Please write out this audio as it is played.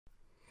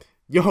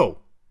Yo,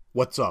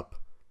 what's up?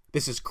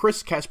 This is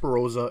Chris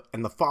Kasparoza,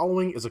 and the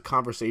following is a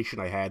conversation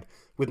I had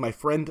with my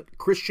friend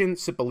Christian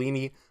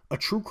Cipollini, a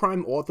true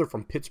crime author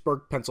from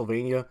Pittsburgh,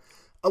 Pennsylvania,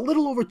 a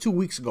little over 2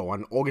 weeks ago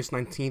on August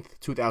 19th,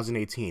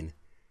 2018.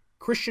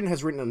 Christian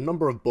has written a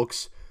number of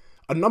books,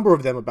 a number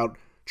of them about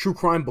true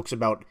crime books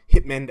about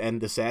hitmen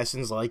and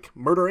assassins like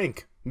Murder,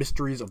 Inc.,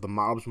 Mysteries of the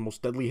Mob's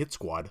Most Deadly Hit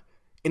Squad,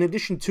 in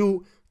addition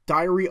to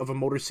Diary of a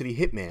Motor City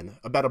Hitman,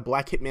 about a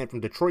black hitman from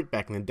Detroit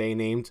back in the day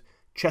named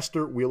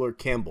Chester Wheeler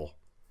Campbell.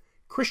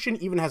 Christian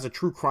even has a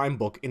true crime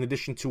book in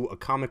addition to a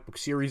comic book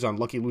series on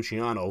Lucky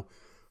Luciano,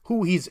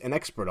 who he's an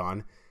expert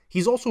on.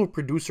 He's also a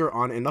producer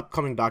on an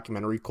upcoming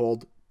documentary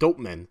called Dope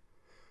Men.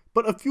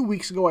 But a few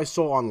weeks ago I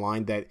saw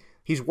online that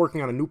he's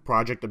working on a new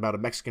project about a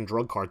Mexican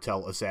drug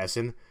cartel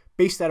assassin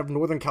based out of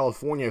Northern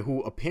California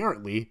who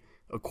apparently,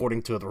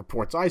 according to the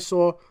reports I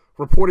saw,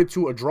 reported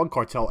to a drug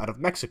cartel out of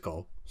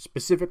Mexico,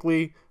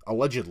 specifically,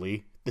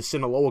 allegedly, the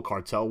Sinaloa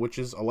cartel, which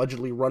is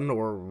allegedly run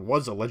or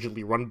was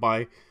allegedly run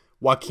by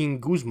Joaquin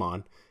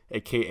Guzman,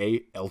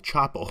 aka El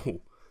Chapo.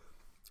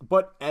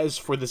 But as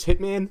for this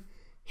hitman,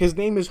 his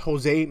name is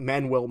Jose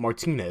Manuel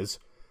Martinez,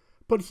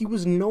 but he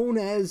was known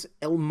as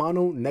El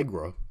Mano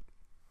Negra.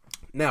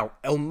 Now,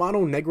 El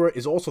Mano Negra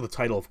is also the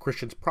title of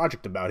Christian's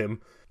project about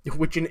him,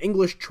 which in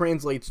English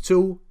translates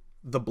to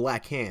the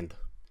Black Hand.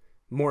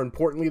 More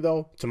importantly,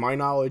 though, to my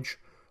knowledge,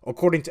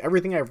 according to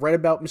everything I've read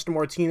about Mr.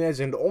 Martinez,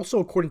 and also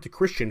according to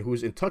Christian,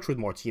 who's in touch with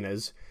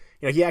Martinez,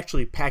 he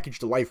actually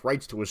packaged the life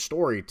rights to his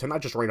story to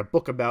not just write a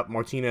book about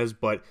Martinez,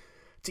 but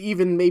to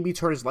even maybe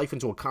turn his life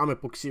into a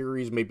comic book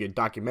series, maybe a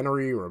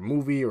documentary or a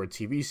movie or a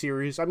TV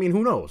series. I mean,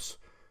 who knows?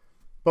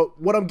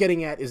 But what I'm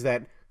getting at is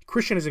that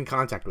Christian is in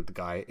contact with the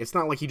guy. It's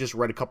not like he just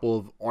read a couple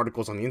of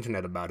articles on the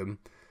internet about him.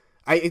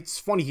 It's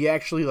funny, he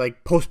actually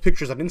posts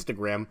pictures on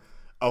Instagram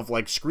of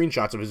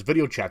screenshots of his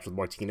video chats with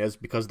Martinez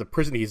because the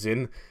prison he's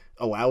in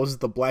allows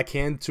the Black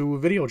Hand to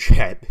video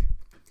chat.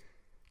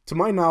 To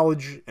my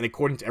knowledge, and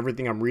according to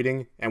everything I'm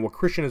reading and what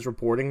Christian is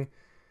reporting,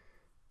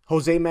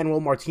 Jose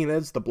Manuel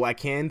Martinez, the Black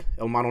Hand,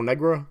 El Mano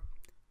Negra,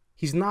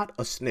 he's not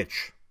a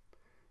snitch,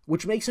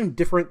 which makes him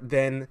different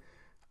than,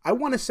 I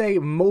want to say,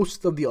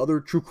 most of the other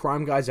true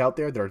crime guys out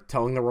there that are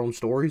telling their own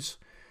stories.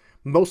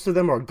 Most of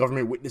them are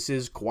government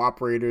witnesses,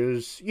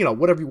 cooperators,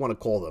 whatever you want to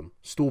call them.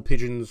 Stool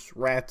pigeons,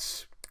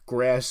 rats,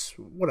 grass,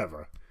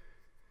 whatever.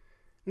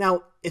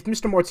 Now, if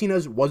Mr.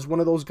 Martinez was one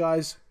of those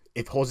guys,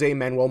 if Jose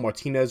Manuel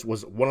Martinez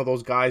was one of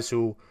those guys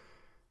who,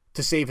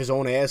 to save his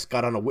own ass,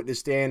 got on a witness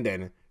stand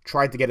and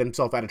tried to get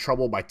himself out of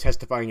trouble by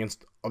testifying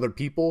against other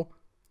people,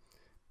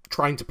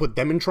 trying to put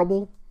them in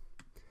trouble,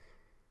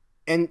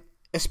 and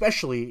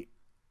especially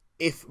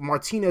if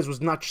Martinez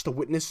was not just a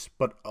witness,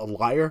 but a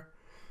liar,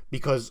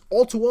 because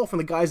all too often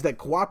the guys that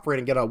cooperate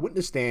and get on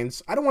witness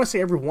stands, I don't want to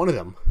say every one of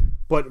them,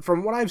 but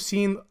from what I've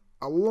seen,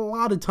 a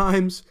lot of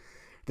times,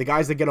 the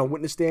guys that get on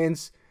witness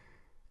stands,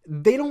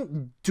 they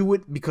don't do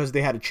it because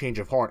they had a change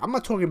of heart. I'm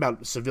not talking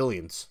about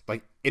civilians,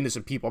 like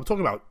innocent people. I'm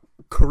talking about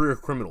career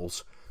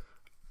criminals.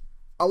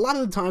 A lot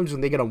of the times when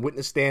they get on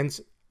witness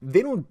stands,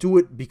 they don't do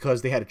it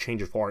because they had a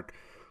change of heart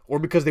or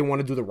because they want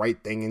to do the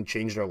right thing and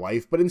change their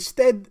life, but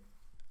instead,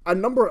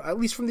 at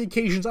least from the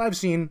occasions I've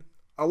seen,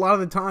 a lot of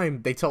the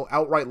time, they tell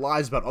outright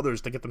lies about others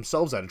to get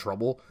themselves out of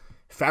trouble,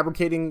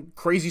 fabricating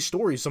crazy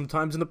stories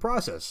sometimes in the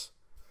process.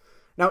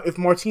 Now, if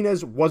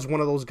Martinez was one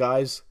of those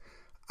guys,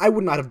 I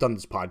would not have done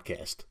this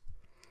podcast.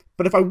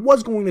 But if I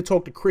was going to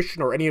talk to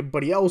Christian or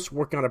anybody else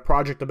working on a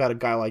project about a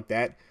guy like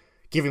that,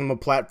 giving them a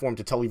platform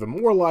to tell even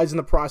more lies in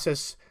the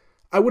process,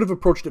 I would have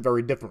approached it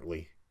very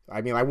differently.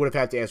 I mean, I would have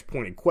had to ask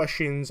pointed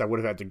questions, I would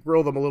have had to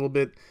grill them a little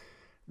bit,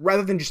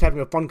 rather than just having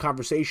a fun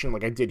conversation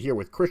like I did here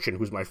with Christian,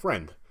 who's my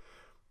friend.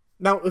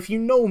 Now, if you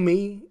know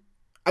me,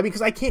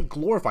 because I can't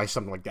glorify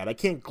something like that. I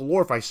can't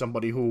glorify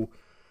somebody who,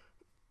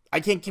 I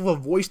can't give a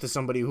voice to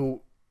somebody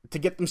who, to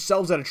get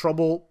themselves out of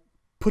trouble,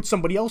 put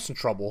somebody else in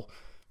trouble,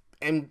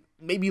 and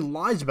maybe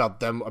lies about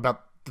them,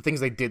 about the things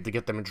they did to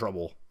get them in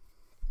trouble.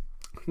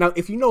 Now,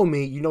 if you know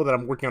me, you know that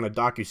I'm working on a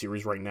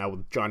docuseries right now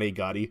with John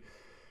Gotti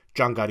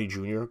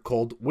Jr.,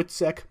 called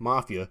Witsec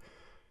Mafia,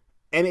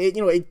 and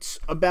it's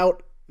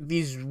about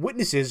these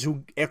witnesses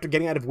who, after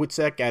getting out of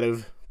Witsec, out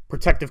of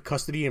protective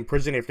custody in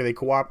prison after they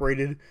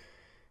cooperated,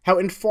 how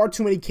in far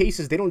too many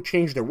cases they don't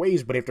change their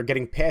ways, but after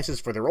getting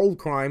passes for their old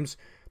crimes,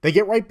 they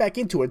get right back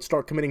into it and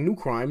start committing new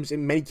crimes,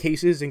 in many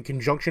cases in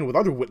conjunction with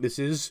other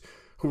witnesses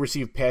who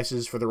receive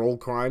passes for their old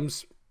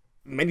crimes,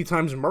 many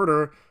times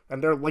murder,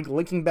 and they're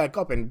linking back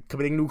up and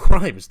committing new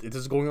crimes. This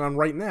is going on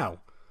right now.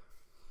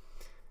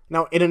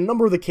 Now, in a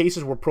number of the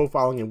cases we're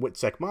profiling in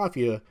Witsec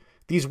Mafia,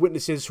 these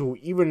witnesses who,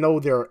 even though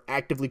they're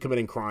actively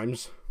committing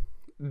crimes,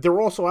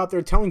 they're also out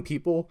there telling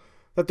people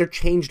that they're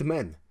changed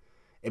men.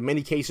 In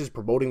many cases,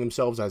 promoting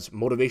themselves as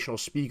motivational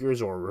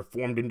speakers or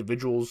reformed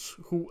individuals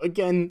who,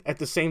 again, at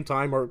the same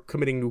time, are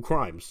committing new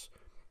crimes.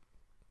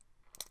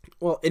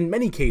 Well, in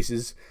many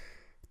cases,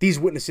 these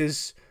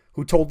witnesses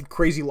who told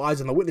crazy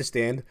lies on the witness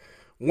stand,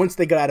 once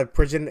they got out of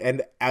prison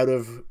and out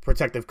of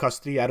protective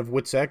custody, out of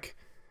Witsec,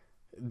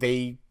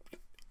 they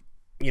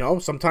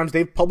sometimes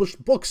they've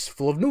published books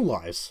full of new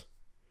lies.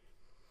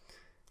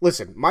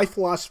 Listen, my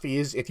philosophy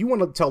is, if you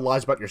want to tell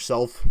lies about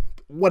yourself,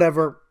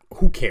 whatever,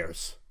 who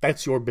cares?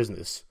 That's your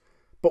business.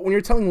 But when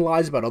you're telling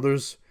lies about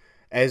others,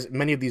 as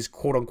many of these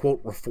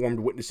quote-unquote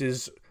reformed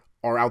witnesses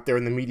are out there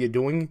in the media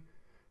doing,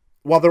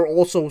 while they're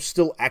also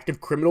still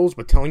active criminals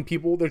but telling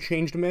people they're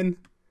changed men,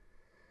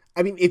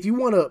 I mean, if you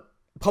want to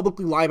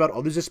publicly lie about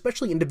others,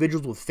 especially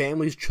individuals with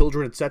families,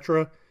 children,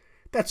 etc.,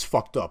 that's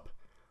fucked up.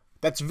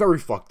 That's very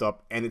fucked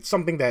up, and it's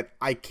something that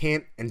I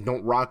can't and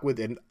don't rock with,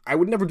 and I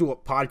would never do a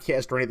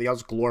podcast or anything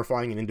else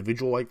glorifying an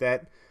individual like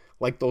that,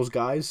 like those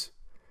guys.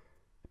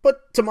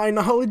 But to my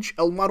knowledge,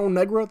 El Mano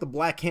Negra, the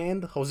Black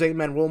Hand, Jose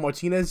Manuel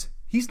Martinez,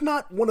 he's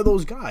not one of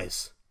those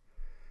guys.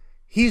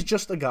 He's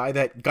just a guy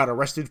that got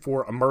arrested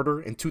for a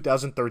murder in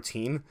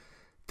 2013,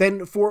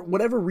 then for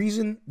whatever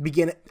reason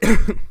began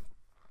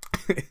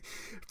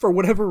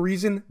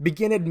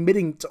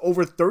admitting to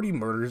over 30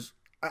 murders.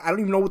 I don't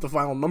even know what the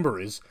final number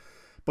is,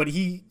 but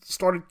he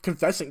started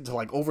confessing to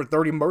like over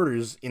 30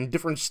 murders in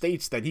different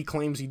states that he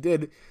claims he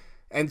did.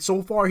 And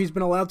so far, he's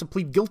been allowed to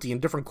plead guilty in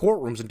different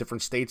courtrooms in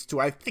different states to,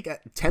 I think,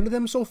 10 of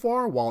them so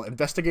far, while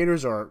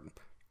investigators are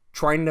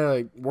trying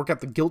to work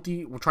out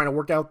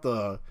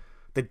the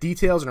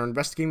details and are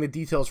investigating the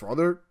details for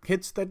other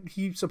hits that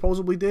he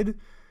supposedly did.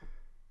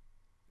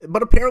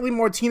 But apparently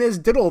Martinez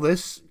did all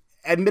this,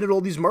 admitted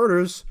all these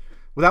murders,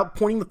 without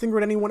pointing the finger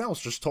at anyone else,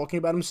 just talking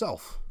about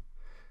himself.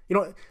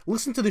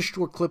 Listen to this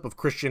short clip of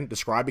Christian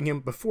describing him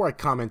before I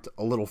comment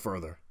a little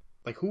further.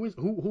 Like, who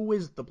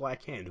is the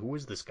Black Hand? Who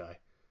is this guy?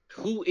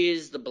 Who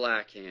is the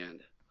Black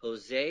Hand?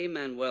 Jose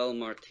Manuel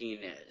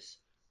Martinez,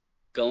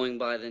 going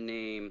by the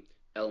name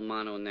El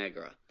Mano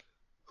Negra.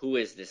 Who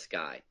is this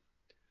guy?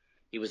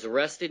 He was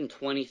arrested in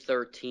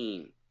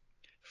 2013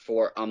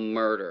 for a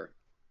murder.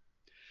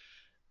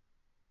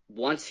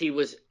 Once he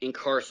was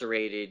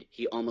incarcerated,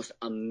 he almost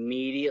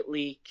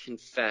immediately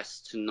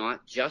confessed to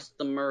not just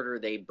the murder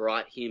they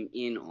brought him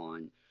in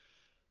on,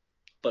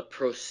 but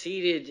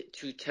proceeded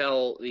to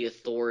tell the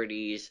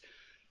authorities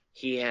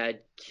he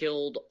had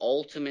killed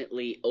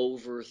ultimately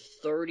over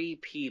 30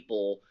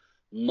 people,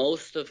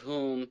 most of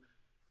whom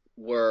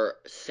were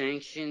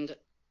sanctioned,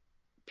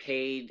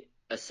 paid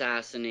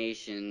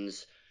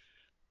assassinations,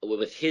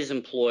 with his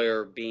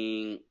employer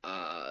being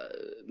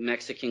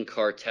Mexican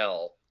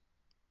Cartel.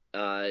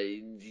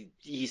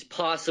 He's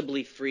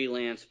possibly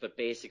freelance, but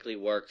basically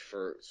worked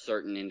for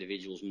certain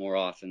individuals more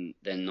often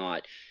than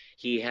not.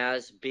 He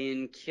has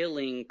been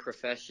killing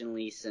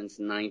professionally since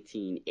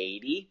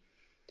 1980.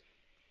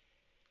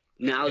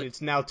 Now, and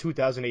it's now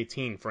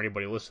 2018 for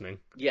anybody listening.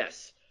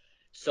 Yes.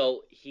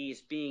 So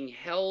he's being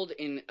held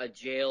in a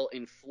jail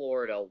in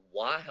Florida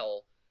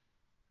while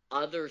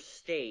other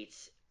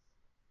states,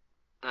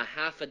 a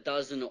half a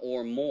dozen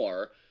or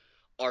more,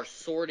 are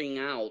sorting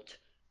out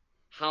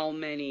how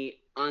many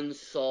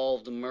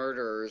unsolved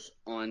murders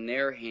on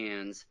their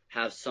hands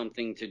have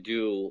something to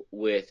do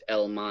with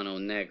El Mano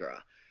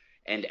Negra.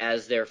 And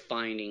as they're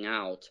finding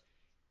out,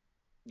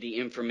 the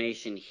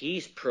information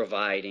he's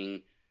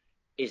providing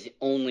is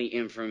only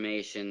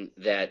information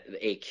that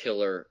a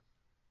killer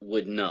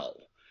would know.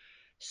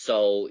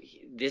 So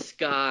this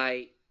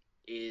guy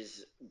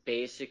is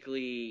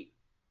basically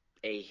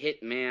a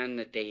hitman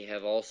that they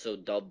have also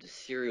dubbed a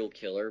serial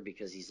killer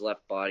because he's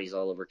left bodies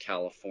all over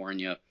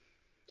California,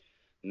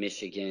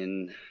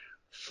 Michigan,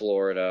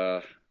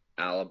 Florida,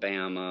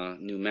 Alabama,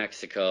 New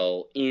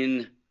Mexico,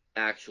 in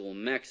actual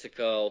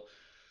Mexico.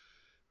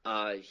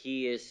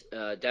 He is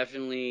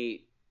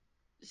definitely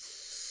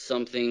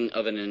something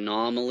of an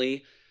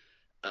anomaly,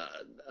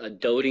 a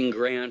doting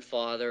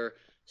grandfather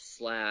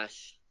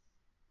slash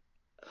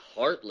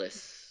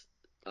heartless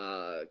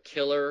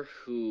killer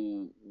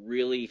who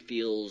really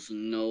feels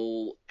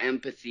no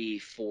empathy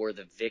for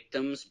the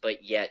victims,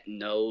 but yet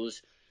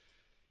knows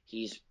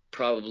he's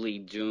probably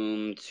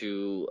doomed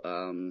to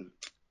an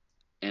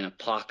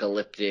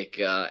apocalyptic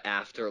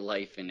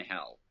afterlife in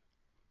hell.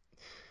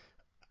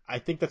 I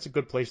think that's a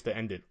good place to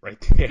end it right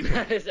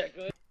there. Is that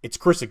good? It's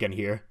Chris again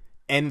here,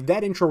 and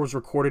that intro was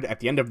recorded at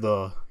the end of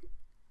the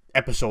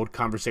episode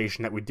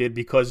conversation that we did,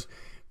 because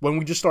when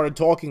we just started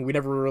talking, we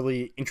never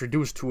really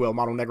introduced who El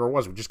Mano Negra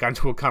was. We just got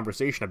into a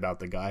conversation about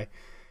the guy.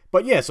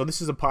 But yeah, so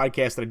this is a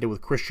podcast that I did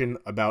with Christian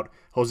about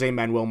Jose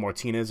Manuel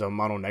Martinez, El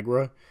Mano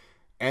Negra.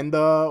 And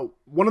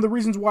one of the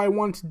reasons why I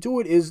wanted to do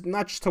it is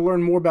not just to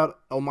learn more about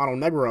El Mano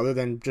Negra, other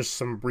than just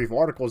some brief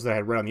articles that I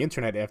had read on the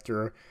internet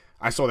after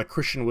I saw that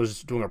Christian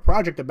was doing a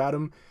project about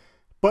him.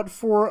 But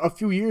for a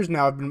few years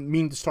now, I've been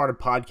meaning to start a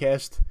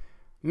podcast,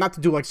 not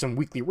to do like some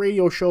weekly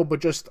radio show,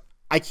 but just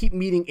I keep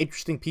meeting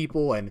interesting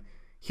people and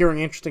hearing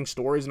interesting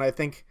stories, and I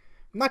think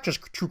not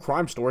just true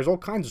crime stories, all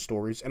kinds of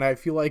stories, and I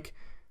feel like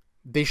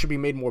they should be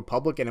made more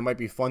public, and it might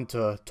be fun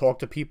to talk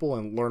to people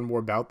and learn more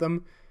about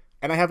them.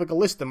 And I have like a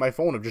list in my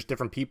phone of just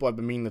different people I've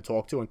been meaning to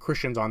talk to, and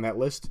Christian's on that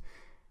list.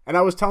 And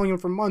I was telling him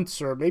for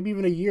months, or maybe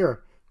even a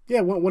year,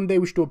 yeah, one day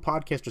we should do a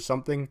podcast or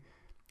something.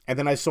 And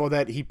then I saw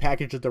that he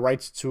packaged the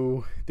rights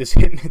to this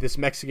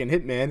Mexican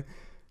hitman,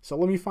 so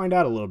let me find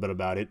out a little bit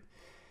about it.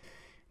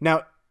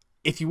 Now,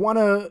 If you want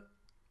to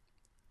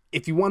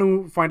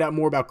find out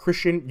more about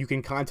Christian, you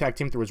can contact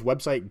him through his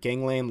website,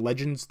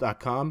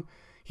 ganglandlegends.com.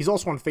 He's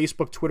also on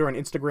Facebook, Twitter, and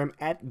Instagram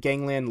at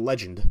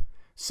ganglandlegend.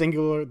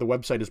 Singular, the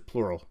website is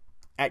plural,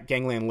 at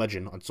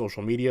ganglandlegend on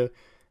social media.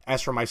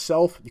 As for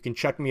myself, you can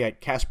check me at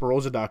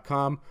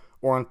Kasparoza.com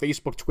or on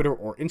Facebook, Twitter,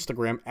 or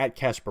Instagram at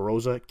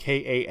Kasparoza,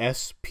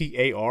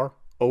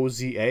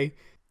 Kasparoza.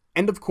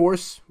 And of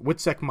course,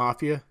 Witsec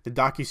Mafia, the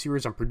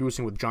docuseries I'm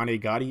producing with John A.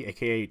 Gotti,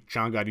 aka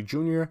John Gotti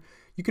Jr.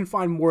 You can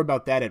find more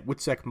about that at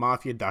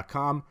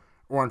witsecmafia.com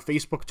or on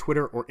Facebook,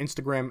 Twitter, or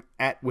Instagram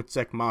at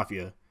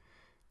witsecmafia.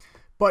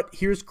 But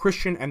here's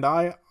Christian and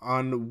I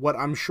on what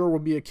I'm sure will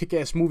be a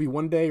kick-ass movie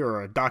one day,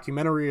 or a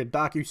documentary, a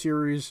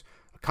docuseries,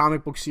 a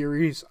comic book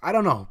series. I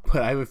don't know,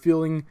 but I have a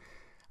feeling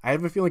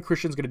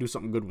Christian's going to do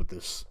something good with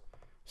this.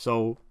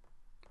 So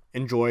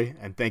enjoy,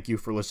 and thank you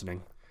for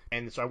listening.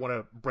 And so I want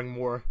to bring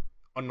more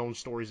unknown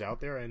stories out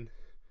there, and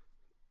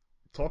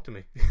talk to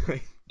me.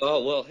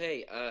 Oh, well,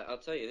 hey, I'll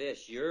tell you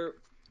this. You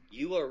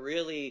are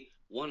really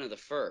one of the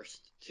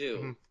first,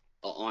 too,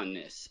 on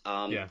this.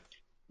 Yeah.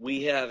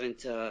 We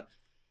haven't, I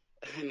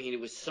mean, it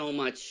was so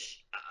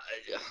much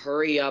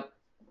hurry up,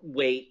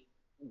 wait,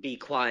 be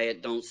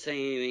quiet, don't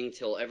say anything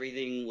till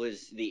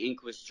the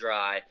ink was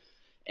dry.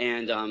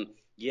 And,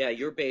 yeah,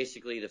 you're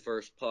basically the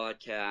first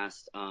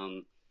podcast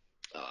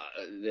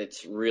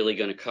that's really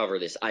going to cover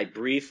this. I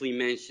briefly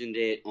mentioned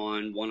it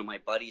on one of my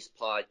buddies'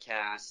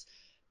 podcasts,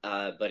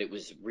 but it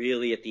was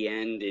really at the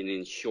end and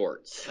in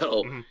short.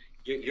 So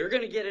you're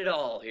going to get it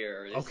all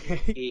here.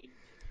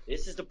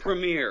 This is the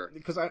premiere.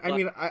 Because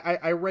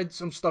I read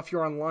some stuff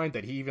here online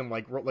that he even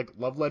wrote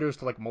love letters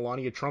to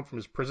Melania Trump from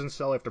his prison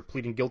cell after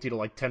pleading guilty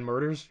to 10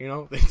 murders. You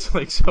know, it's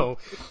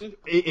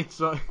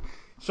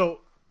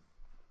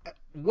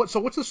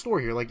what's the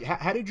story here?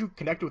 How did you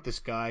connect with this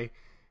guy?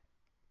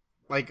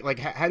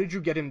 How did you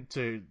get him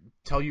to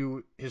tell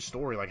you his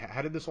story?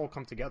 How did this all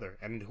come together?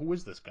 And who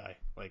is this guy?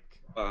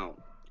 Wow.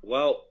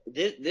 Well,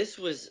 this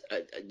was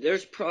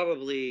there's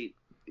probably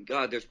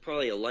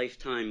a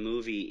Lifetime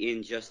movie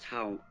in just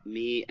how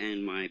me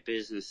and my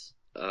business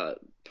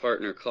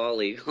partner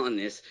colleague on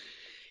this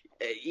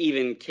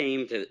even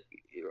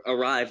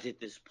arrived at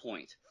this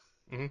point.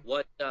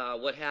 What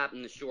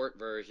happened? The short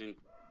version.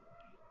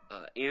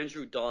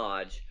 Andrew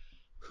Dodge,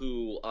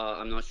 who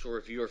I'm not sure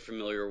if you're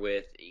familiar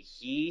with,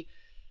 he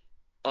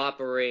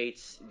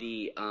operates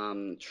the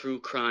true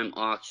crime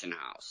auction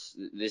house.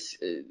 This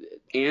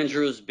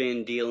Andrew's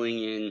been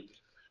dealing in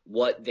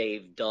what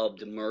they've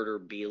dubbed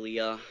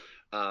murderbelia.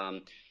 Yeah,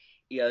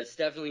 it's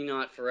definitely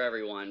not for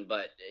everyone,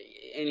 but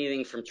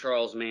anything from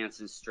Charles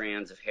Manson's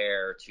strands of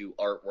hair to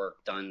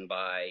artwork done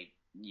by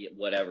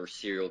whatever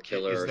serial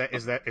killer.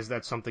 Is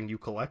that something you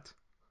collect?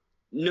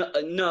 No,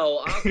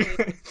 no,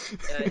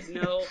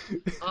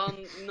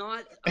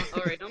 not.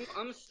 All right,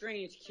 I'm a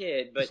strange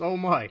kid, but so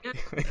am I.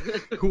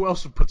 Who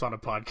else puts on a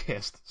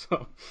podcast?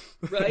 So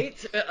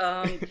right,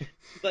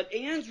 but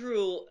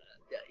Andrew,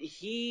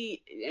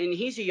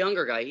 he's a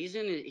younger guy. He's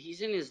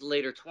in his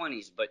later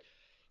 20s, but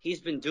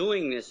he's been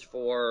doing this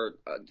for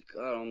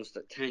almost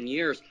 10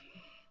 years.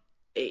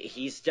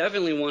 He's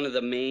definitely one of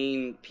the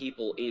main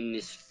people in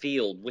this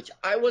field, which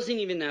I wasn't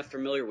even that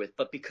familiar with.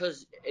 But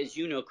because, as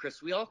you know,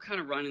 Chris, we all kind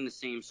of run in the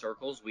same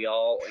circles. We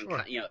all,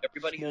 sure.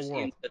 Everybody Small who's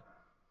world.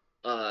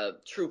 into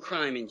true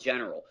crime in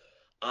general,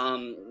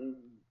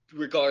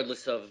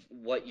 regardless of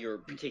what your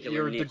particular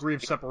your niche. Degree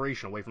of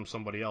separation away from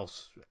somebody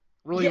else.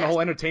 Really, in the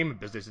whole entertainment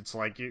business, it's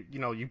like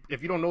you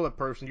if you don't know that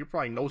person, you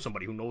probably know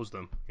somebody who knows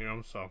them.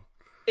 So.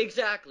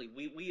 Exactly.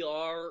 We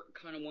are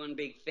kind of one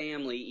big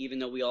family, even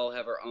though we all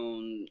have our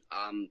own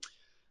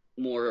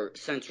more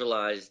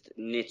centralized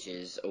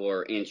niches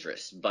or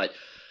interests. But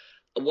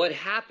what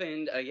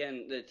happened,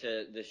 again,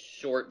 the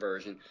short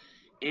version,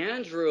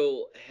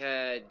 Andrew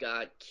had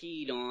got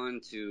keyed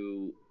on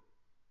to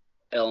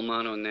El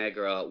Mano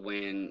Negra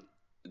when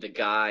the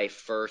guy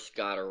first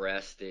got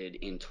arrested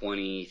in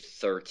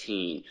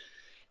 2013.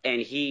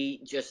 And he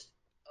just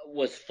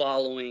was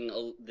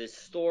following this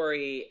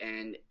story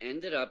and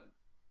ended up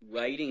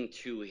writing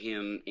to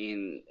him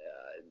in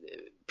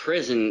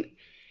prison,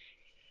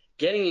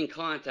 getting in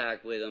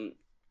contact with him,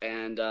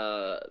 and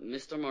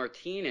Mr.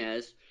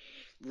 Martinez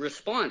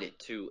responded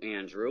to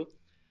Andrew,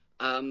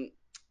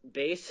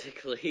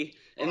 basically.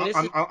 And this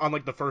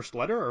on the first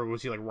letter, or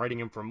was he writing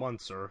him for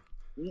months, or?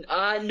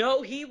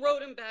 No, he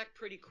wrote him back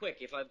pretty quick,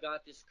 if I've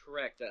got this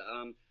correct.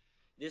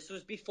 This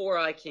was before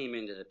I came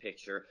into the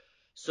picture.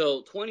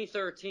 So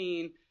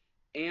 2013,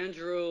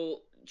 Andrew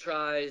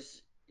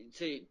tries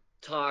to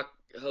talk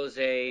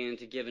Jose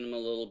into giving him a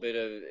little bit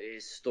of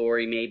his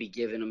story, maybe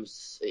giving him,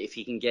 if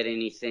he can get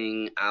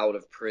anything out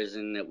of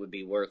prison that would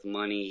be worth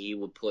money, he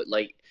would put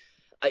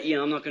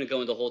I'm not going to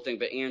go into the whole thing,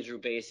 but Andrew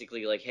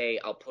basically hey,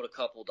 I'll put a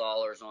couple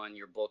dollars on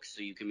your books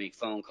so you can make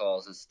phone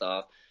calls and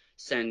stuff.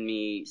 Send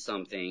me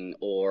something,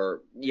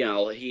 or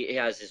he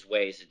has his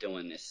ways of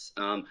doing this.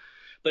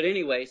 But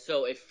anyway,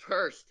 so at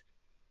first,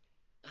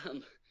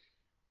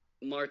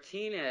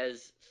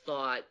 Martinez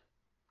thought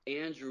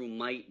Andrew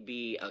might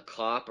be a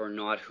cop or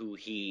not who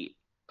he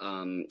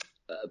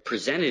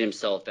presented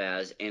himself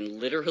as, and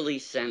literally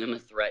sent him a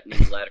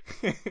threatening letter.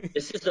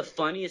 This is the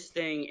funniest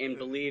thing, and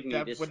believe me,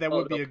 this that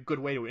would photo. be a good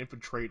way to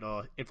infiltrate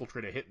a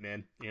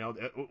hitman.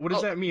 What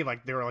does that mean?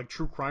 Like, there are like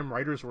true crime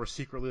writers who are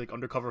secretly like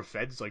undercover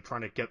feds, like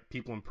trying to get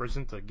people in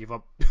prison to give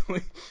up.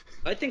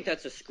 I think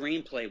that's a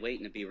screenplay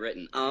waiting to be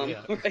written.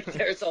 Yeah. Right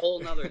there's a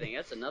whole nother thing.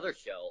 That's another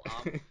show.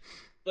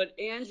 But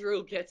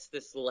Andrew gets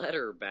this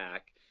letter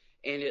back,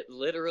 and it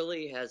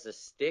literally has a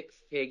stick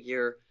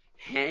figure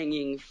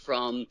hanging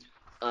from,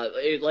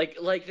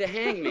 like the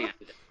hangman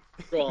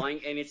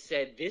drawing, and it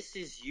said, "This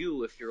is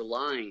you if you're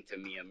lying to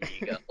me,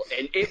 amigo."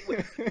 And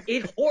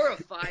it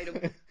horrified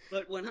him.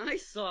 But when I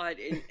saw it,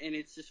 and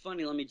it's just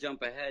funny, let me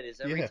jump ahead, is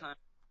every time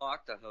I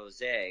talk to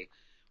Jose,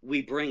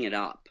 we bring it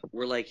up.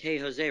 We're like, "Hey,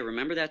 Jose,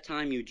 remember that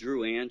time you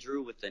drew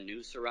Andrew with the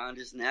noose around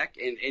his neck?"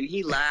 And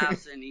he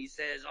laughs and he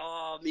says,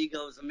 "Oh,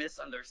 amigo, it's a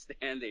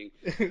misunderstanding."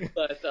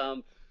 But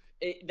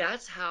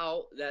that's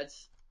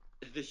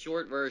the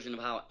short version of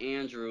how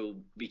Andrew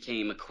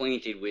became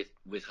acquainted with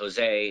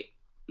Jose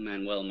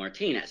Manuel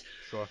Martinez.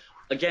 Sure.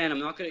 Again, I'm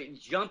not going to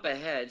jump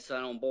ahead so I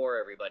don't bore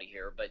everybody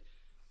here, but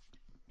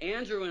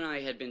Andrew and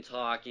I had been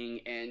talking,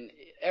 and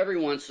every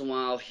once in a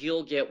while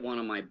he'll get one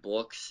of my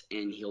books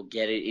and he'll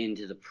get it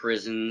into the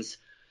prisons,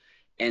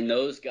 and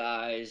those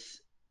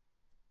guys,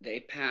 they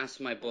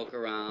pass my book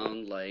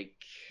around like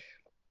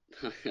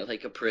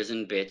like a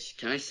prison bitch.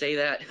 Can I say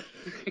that?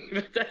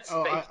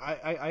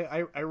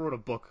 I wrote a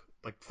book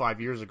like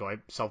 5 years ago. I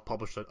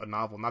self-published a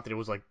novel. Not that it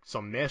was like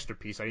some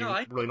masterpiece. I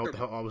didn't really know what the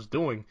hell I was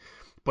doing,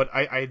 but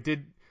I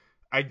did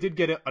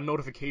get a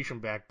notification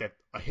back that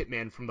a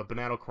hitman from the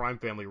Banana crime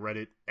family read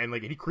it, and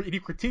like he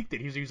critiqued it.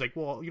 He was like,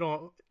 well,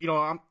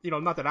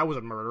 not that I was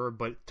a murderer,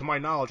 but to my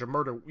knowledge, a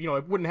murder,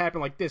 it wouldn't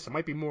happen like this. It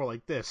might be more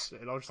like this.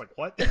 And I was just like,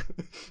 what?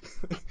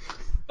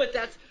 But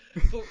that's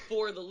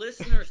for the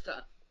listeners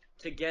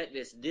to get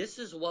this. This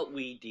is what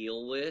we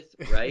deal with,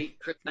 right?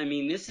 I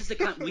mean, this is the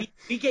kind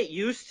we get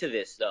used to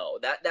this though.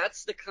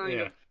 That's the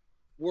kind of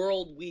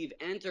world we've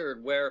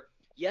entered where.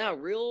 Yeah,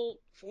 real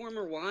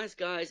former wise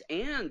guys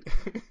and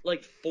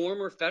like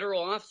former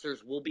federal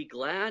officers will be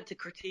glad to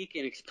critique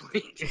and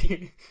explain to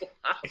you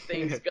how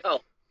things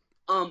go.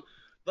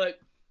 But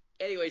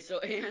anyway, so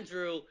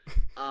Andrew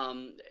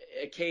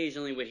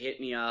occasionally would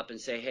hit me up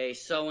and say, "Hey,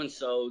 so and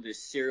so,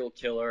 this serial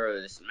killer or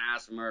this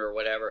mass murderer or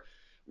whatever,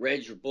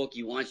 read your book.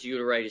 He wants you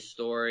to write a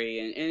story."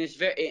 And it's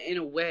very, in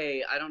a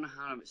way, I don't know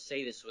how to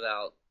say this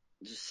without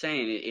just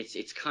saying it.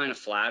 It's kind of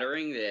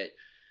flattering that.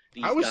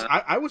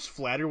 I was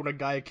flattered when a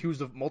guy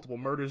accused of multiple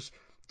murders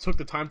took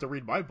the time to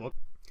read my book.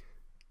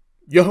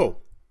 Yo,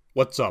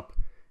 what's up?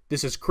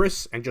 This is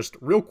Chris, and just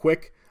real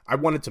quick, I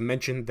wanted to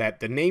mention that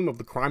the name of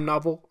the crime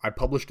novel I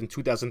published in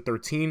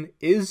 2013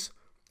 is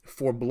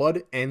For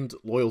Blood and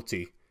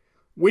Loyalty,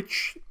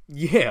 which,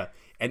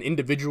 an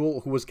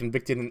individual who was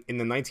convicted in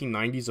the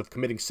 1990s of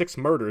committing 6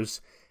 murders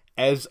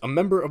as a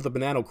member of the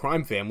Banana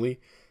crime family,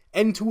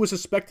 and who was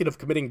suspected of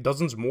committing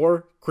dozens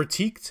more,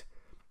 critiqued,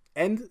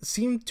 and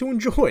seemed to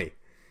enjoy.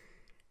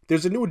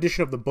 There's a new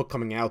edition of the book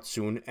coming out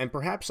soon, and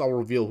perhaps I'll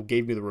reveal who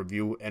gave me the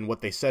review and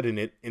what they said in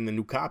it in the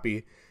new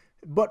copy,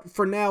 but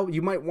for now,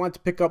 you might want to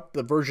pick up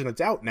the version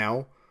that's out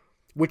now,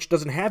 which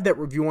doesn't have that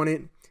review on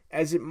it,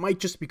 as it might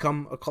just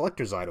become a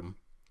collector's item.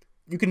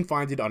 You can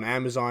find it on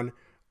Amazon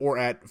or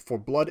at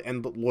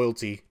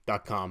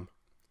forbloodandloyalty.com.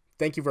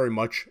 Thank you very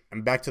much,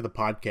 and back to the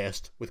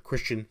podcast with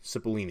Christian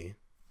Cipollini.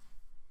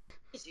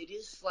 It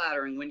is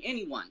flattering when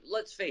anyone,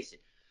 let's face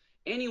it,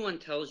 anyone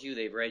tells you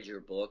they've read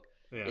your book,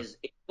 is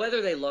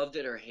whether they loved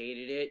it or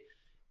hated it,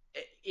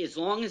 as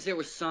long as there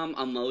was some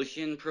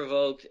emotion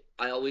provoked,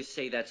 I always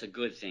say that's a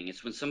good thing.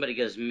 It's when somebody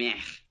goes meh,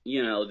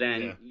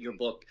 then your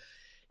book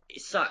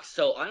sucks.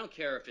 So I don't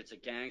care if it's a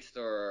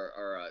gangster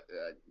or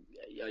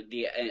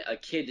a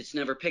kid that's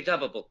never picked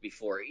up a book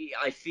before.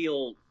 I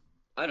feel,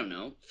 I don't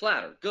know,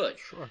 flattered, good,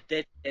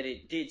 that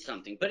it did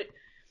something. But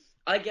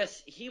I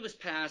guess he was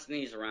passing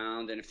these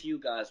around, and a few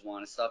guys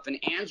wanted stuff, and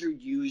Andrew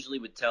usually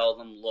would tell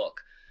them,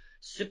 look,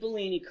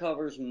 Cipollini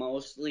covers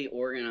mostly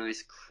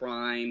organized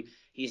crime.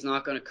 He's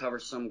not going to cover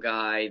some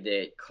guy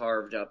that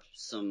carved up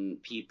some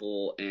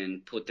people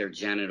and put their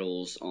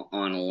genitals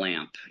on a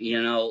lamp.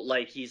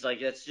 He's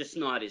like, that's just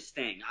not his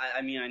thing.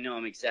 I mean, I know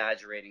I'm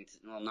exaggerating.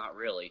 Well, not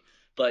really.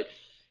 But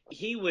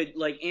he would,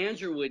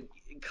 Andrew would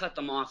cut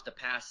them off the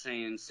pass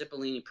saying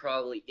Cipollini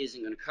probably isn't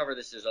going to cover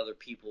this. There's other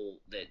people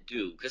that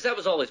do. Because that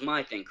was always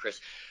my thing, Chris.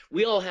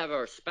 We all have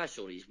our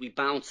specialties. We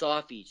bounce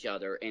off each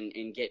other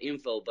and get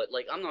info. But,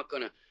 I'm not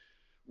going to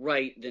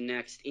write the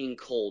next In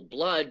Cold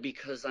Blood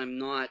because I'm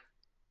not,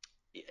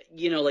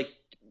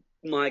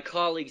 my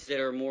colleagues that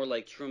are more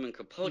like Truman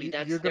Capote.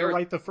 You're going to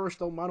write the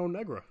first Mano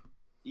Negra.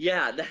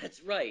 Yeah,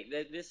 that's right.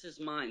 This is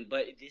mine.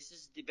 But this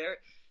is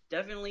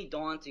definitely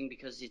daunting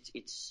because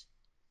it's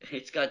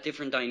got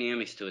different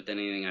dynamics to it than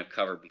anything I've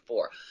covered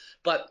before.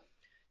 But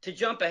to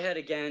jump ahead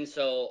again,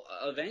 so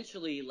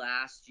eventually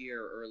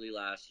early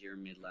last year,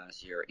 mid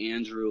last year,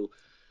 Andrew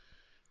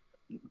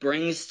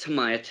brings to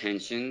my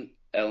attention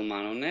El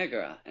Mano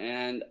Negra.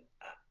 And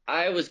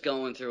I was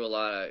going through a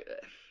lot of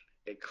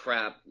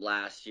crap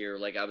last year.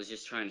 Like, I was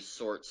just trying to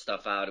sort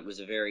stuff out. It was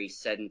a very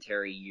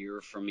sedentary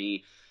year for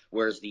me.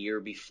 Whereas the year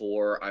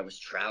before, I was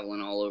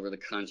traveling all over the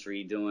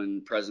country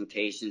doing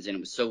presentations, and it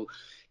was so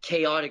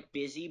chaotic,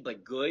 busy,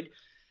 but good.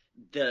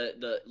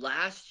 The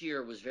last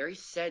year was very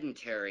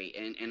sedentary,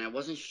 and I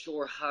wasn't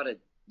sure how to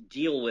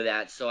deal with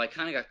that, so I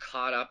kind of got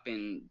caught up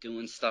in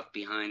doing stuff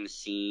behind the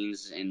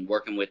scenes and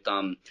working with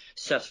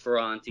Seth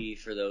Ferranti.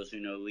 For those who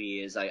know who he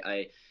is,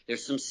 I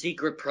there's some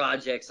secret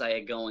projects I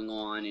had going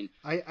on, and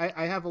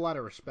I have a lot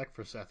of respect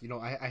for Seth. You know,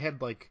 I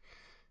had like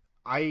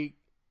I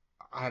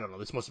I don't know.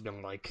 This might have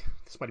been like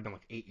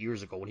 8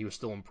 years ago when he was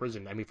still in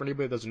prison. I mean, for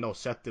anybody that doesn't know,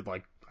 Seth did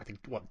like I think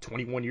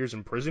 21 years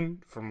in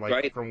prison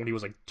right. from when he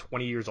was like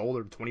 20 years old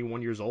or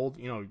 21 years old.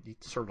 You know, he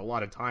served a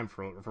lot of time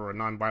for a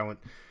nonviolent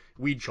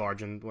weed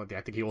charge, and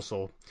I think he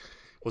also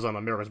was on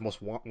America's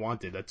Most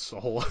Wanted. That's a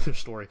whole other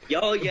story.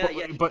 Oh yeah, But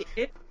yeah. but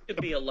It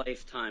could be a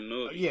Lifetime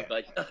movie, yeah,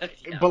 but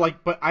yeah.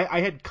 but I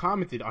had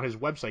commented on his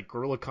website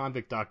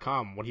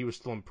GorillaConvict.com when he was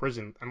still in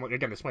prison. And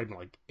again, this might have been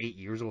like 8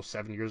 years ago,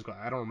 7 years ago.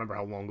 I don't remember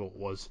how long ago it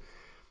was.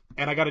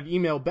 And I got an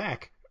email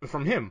back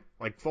from him,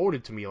 like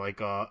forwarded to me,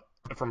 like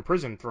from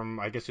prison, from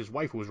I guess his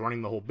wife who was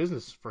running the whole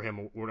business for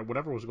him or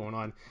whatever was going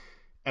on.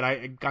 And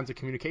I got into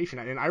communication,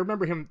 and I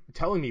remember him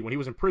telling me when he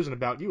was in prison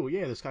about you,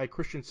 yeah, this guy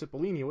Christian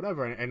Cipollini or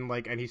whatever,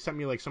 and he sent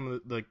me like some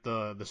of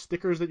the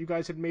stickers that you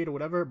guys had made or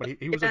whatever. But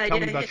he was like Yeah,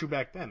 telling yeah, me yeah. about you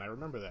back then. I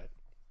remember that.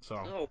 So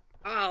Oh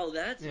wow,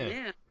 that's yeah,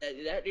 man.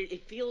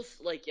 It feels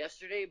like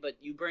yesterday, but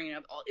you bring it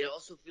up. It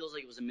also feels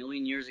like it was a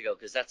million years ago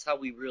because that's how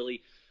we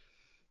really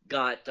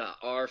got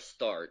our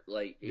start.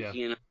 Like yeah,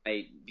 he and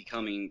I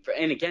becoming,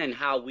 and again,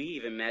 how we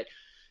even met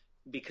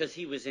because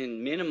he was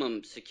in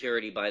minimum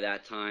security by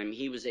that time.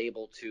 He was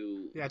able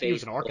to yeah. I think he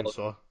was in Facebook.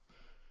 Arkansas, in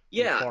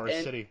Yeah, Forest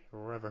and City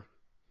or wherever.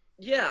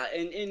 yeah,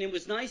 and it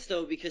was nice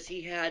though because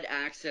he had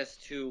access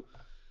to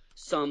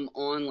some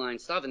online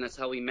stuff, and that's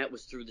how we met,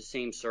 was through the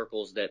same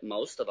circles that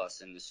most of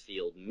us in this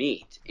field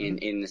meet Hmm.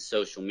 in the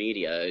social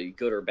media,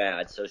 good or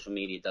bad. Social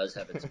media does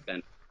have its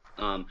benefits.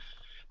 Um,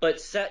 but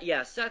Seth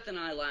and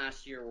I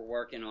last year were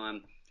working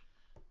on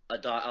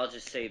I'll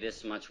just say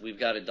this much: we've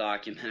got a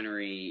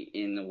documentary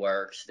in the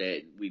works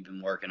that we've been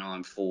working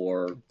on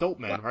for. Dope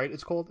Wow. Men, right?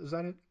 It's called. Is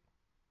that it?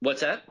 What's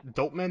that?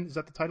 Dope Men. Is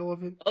that the title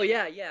of it? Oh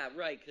yeah, yeah,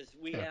 right. Because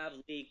we Yeah. have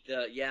leaked.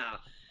 Yeah,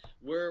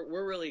 we're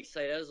really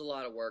excited. That was a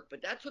lot of work,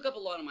 but that took up a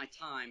lot of my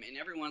time. And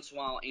every once in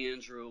a while,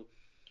 Andrew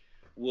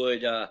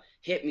would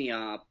hit me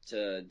up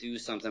to do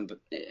something. But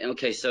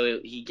okay, so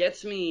he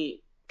gets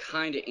me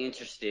kind of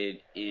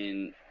interested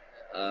in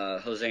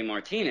Jose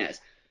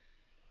Martinez.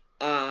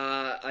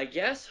 I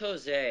guess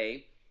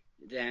Jose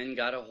then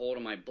got a hold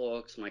of my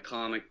books, my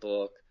comic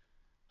book.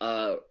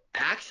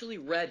 Actually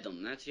read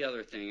them. That's the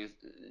other thing.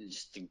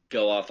 Just to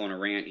go off on a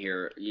rant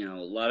here, a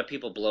lot of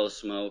people blow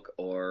smoke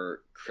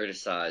or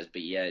criticize,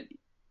 but yet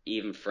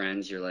even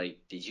friends, you're like,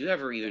 did you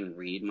ever even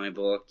read my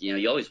book?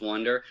 You always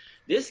wonder.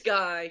 This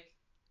guy,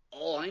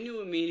 oh, I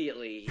knew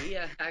immediately. He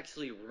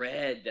actually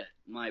read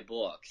my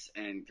books,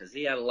 and because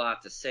he had a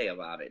lot to say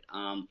about it.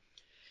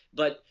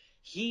 But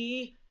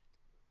he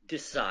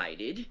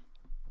decided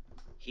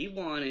he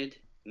wanted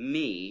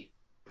me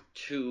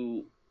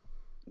to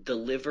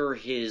deliver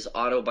his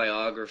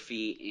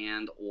autobiography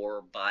and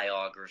or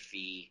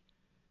biography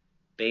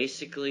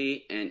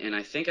basically, and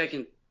I think I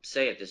can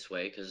say it this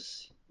way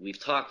because we've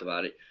talked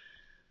about it.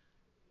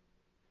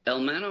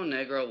 El Mano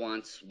Negra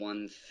wants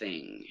one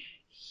thing.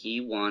 He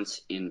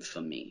wants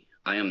infamy.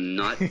 I am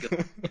not going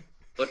to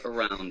put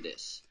around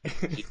this.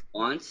 He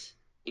wants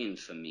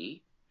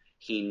infamy.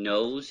 He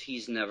knows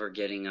he's never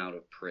getting out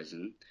of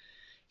prison.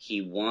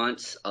 He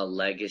wants a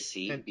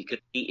legacy and because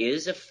he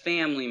is a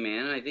family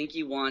man. I think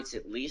he wants,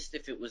 at least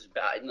if it was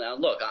bad. Now,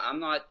 look, I'm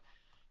not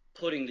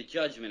putting the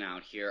judgment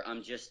out here.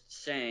 I'm just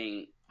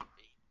saying,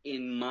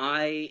 in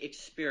my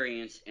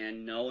experience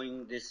and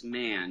knowing this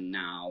man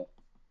now,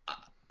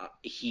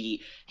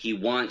 he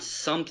wants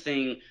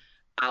something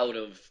out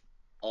of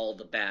all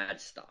the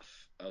bad stuff.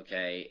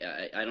 Okay,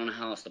 I don't know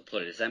how else to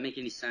put it. Does that make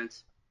any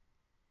sense?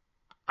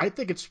 I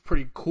think it's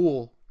pretty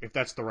cool if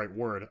that's the right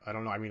word. I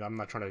don't know. I mean, I'm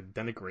not trying to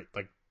denigrate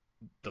like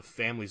the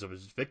families of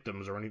his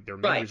victims or any their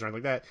Right. memories or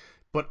anything like that,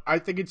 but I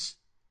think it's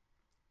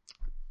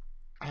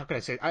how can I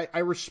say it? I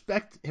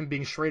respect him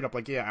being straight up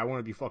like, yeah, I want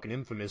to be fucking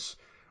infamous,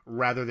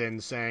 rather than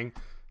saying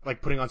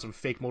like putting on some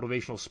fake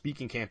motivational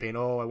speaking campaign.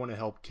 Oh, I want to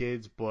help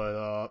kids,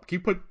 but can you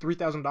put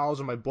 $3,000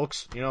 in my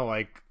books?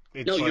 Like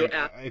No, it's you're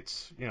like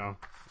it's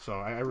So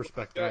I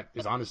respect you're that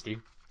his honesty.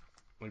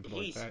 Let me put it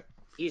like he's that.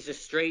 he's a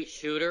straight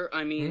shooter.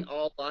 I Hmm? mean,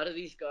 a lot of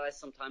these guys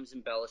sometimes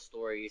embellish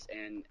stories,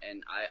 and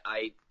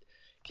I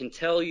can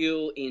tell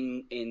you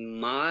in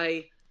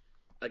my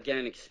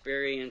again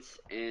experience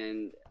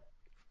and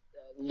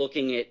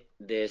looking at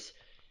this,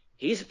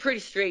 he's a pretty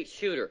straight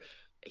shooter.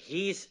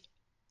 He's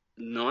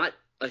not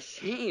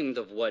ashamed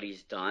of what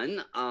he's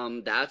done.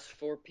 That's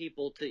for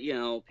people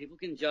to, people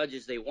can judge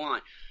as they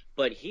want.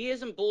 But he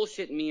isn't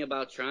bullshitting me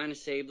about trying to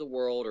save the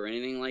world or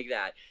anything like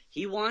that.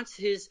 He wants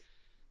his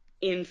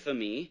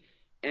infamy,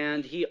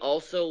 And he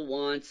also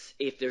wants,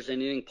 if there's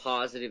anything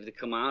positive to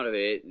come out of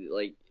it,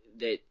 like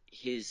that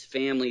his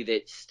family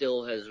that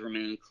still has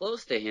remained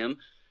close to him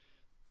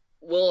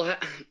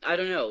I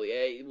don't know,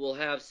 will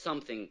have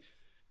something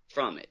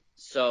from it.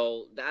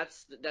 So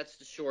that's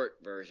the short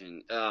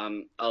version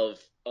of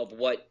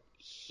what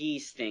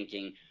he's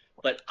thinking.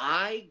 But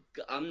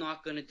I'm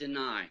not going to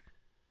deny.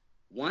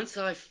 Once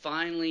I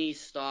finally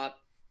stop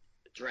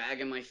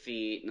dragging my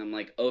feet and I'm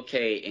like,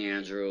 okay,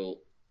 Andrew,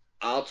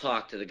 I'll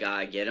talk to the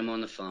guy, get him on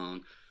the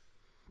phone.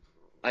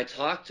 I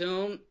talked to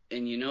him,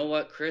 and you know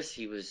what, Chris?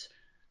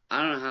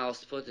 I don't know how else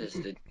to put this.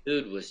 The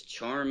dude was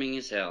charming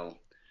as hell.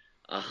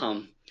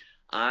 Um,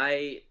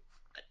 I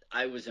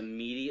I was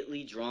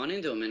immediately drawn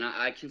into him, and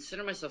I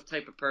consider myself the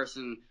type of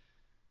person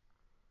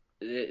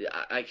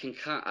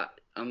that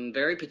I'm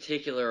very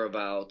particular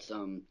about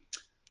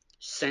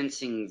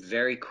sensing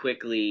very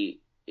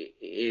quickly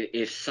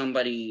if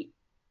somebody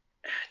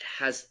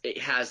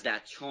has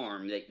that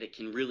charm that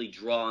can really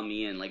draw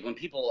me in. Like when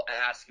people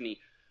ask me,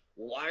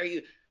 why are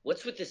you?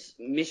 What's with this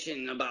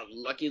mission about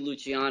Lucky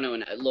Luciano?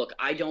 And look,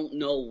 I don't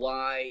know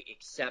why,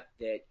 except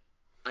that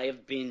I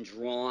have been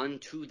drawn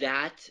to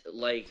that.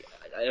 Like,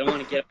 I don't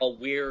want to get all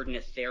weird and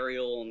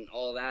ethereal and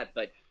all that,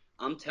 but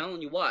I'm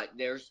telling you what,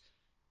 there's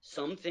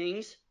some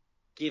things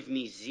give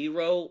me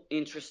zero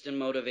interest and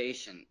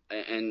motivation.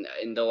 And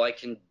though I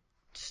can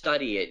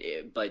study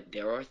it, but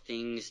there are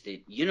things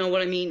that, you know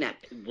what I mean, that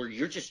where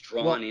you're just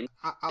drawn Well, in.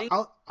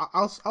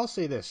 I'll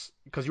say this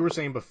because you were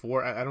saying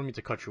before. I don't mean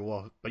to cut you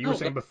off, but you were Oh,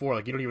 saying before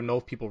like you don't even know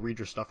if people read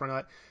your stuff or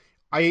not.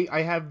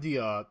 I have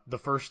the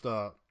first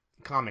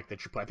comic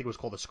that you put. I think it was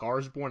called The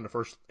Scars Born, the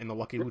first in the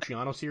Lucky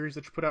Luciano series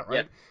that you put out, yeah.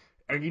 right?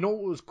 And you know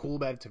what was cool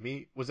about it to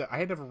me was that I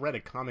had never read a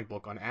comic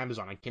book on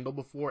Amazon on Kindle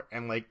before,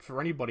 and like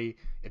for anybody,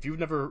 if you've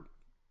never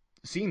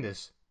seen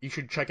this, you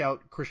should check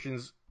out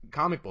Christian's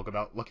comic book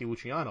about Lucky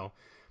Luciano,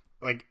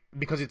 like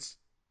because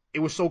it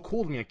was so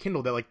cool to me on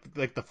Kindle that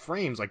like the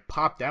frames like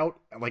popped out,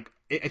 like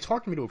it's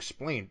hard for me to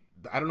explain.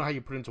 I don't know how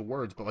you put it into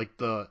words, but like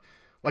the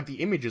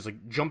images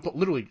like jumped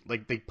literally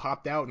like they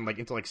popped out and like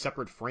into like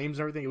separate frames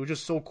and everything. It was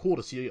just so cool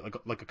to see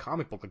like a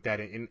comic book like that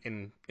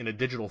in a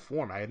digital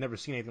form. I had never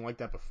seen anything like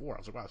that before. I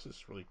was like, wow, this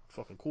is really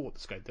fucking cool what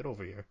this guy did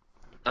over here.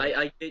 But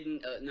I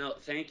didn't. No,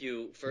 thank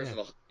you. First yeah, of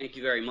all, thank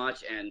you very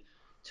much. And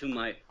to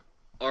my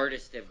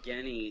artist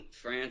Evgeny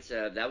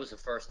Frantsev, that was the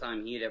first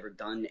time he had ever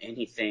done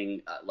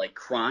anything like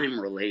crime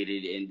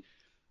related, and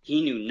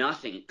he knew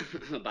nothing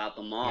about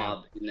the yeah,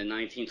 mob in the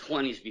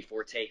 1920s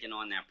before taking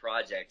on that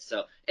project.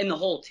 So, and the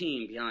whole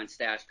team behind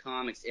Stash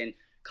Comics and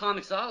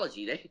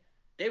Comixology,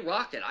 they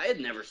rocked it. I had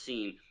never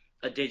seen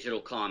a digital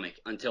comic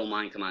until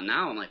mine come out.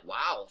 Now I'm like,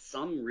 wow,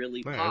 some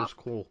really yeah, it pop. was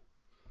cool.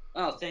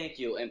 Oh, thank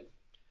you. And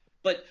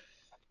but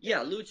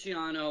yeah,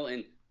 Luciano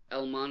and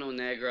El Mano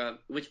Negra,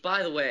 which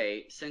by the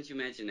way, since you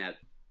mentioned that,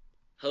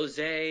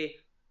 Jose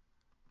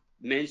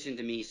mentioned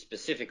to me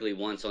specifically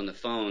once on the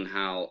phone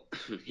how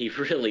he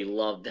really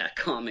loved that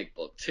comic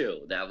book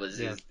too. That was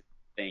Yeah. his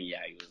thing.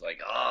 Yeah, he was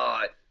like,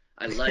 "Oh,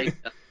 I like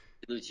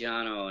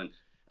Luciano." And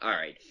all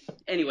right.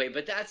 Anyway,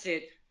 but that's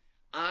it.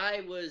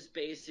 I was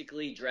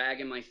basically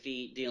dragging my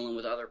feet, dealing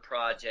with other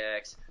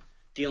projects,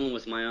 dealing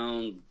with my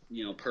own,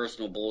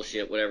 personal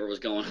bullshit, whatever was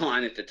going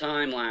on at the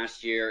time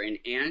last year. And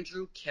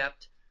Andrew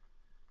kept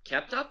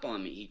up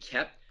on me. He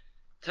kept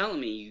telling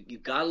me, you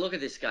got to look at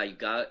this guy. You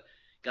got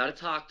to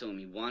talk to him.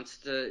 He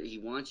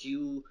wants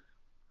you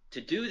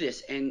to do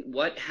this. And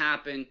what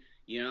happened?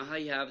 You know how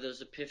you have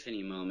those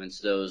epiphany moments,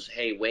 those,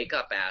 hey, wake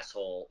up,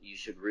 asshole. You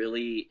should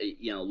really,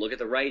 look at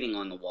the writing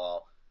on the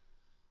wall.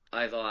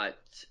 I thought,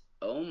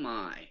 oh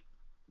my,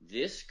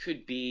 this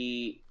could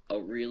be a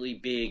really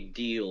big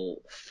deal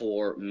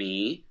for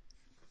me,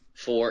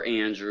 for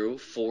Andrew,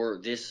 for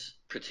this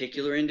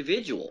particular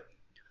individual.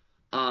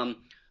 Um,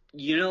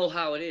 you know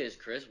how it is,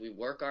 Chris. We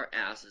work our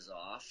asses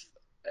off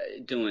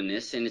doing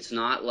this, and it's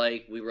not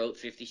like we wrote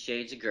 50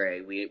 Shades of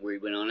Grey. We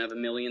don't have $1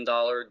 million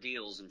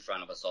deals in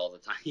front of us all the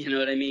time. You know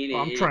what I mean?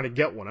 Well, I'm trying to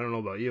get one. I don't know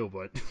about you,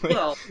 but like,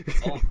 Well, I'm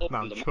no,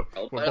 hoping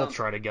tomorrow, we're but both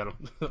trying to get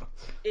them. So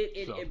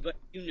but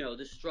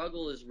the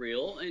struggle is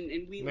real,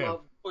 and we yeah,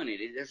 love doing it.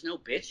 There's no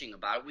bitching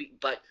about it.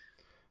 But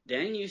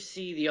then you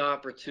see the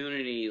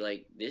opportunity,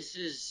 like, this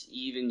is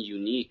even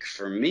unique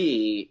for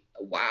me.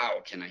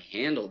 Wow, can I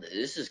handle this?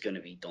 This is going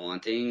to be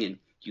daunting. And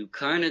you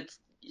kind of,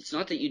 it's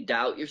not that you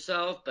doubt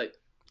yourself, but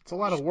it's a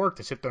lot of work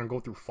to sit there and go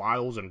through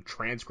files and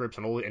transcripts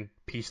and all and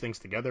piece things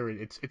together.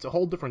 It's a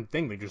whole different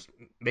thing than just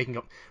making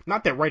up.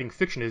 Not that writing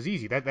fiction is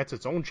easy. That's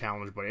its own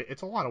challenge, but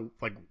it's a lot of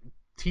like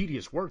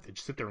tedious work to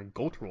just sit there and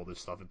go through all this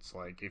stuff. It's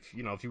like if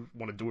you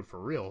want to do it for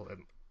real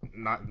and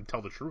not and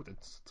tell the truth,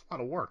 it's a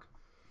lot of work.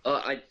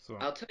 So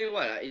I'll tell you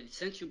what,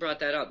 since you brought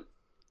that up,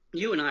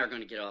 you and I are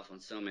going to get off on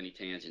so many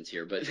tangents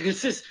here, but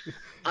this is,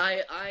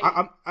 I,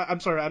 I'm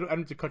sorry, I don't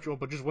mean to cut you off,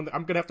 but just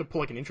I'm gonna have to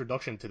pull like an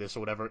introduction to this or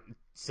whatever,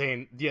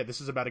 saying yeah,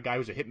 this is about a guy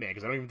who's a hitman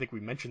because I don't even think we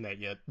mentioned that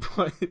yet.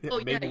 But oh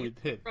yeah, maybe you we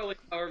did. throw it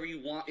however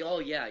you want. Oh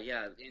yeah,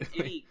 yeah.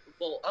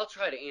 Well, I'll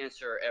try to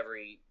answer Yeah,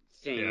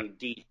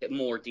 everything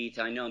more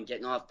detail. I know I'm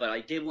getting off, but I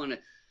did want to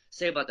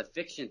say about the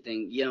fiction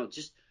thing,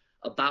 just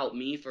about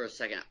me for a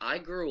second. I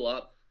grew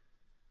up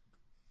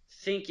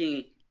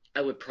thinking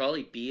I would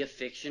probably be a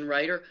fiction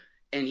writer.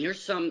 And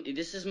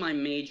this is my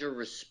major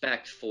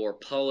respect for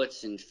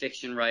poets and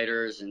fiction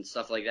writers and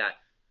stuff like that.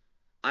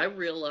 I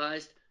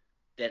realized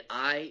that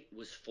I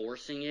was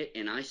forcing it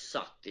and I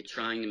sucked at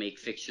trying to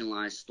make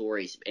fictionalized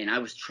stories. And I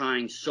was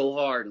trying so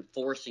hard and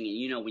forcing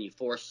it. When you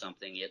force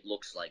something, it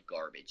looks like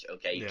garbage.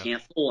 Okay. You Yeah.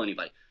 can't fool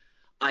anybody.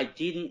 I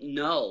didn't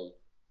know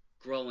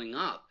growing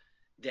up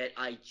that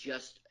I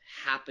just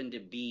happened to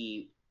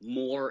be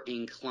more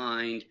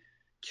inclined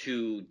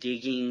to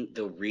digging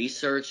the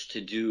research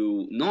to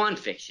do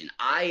nonfiction.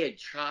 I had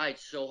tried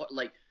so hard.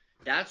 Like,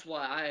 that's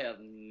why I have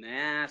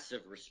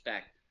massive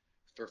respect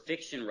for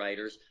fiction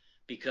writers,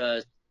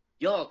 because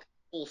y'all can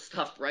pull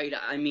stuff right,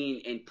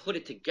 and put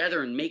it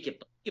together and make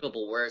it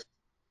believable. Whereas,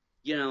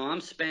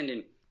 I'm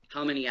spending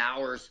how many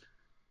hours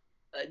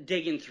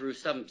digging through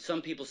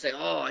some people say,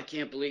 oh, I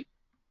can't believe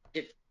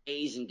it,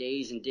 days and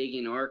days and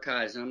digging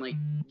archives. And I'm like,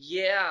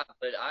 yeah,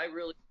 but I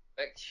really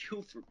respect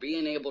you for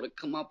being able to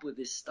come up with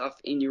this stuff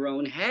in your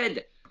own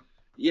head.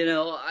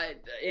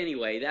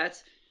 Anyway,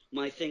 that's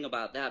my thing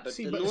about that. But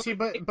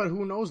But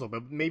who knows though?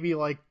 But maybe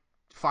like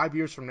 5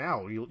 years from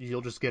now,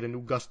 you'll just get a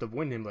new gust of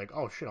wind and like,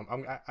 oh shit,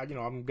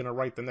 I'm gonna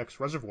write the next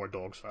Reservoir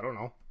Dogs. I don't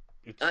know.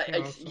 So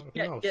who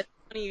knows? Yeah,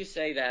 funny you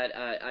say that.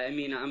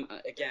 I'm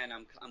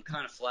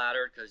kind of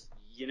flattered, because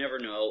you never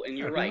know, and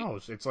Yeah, you're who right.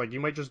 knows? It's like you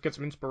might just get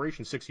some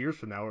inspiration 6 years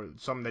from now, or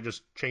something that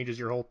just changes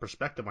your whole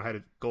perspective on how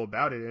to go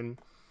about it, and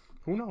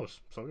who knows?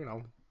 So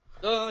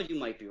Oh, you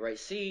might be right.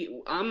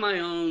 See, I'm my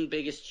own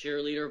biggest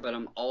cheerleader, but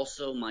I'm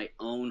also my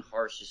own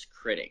harshest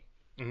critic.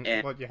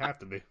 And but you have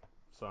to be.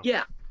 So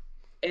yeah,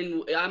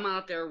 and I'm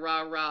out there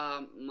rah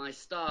rah my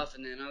stuff,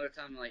 and then other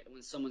time, like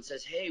when someone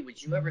says, "Hey,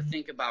 would you ever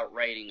think about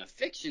writing a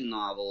fiction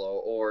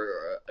novel or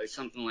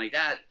something like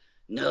that?"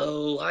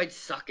 No, I'd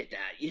suck at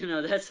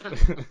that. That's not.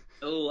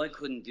 Oh, I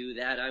couldn't do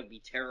that. I'd be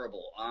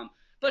terrible.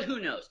 But who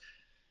knows?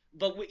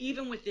 But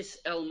even with this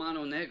El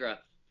Mano Negra,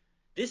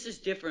 this is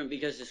different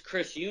because, as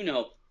Chris,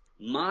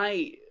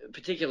 my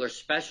particular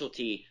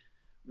specialty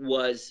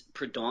was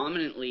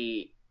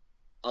predominantly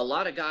a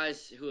lot of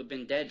guys who have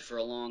been dead for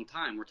a long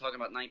time. We're talking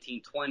about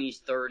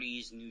 1920s,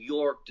 30s, New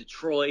York,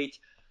 Detroit.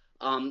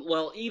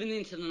 Well, even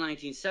into the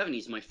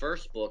 1970s, my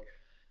first book,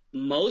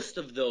 most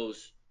of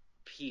those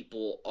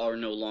people are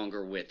no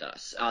longer with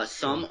us.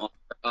 Some sure.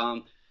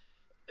 are.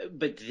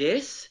 But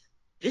this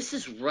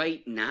is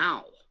right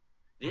now.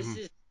 This hmm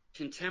is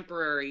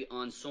contemporary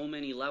on so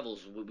many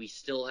levels. We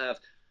still have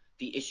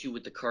the issue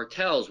with the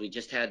cartels. We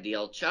just had the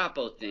El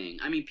Chapo thing.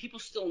 People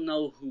still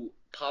know who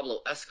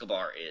Pablo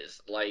Escobar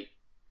is. Like,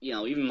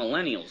 even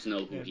millennials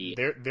know who Yeah, he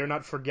is. they're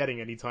not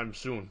forgetting anytime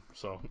soon.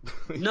 So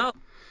No,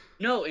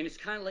 no, and it's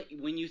kind of like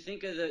when you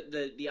think of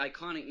the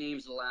iconic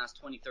names of the last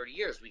 20, 30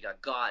 years, we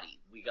got Gotti,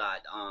 we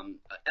got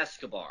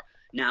Escobar,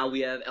 now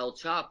we have El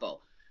Chapo.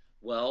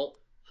 Well,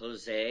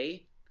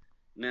 Jose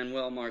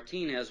Manuel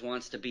Martinez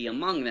wants to be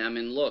among them,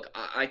 and look,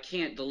 I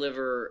can't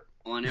deliver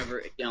on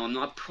every, I'm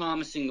not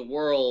promising the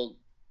world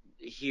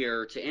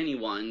here to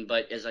anyone,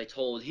 but as I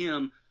told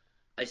him,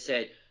 I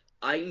said,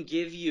 I can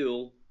give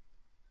you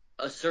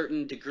a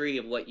certain degree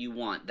of what you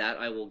want. That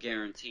I will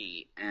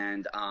guarantee.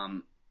 And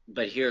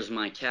but here's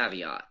my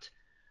caveat.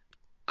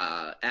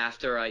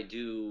 After I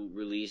do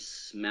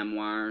release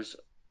memoirs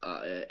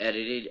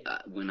edited,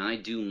 when I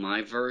do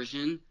my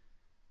version,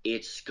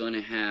 it's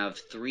gonna have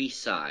three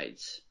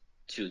sides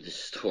to the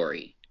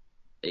story.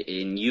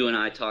 And you and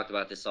I talked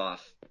about this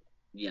off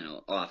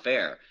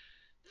air.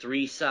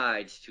 Three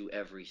sides to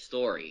every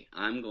story.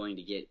 I'm going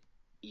to get,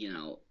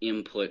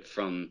 input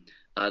from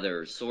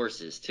other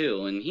sources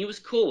too. And he was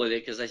cool with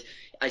it, because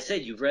I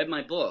said, you've read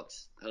my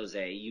books,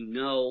 Jose.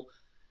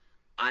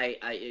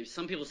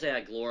 Some people say I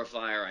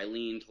glorify or I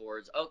lean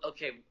towards, oh,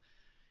 okay,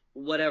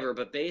 whatever.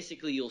 But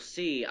basically, you'll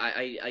see,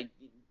 I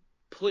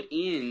put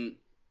in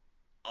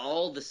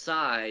all the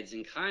sides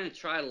and kind of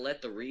try to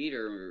let the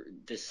reader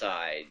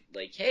decide,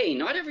 like, hey,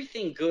 not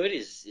everything good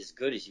is as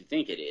good as you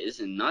think it is,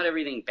 and not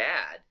everything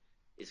bad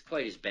is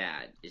quite as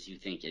bad as you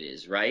think it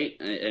is, right?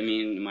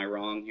 Am I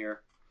wrong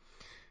here?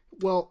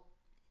 well,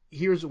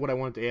 here's what I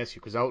wanted to ask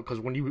you, because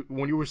when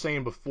you were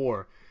saying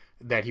before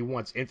that he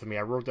wants infamy,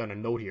 I wrote down a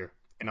note here,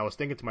 and I was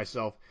thinking to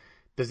myself,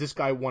 does this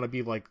guy want to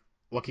be like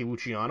Lucky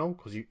Luciano?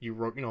 Because you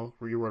wrote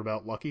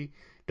about Lucky.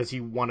 Does he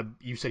want to?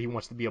 You said he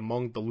wants to be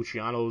among the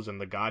Lucianos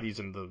and the Gottis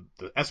and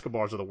the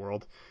Escobars of the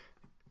world.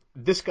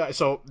 This guy,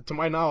 so to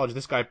my knowledge,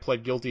 this guy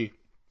pled guilty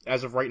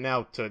as of right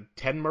now to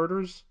 10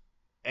 murders,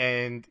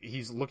 and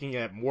he's looking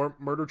at more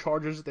murder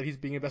charges that he's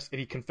being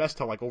investigated. He confessed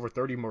to like over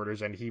 30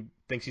 murders, and he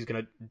thinks he's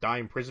gonna die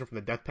in prison from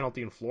the death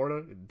penalty in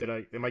Florida.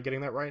 Am I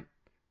getting that right?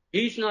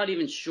 He's not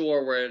even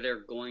sure where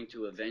they're going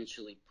to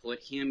eventually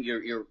put him.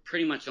 You're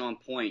pretty much on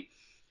point.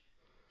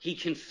 He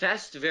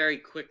confessed very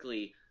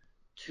quickly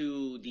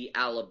to the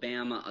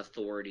Alabama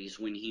authorities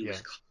when he Yeah.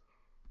 was caught.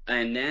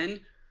 And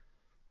then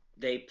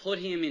they put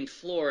him in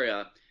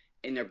Florida,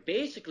 and they're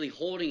basically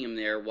holding him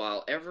there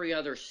while every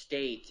other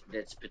state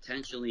that's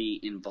potentially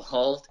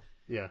involved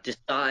Yeah.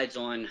 decides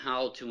on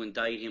how to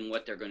indict him,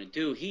 what they're going to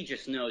do. He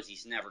just knows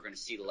he's never going to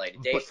see the light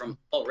of day But from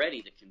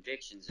already the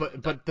convictions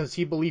and but does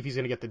he believe he's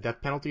gonna get the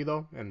death penalty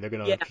though, and they're yeah,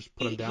 gonna just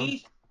put him down?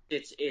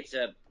 it's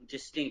a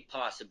distinct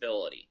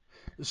possibility.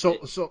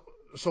 So so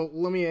so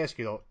let me ask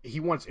you though.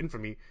 He wants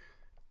infamy.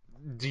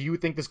 Do you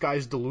think this guy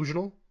is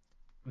delusional?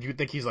 Do you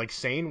think he's like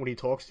sane when he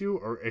talks to you,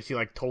 or is he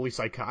like totally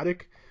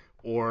psychotic,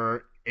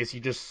 or is he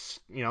just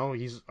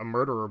he's a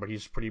murderer but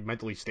he's pretty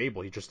mentally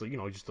stable? He's just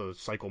just a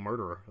psycho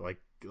murderer. Like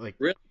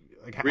Really,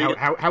 like really,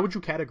 how would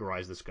you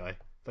categorize this guy?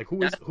 Like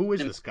that's who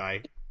is this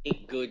guy?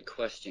 a good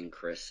question,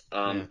 Chris.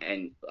 Yeah,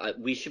 And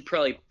we should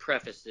probably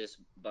preface this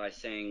by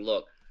saying,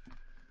 look,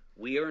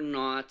 we are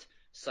not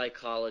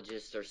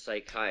psychologists or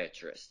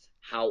psychiatrists.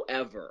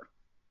 However,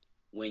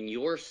 when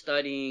you're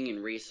studying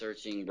and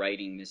researching,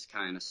 writing this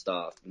kind of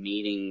stuff,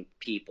 meeting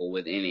people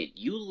within it,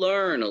 you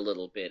learn a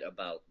little bit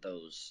about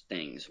those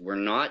things. We're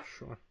not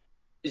sure.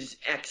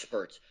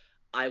 experts.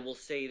 I will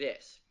say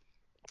this.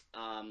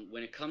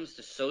 When it comes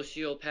to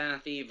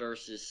sociopathy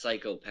versus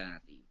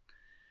psychopathy,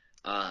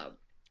 uh,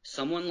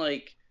 someone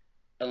like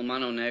El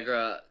Mano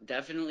Negra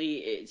definitely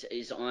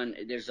is on.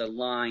 There's a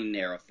line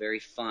there, a very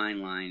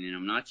fine line, and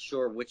I'm not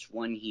sure which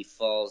one he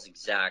falls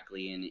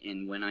exactly.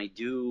 And when I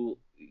do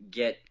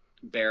get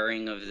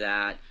bearing of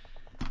that,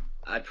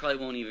 I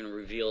probably won't even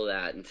reveal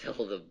that until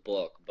the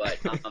book. But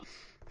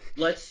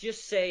let's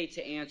just say,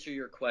 to answer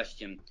your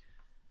question,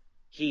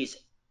 he's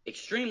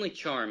extremely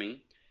charming.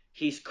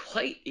 He's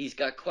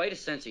got quite a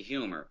sense of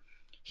humor.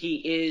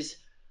 He is,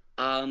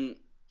 and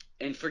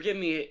forgive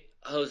me,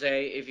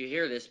 Jose, if you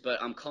hear this,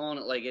 but I'm calling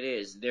it like it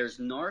is. There's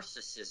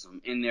narcissism,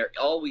 and there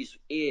always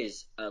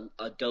is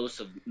a dose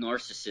of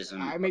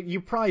narcissism. I mean, you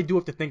probably do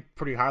have to think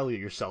pretty highly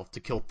of yourself to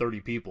kill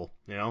 30 people.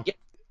 Yeah,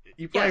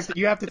 You probably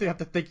yes, have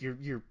to think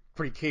you're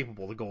pretty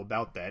capable to go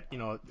about that.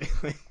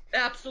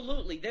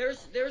 absolutely.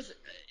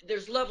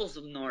 There's levels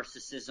of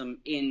narcissism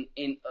in.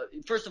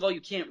 First of all,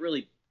 you can't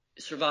really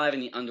survive in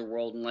the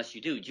underworld unless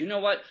you do. Do you know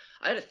what?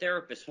 I had a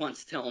therapist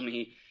once tell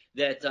me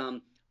that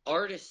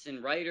artists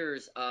and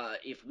writers,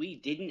 if we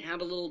didn't have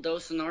a little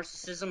dose of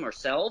narcissism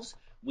ourselves,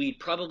 we'd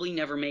probably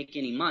never make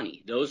any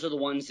money. Those are the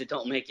ones that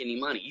don't make any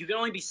money. You can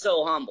only be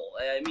so humble.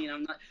 I mean,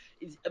 I'm not,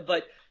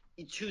 but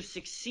to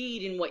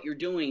succeed in what you're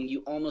doing,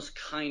 you almost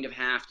kind of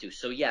have to.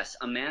 So yes,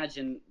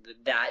 imagine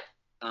that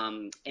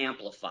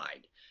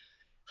amplified.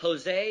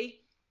 Jose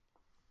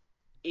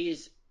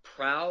is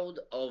proud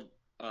of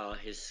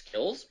his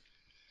skills,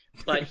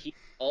 but he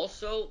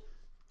also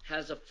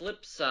has a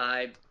flip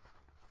side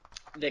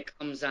that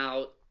comes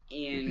out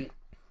in,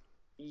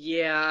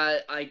 yeah,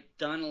 I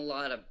done a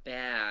lot of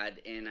bad,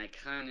 and I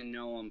kind of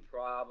know I'm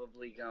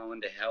probably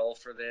going to hell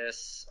for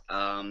this,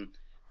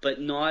 but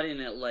not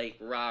in a like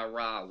rah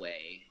rah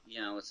way.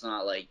 It's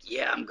not like,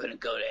 yeah, I'm gonna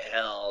go to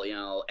hell,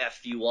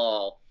 f you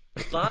all.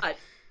 But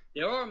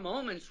there are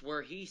moments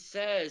where he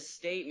says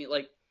statement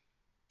like,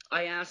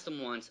 I asked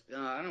him once.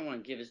 I don't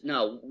want to give his.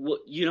 No,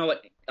 you know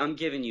what? I'm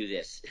giving you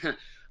this.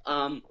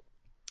 um,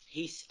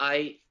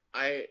 I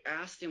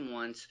asked him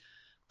once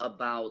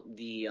about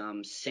the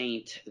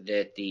saint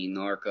that the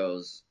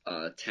narcos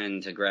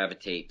tend to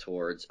gravitate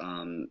towards,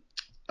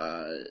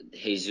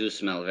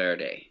 Jesus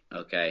Malverde.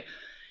 Okay,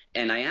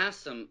 and I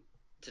asked him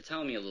to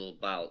tell me a little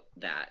about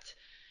that,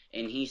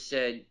 and he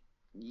said,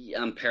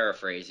 I'm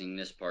paraphrasing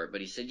this part,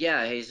 but he said,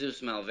 yeah,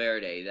 Jesus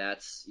Malverde,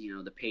 that's,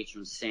 the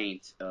patron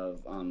saint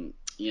of,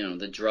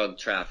 the drug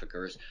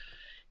traffickers.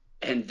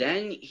 And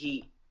then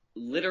he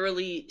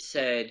literally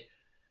said,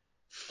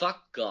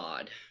 fuck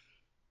God.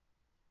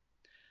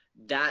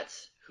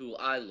 That's who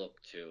I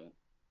look to.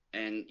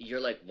 And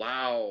you're like,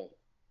 wow,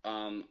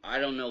 I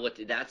don't know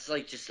that's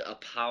like just a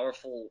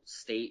powerful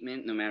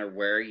statement no matter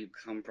where you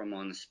come from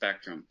on the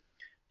spectrum.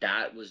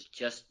 That was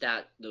just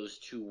those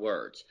two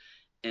words.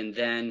 And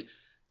then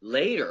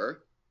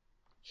later,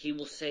 he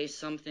will say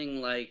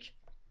something like,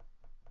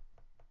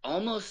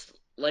 almost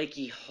like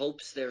he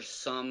hopes there's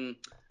some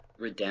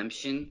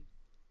redemption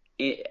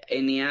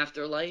in the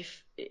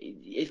afterlife,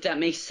 if that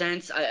makes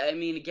sense. I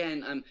mean,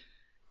 again,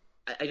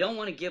 I don't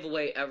want to give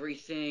away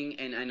everything,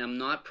 and I'm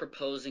not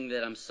proposing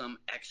that I'm some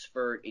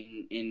expert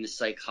in the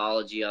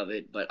psychology of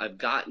it, but I've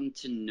gotten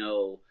to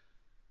know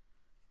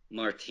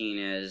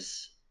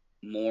Martinez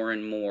more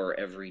and more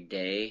every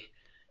day.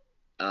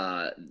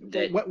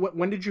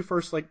 When did you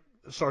first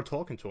start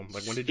talking to him?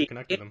 Like when did you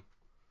connect with him?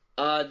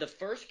 The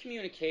first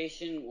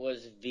communication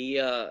was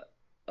via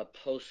a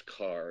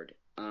postcard.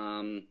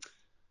 Let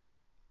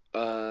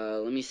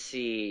me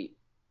see.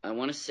 I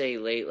want to say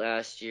late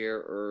last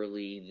year,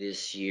 early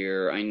this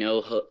year. I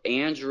know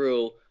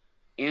Andrew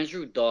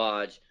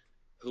Dodge,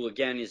 who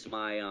again is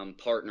my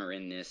partner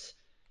in this.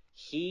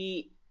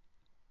 He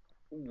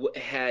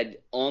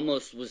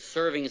was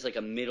serving as like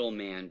a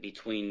middleman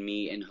between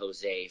me and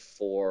Jose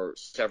for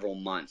several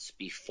months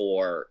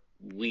before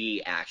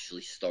we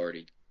actually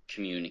started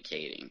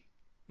communicating.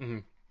 Mm-hmm.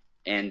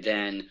 And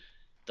then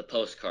the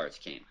postcards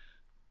came.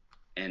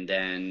 And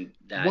then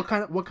that. What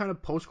kind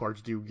of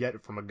postcards do you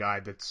get from a guy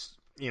that's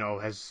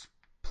has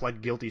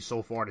pled guilty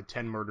so far to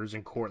 10 murders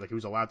in court. Like, he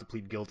was allowed to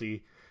plead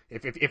guilty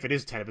if it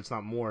is 10, if it's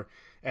not more,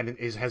 and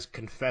has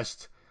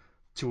confessed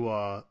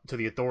to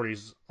the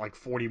authorities like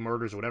 40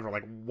 murders or whatever.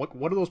 Like,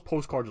 what do those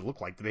postcards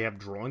look like? Do they have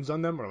drawings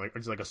on them, or like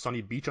is it like a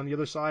sunny beach on the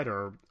other side,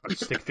 or a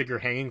stick figure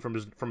hanging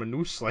from a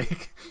noose?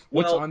 Like,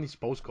 what's Well, on these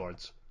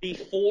postcards?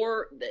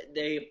 before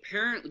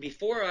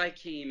I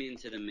came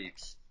into the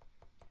mix,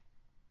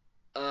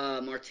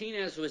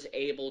 Martinez was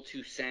able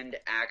to send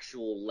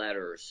actual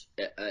letters,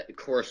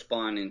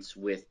 correspondence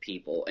with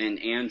people, and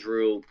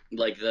Andrew,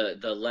 like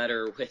the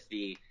letter with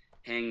the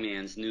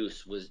hangman's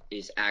noose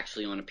is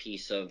actually on a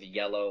piece of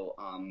yellow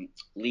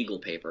legal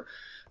paper.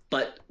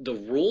 But the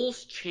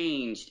rules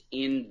changed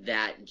in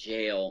that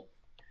jail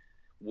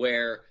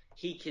where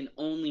he can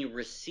only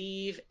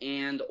receive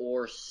and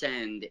or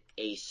send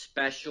a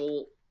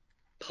special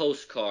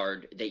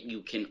postcard that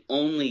you can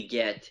only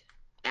get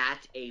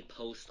at a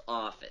post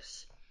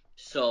office.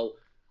 So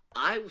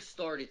I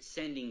started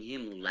sending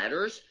him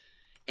letters,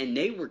 and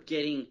they were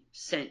getting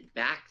sent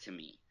back to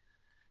me.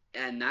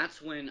 And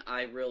that's when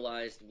I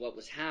realized what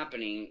was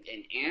happening.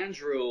 And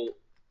Andrew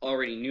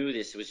already knew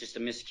this. It was just a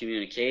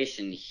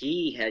miscommunication.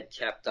 He had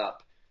kept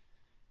up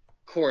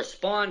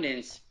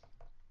correspondence,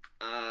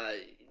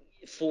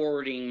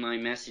 forwarding my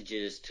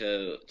messages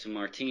to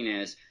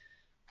Martinez,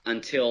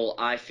 until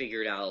I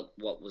figured out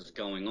what was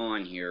going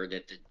on here,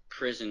 that the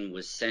prison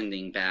was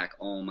sending back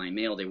all my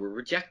mail. They were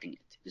rejecting it,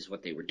 is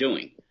what they were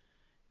doing.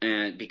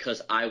 And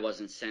because I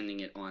wasn't sending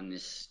it on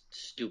this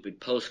stupid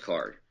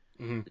postcard.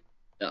 Mm-hmm.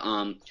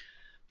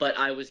 But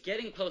I was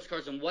getting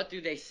postcards, and what do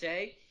they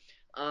say?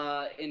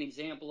 An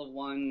example of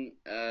one,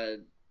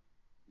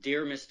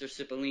 Dear Mr.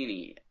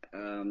 Cipollini,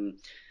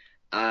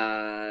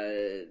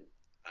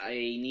 I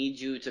need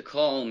you to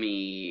call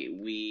me.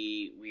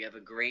 We have a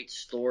great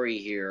story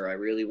here. I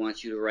really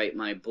want you to write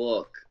my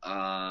book.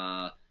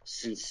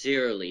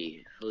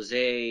 Sincerely,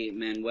 Jose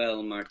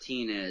Manuel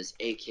Martinez,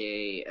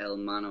 aka El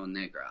Mano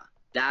Negra.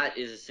 That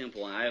is a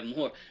simple one. I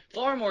have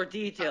far more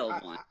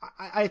detailed one.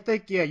 I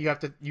think you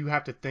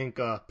have to think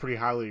pretty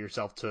highly of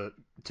yourself to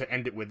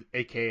end it with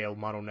AKA El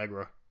Mano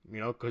Negra.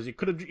 Because it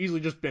could have easily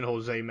just been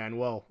Jose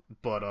Manuel,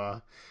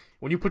 but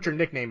when you put your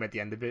nickname at the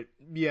end of it,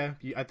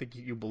 I think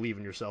you believe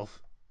in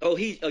yourself. Oh,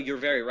 you're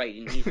very right,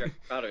 and he's very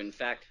proud of it. In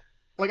fact,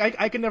 like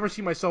I can never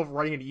see myself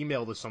writing an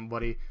email to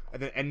somebody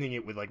and then ending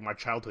it with like my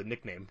childhood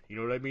nickname. You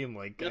know what I mean?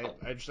 Like no.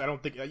 I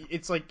don't think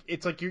it's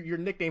like your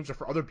nicknames are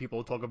for other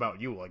people to talk about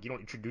you. Like, you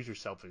don't introduce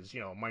yourself as,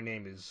 my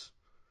name is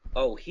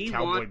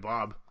Cowboy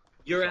Bob.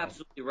 You're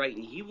absolutely right,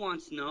 and he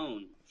wants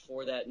known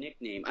for that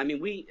nickname. I mean,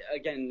 we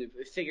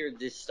figured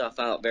this stuff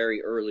out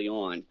very early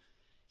on.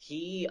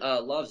 He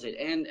loves it,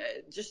 and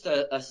just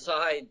a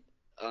side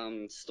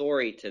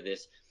story to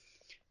this.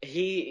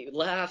 He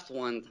laughed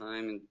one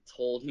time and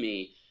told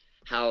me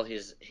how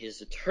his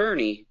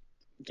attorney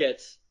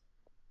gets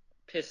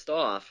pissed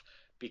off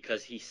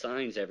because he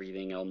signs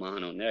everything El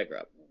Mano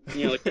Negra.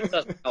 It just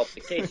doesn't help the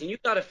case. And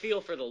you've got to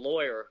feel for the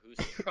lawyer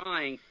who's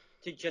trying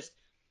to just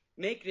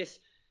make this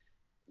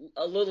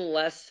a little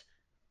less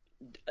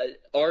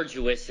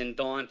arduous and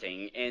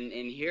daunting. And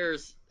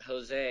here's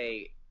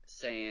Jose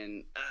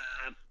saying,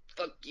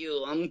 fuck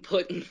you, I'm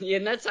putting...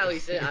 And that's how he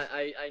said.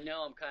 I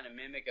know I'm kind of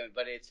mimicking,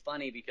 but it's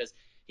funny because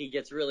he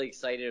gets really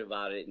excited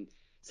about it and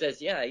says,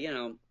 yeah,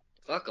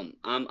 fuck him.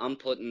 I'm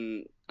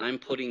putting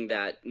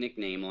that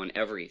nickname on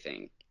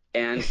everything.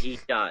 And he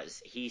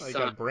does. You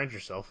gotta brand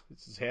yourself.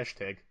 It's his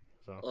hashtag.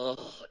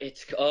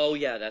 So.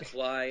 Yeah, that's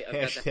why I've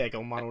hashtag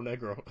El Mano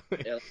Negro.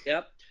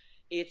 Yep.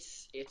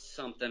 It's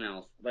something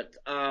else. But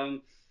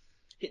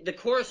the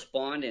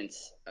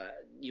correspondence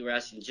you were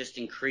asking just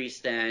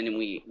increased then, and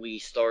we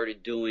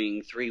started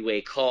doing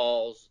 3-way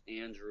calls.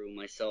 Andrew,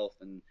 myself,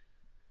 and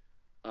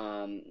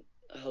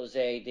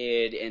Jose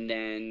did, and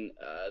then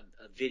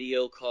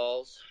video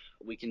calls.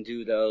 We can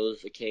do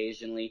those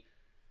occasionally.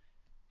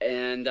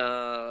 And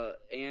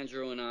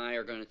Andrew and I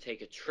are going to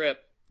take a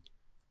trip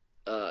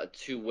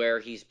to where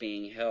he's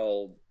being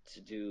held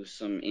to do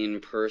some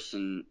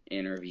in-person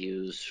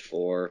interviews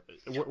for...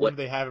 Where do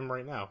they have him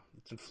right now?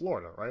 It's in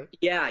Florida, right?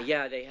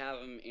 Yeah, they have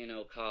him in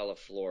Ocala,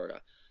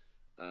 Florida.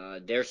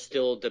 They're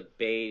still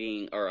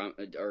debating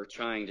or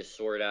trying to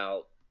sort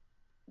out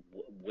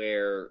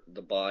where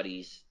the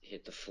bodies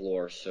hit the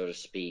floor, so to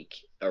speak,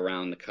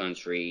 around the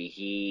country.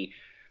 He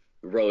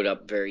wrote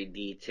up very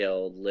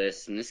detailed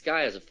lists, and this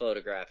guy has a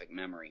photographic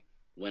memory.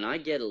 When I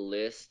get a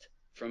list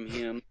from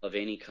him of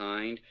any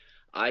kind,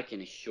 I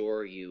can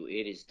assure you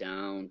it is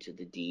down to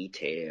the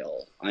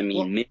detail. I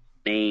mean,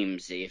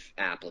 names, if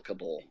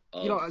applicable.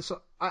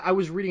 So I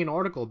was reading an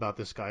article about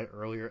this guy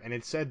earlier, and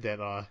it said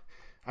that I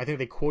think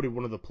they quoted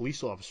one of the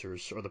police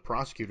officers or the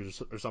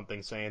prosecutors or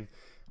something saying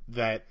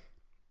that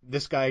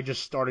this guy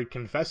just started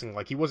confessing.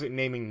 Like, he wasn't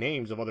naming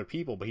names of other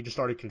people, but he just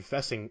started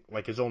confessing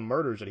like his own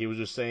murders, and he was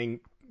just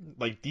saying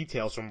like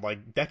details from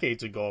like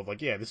decades ago of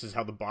like, yeah, this is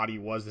how the body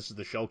was, this is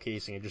the shell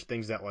casing, and just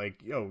things that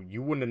like,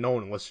 you wouldn't have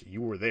known unless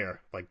you were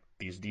there, like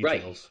these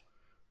details.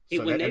 Right.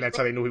 So and that's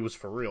how they knew he was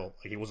for real.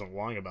 Like, he wasn't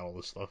lying about all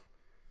this stuff.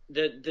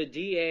 The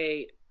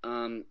DA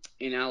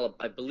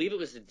I believe it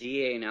was the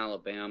DA in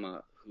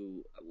Alabama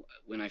who,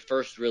 when I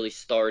first really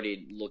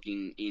started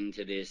looking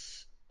into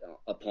this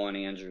upon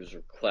Andrew's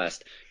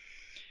request,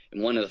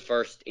 and one of the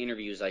first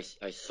interviews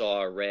I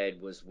saw or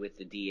read was with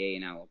the DA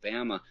in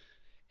Alabama.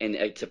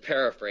 And to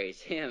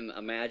paraphrase him,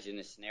 imagine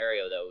a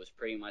scenario though was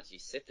pretty much you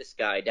sit this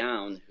guy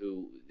down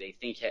who they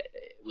think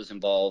was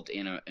involved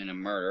in a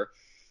murder,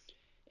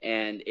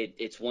 and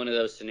it's one of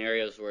those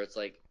scenarios where it's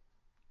like,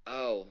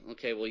 oh,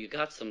 okay, well you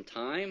got some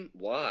time,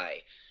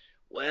 why?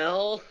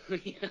 Well,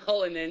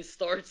 and then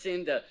starts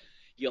into,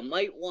 you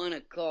might want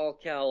to call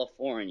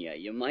California,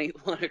 you might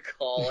want to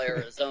call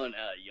Arizona,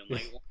 you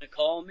might want to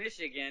call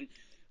Michigan,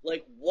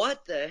 like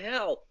what the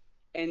hell?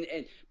 And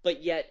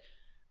but yet,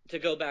 to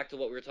go back to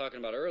what we were talking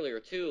about earlier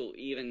too,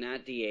 even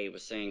that DA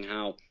was saying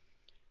how,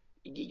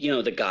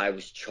 the guy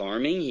was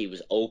charming, he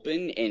was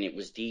open, and it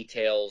was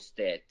details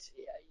that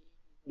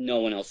no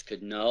one else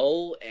could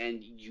know,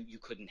 and you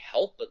couldn't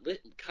help but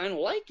kind of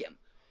like him.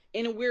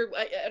 In a weird,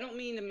 I don't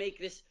mean to make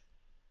this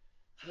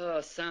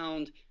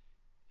sound,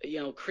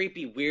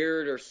 creepy,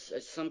 weird, or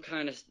some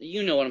kind of,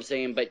 you know what I'm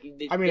saying, but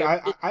I mean,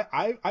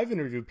 I've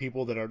interviewed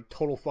people that are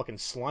total fucking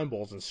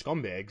slimeballs and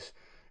scumbags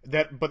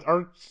but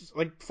aren't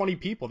like funny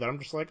people that I'm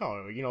just like,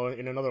 oh,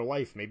 in another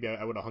life, maybe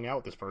I would have hung out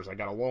with this person, I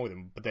got along with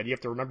him. But then you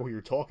have to remember who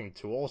you're talking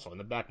to also. In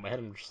the back of my head,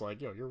 I'm just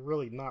like, yo, you're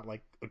really not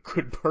like a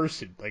good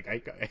person. Like,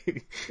 I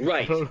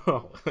right, don't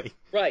know.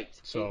 right.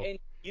 So, And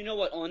you know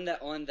what? On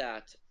that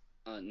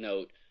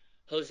note,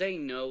 Jose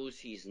knows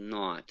he's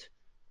not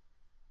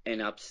an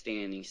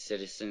upstanding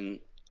citizen.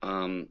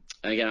 Again,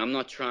 I'm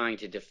not trying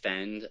to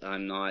defend.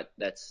 I'm not.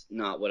 That's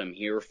not what I'm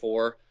here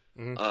for.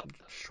 just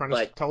trying to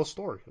But tell a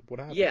story of what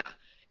happened. yeah,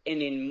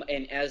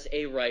 and as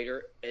a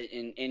writer,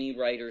 and any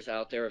writers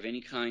out there of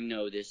any kind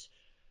know this.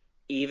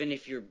 Even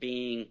if you're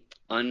being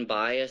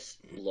unbiased,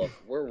 look,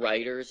 we're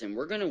writers, and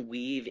we're going to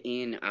weave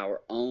in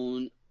our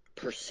own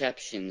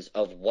perceptions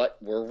of what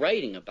we're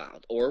writing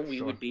about, or we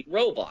Sure. would be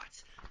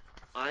robots.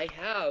 I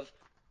have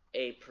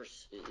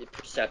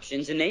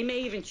perceptions, and they may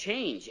even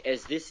change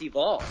as this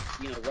evolves.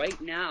 Right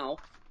now,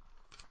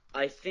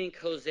 I think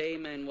Jose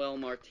Manuel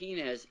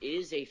Martinez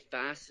is a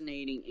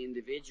fascinating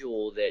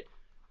individual that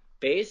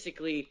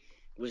basically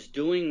was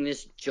doing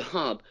this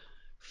job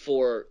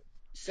for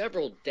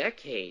several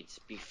decades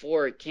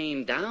before it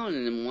came down,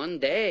 and then one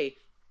day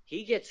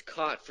he gets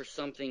caught for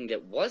something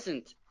that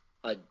wasn't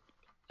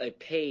a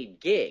paid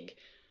gig,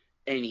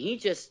 and he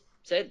just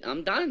said,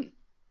 I'm done.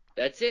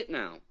 That's it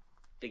now.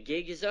 The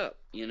gig is up,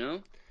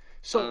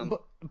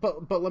 So,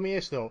 but let me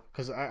ask though,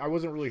 because I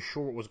wasn't really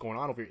sure what was going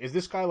on over here. Is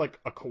this guy like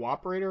a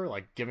cooperator,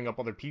 like giving up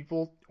other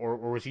people,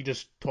 or was he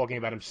just talking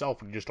about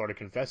himself and he just started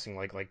confessing?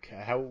 Like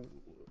how,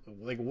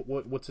 like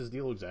what's his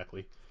deal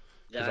exactly?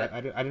 Because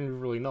I didn't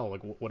really know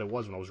like what it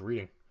was when I was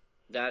reading.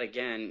 That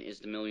again is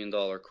the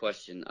 $1,000,000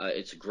 question.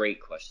 It's a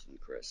great question,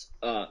 Chris.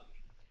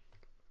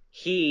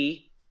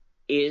 He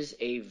is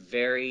a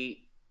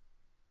very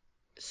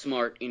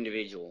smart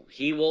individual.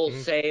 He will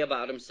say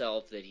about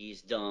himself that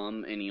he's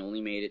dumb and he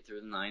only made it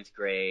through the 9th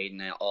grade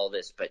and all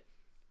this, but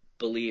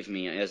believe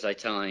me, as I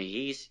tell him,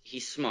 he's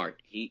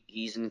smart.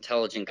 He's an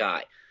intelligent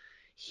guy.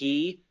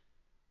 He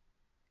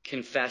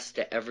confessed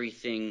to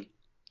everything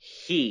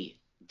he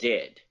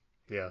did.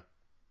 Yeah.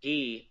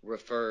 He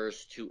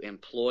refers to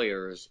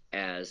employers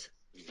as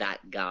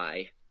that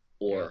guy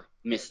or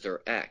Mr.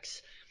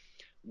 X,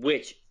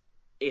 which,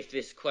 if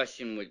this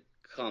question would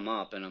come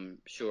up, and I'm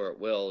sure it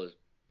will, is,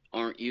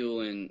 aren't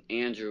you and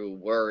Andrew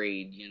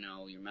worried,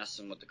 you're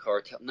messing with the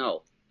cartel?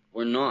 No,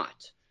 we're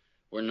not.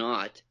 We're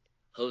not.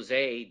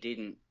 Jose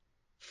didn't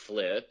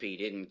flip. He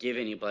didn't give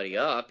anybody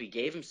up. He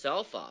gave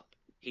himself up.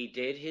 He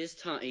did his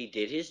time. He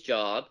did his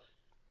job.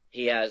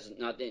 He has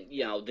nothing,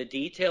 the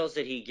details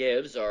that he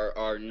gives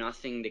are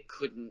nothing that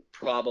couldn't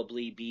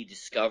probably be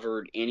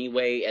discovered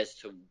anyway as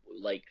to,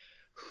 like,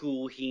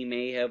 who he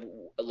may have,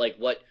 like,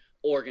 what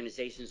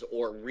organizations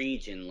or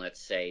region, let's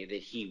say,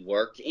 that he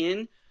worked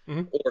in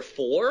or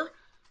for,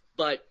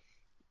 but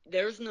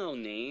there's no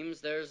names.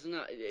 There's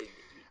not.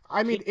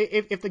 I mean,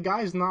 if the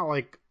guy's not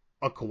like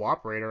a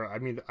cooperator, I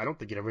mean, I don't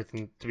think he had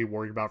everything to be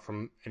worried about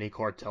from any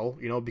cartel,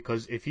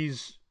 because if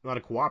he's not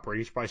a cooperator,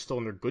 he's probably still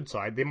on their good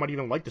side. They might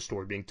even like the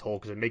story being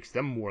told because it makes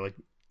them more like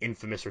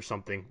infamous or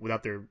something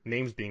without their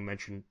names being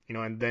mentioned,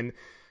 and then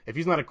if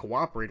he's not a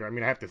cooperator, I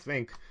mean, I have to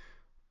think,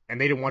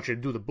 and they didn't want you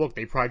to do the book,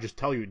 they probably just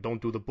tell you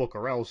don't do the book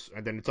or else,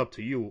 and then it's up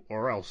to you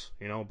or else,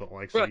 but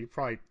like, so Right. you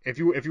probably, if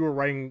you were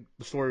writing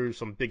the story of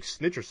some big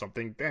snitch or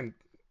something, then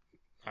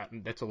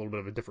that's a little bit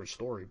of a different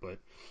story, but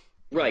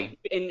Right.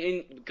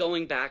 And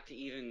going back to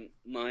even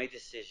my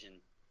decision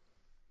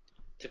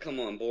to come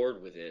on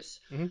board with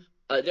this,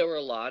 there were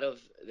a lot of,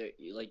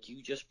 like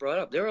you just brought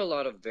up, there are a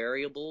lot of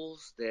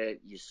variables that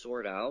you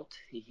sort out,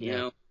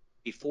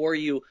 before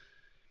you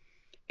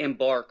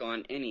embark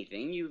on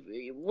anything.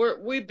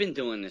 We've been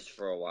doing this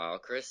for a while,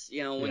 Chris.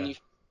 When you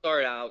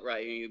start out,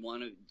 right, you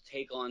want to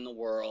take on the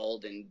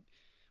world and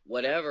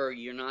whatever,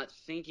 you're not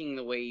thinking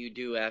the way you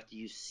do after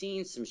you've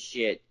seen some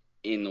shit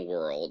in the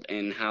world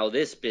and how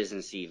this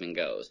business even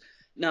goes.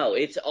 No,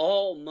 it's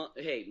all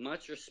hey,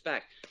 much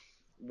respect.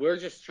 We're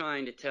just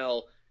trying to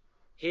tell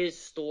his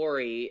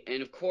story,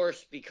 and of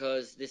course,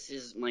 because this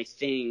is my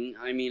thing,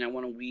 I mean, I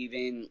want to weave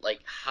in like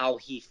how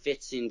he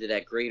fits into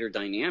that greater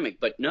dynamic.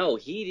 But no,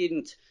 he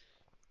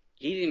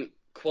didn't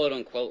quote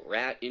unquote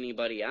rat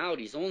anybody out.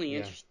 He's only Yeah.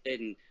 interested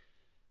in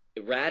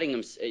ratting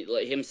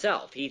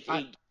himself. I He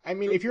I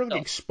mean, threw if you're like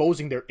himself.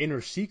 exposing their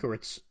inner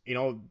secrets,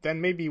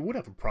 then maybe you would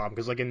have a problem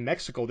because like in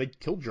Mexico they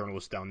kill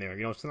journalists down there.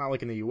 It's not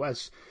like in the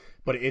U.S.,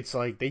 but it's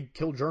like they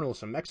kill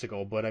journalists in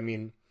Mexico. But I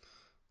mean,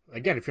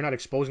 again, if you're not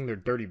exposing their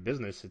dirty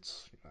business,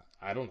 it's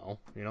I don't know.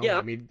 Yeah,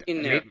 I mean,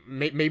 in there.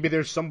 maybe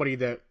there's somebody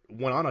that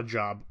went on a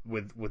job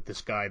with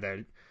this guy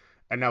that,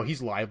 and now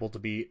he's liable to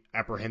be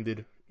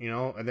apprehended.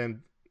 And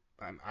then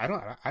I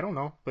don't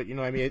know, but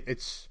I mean,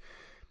 it's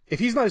if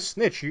he's not a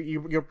snitch,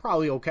 you're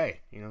probably okay.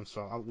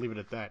 So I'll leave it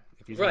at that.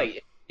 If he's not, Right,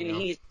 you and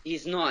know,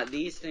 he's not.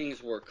 These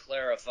things were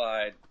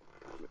clarified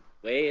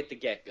way at the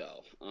get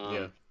go.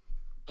 yeah,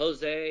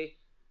 Jose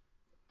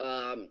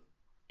um,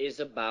 is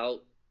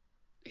about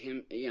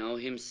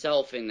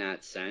himself in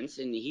that sense,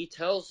 and he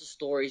tells the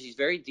stories. He's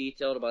very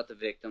detailed about the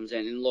victims,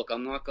 and look,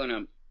 I'm not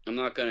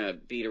gonna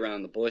beat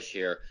around the bush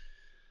here.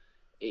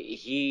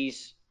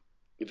 He's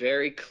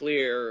very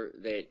clear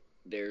that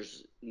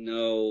there's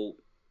no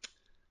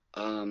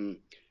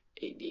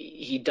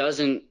he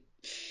doesn't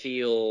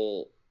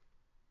feel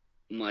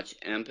much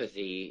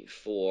empathy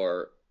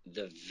for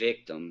the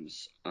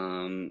victims.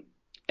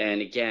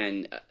 And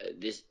again,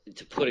 this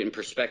to put it in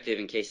perspective,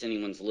 in case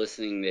anyone's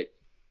listening that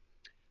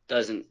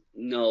doesn't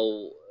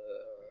know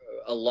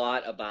a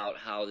lot about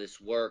how this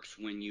works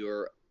when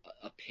you're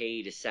a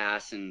paid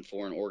assassin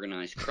for an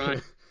organized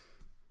crime.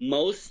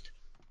 Most,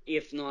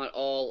 if not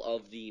all,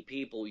 of the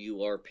people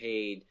you are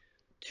paid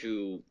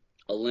to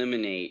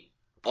eliminate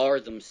are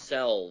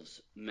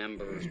themselves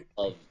members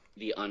of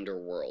the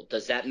underworld.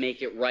 Does that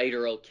make it right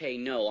or okay?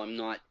 No, I'm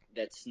not.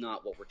 That's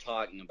not what we're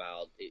talking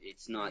about.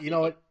 It's not you that know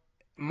you.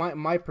 what?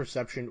 My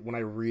perception when I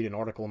read an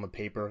article in the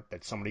paper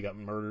that somebody got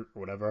murdered or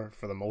whatever,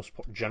 for the most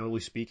part, generally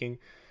speaking,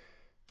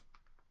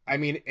 I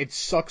mean, it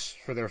sucks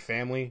for their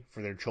family,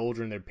 for their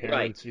children, their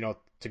Right. parents,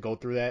 to go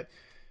through that.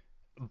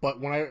 But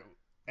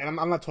I'm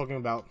not talking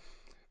about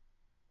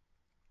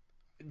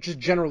just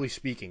generally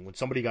speaking, when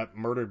somebody got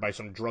murdered by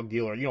some drug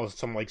dealer,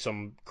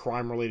 some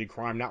crime related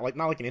crime, not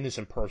like an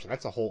innocent person.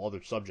 That's a whole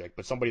other subject.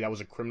 But somebody that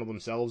was a criminal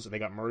themselves and they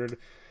got murdered.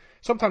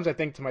 Sometimes I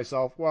think to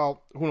myself,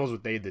 well, who knows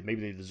what they did?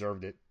 Maybe they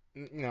deserved it.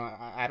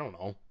 I don't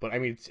know. But I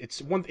mean,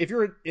 it's one. If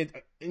you're an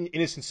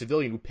innocent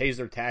civilian who pays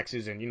their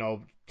taxes and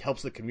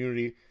helps the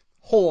community,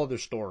 whole other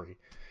story.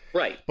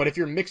 Right. But if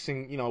you're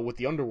mixing, with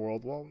the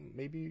underworld, well,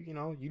 maybe you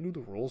knew the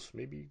rules.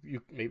 Maybe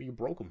you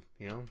broke them.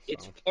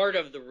 It's So part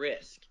of the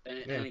risk,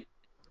 and, yeah. and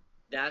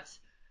that's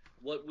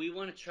what we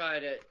want to try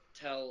to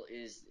tell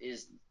is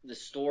the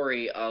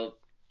story of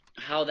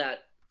how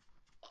that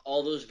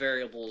all those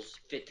variables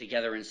fit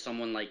together and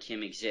someone like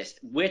him exists,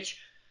 which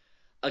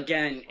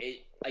again,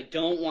 I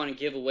don't want to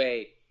give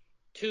away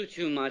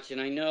too much, and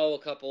I know a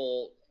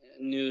couple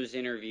news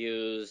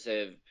interviews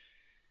have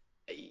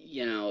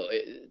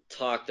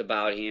talked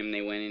about him.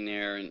 They went in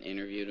there and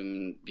interviewed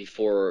him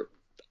before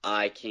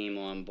I came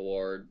on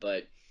board,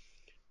 but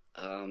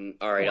all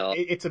right, Well, I'll.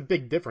 it's a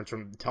big difference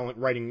from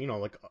writing,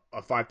 like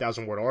a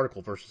 5,000 word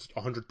article versus a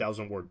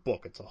 100,000 word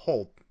book. It's a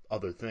whole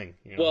other thing.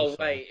 Well, So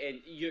right, and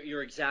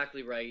you're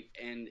exactly right.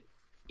 And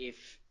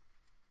if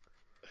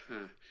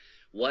huh,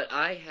 what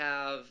I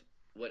have,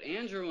 what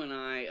Andrew and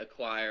I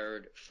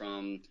acquired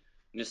from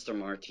Mr.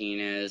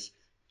 Martinez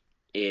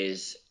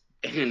is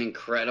an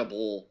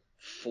incredible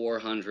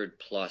 400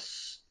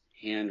 plus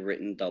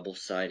handwritten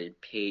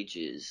double-sided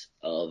pages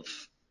of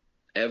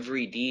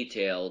every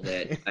detail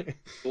that I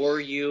assure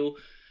you,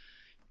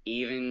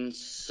 even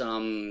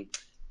some,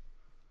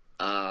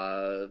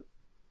 uh,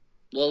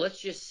 well,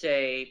 let's just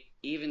say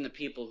even the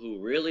people who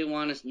really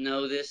want to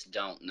know this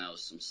don't know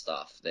some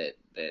stuff that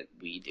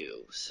we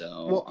do.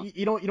 So, well,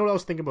 you know what I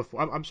was thinking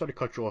before. I'm sorry to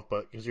cut you off,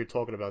 but because you're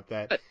talking about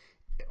that,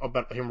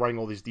 about him writing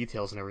all these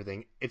details and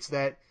everything, it's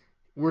that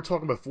we were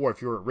talking before.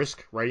 If you're at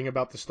risk writing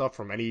about this stuff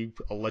from any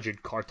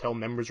alleged cartel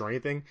members or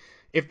anything,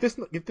 if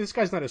this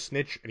guy's not a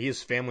snitch and he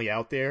has family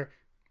out there,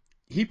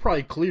 he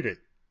probably cleared it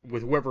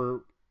with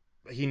whoever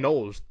he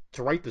knows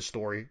to write the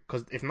story.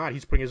 Because if not,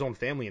 he's putting his own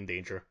family in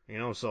danger. he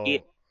is So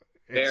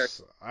very,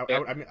 it's I,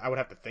 very I, I mean I would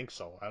have to think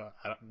so.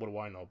 What do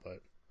I know?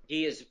 But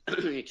he is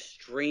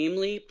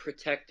extremely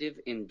protective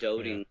and yeah,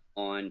 doting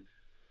on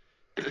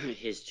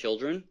his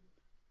children,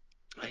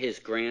 his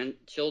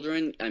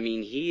grandchildren. I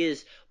mean, he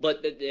is,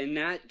 but and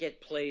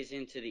that plays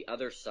into the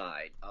other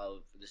side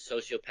of the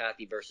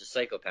sociopathy versus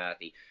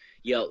psychopathy.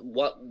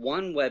 What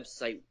one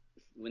website,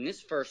 when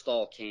this first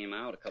all came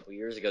out a couple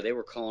years ago, they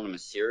were calling him a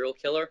serial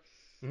killer.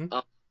 mm-hmm.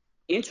 Uh,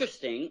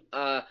 Interesting.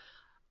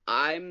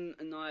 I'm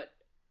not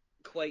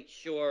quite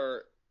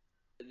sure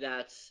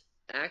that's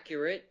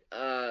accurate.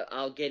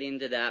 I'll get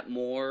into that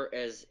more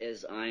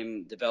as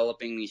I'm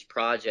developing these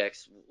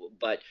projects,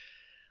 but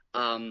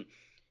um,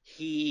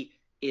 he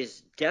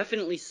is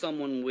definitely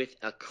someone with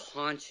a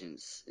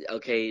conscience.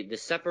 Okay, the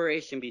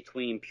separation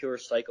between pure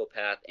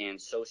psychopath and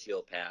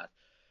sociopath.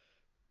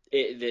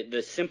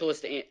 The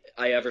simplest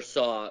I ever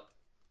saw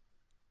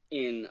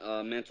in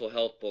a mental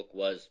health book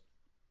was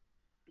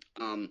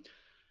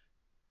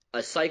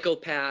a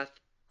psychopath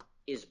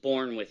is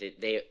born with it.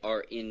 They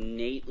are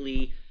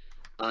innately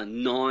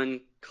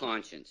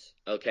non-conscious.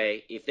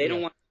 Okay, if they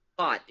don't want to get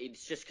caught,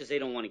 it's just because they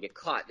don't want to get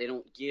caught. They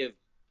don't give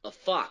a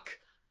fuck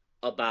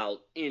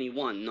about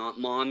anyone, not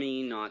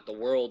mommy, not the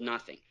world,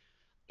 nothing.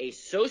 A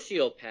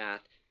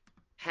sociopath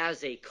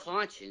has a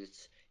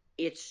conscience.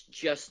 It's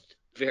just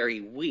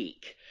very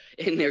weak,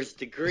 and there's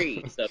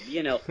degrees of,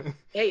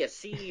 hey, a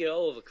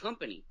CEO of a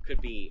company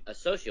could be a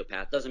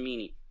sociopath. Doesn't mean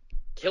he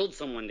killed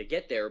someone to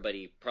get there, but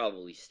he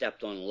probably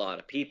stepped on a lot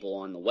of people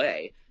on the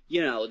way.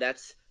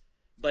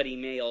 But he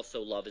may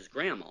also love his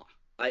grandma.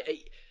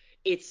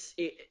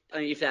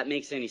 If that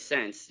makes any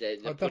sense.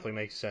 It definitely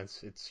makes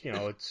sense.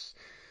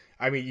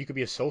 I mean, you could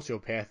be a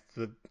sociopath,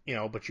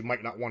 but you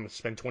might not want to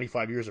spend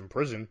 25 years in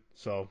prison.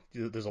 So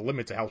there's a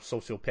limit to how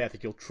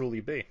sociopathic you'll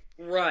truly be.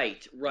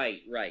 Right.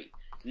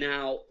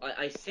 Now,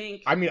 I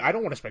think. I mean, I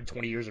don't want to spend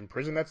 20 years in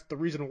prison. That's the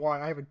reason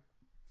why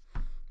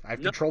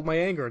I've controlled my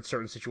anger in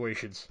certain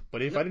situations.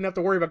 But if I didn't have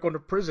to worry about going to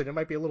prison, it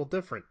might be a little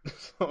different.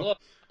 Look,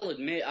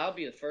 I'll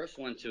be the first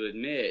one to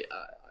admit,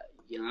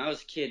 I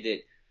was a kid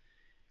that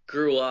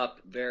grew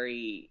up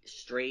very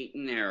straight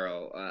and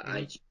narrow.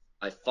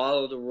 I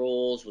followed the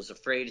rules, was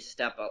afraid to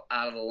step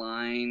out of the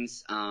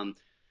lines. And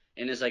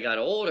as I got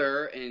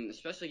older, and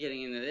especially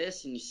getting into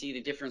this, and you see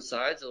the different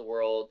sides of the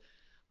world,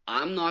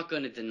 I'm not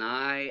going to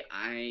deny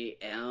I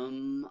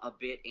am a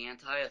bit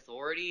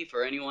anti-authority.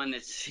 For anyone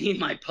that's seen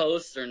my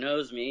posts or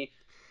knows me,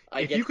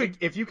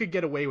 if you could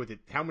get away with it,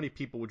 how many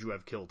people would you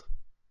have killed?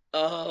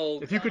 Oh,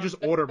 if you could just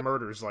order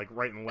murders like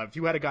right and left, if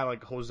you had a guy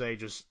like Jose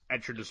just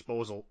at your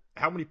disposal,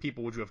 how many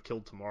people would you have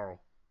killed tomorrow?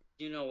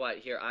 You know what?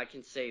 Here, I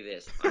can say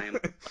this. I am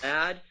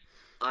glad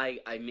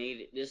I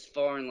made it this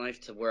far in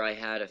life to where I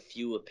had a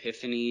few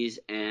epiphanies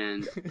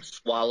and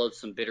swallowed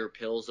some bitter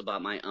pills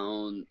about my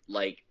own,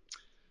 like,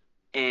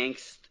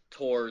 angst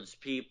towards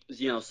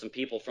people, some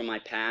people from my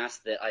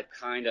past that I've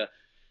kind of,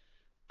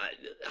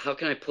 how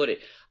can I put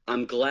it?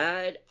 I'm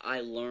glad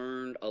I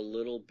learned a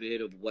little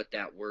bit of what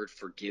that word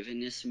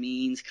forgiveness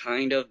means,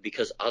 kind of,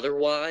 because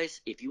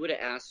otherwise, if you would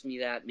have asked me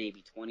that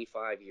maybe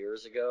 25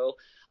 years ago,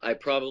 I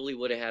probably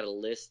would have had a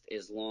list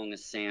as long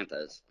as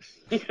Santa's,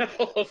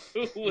 of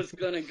who was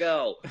going to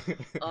go.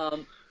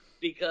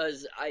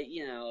 Because I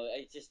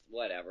just,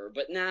 whatever.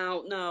 But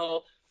now,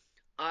 no,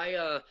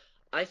 I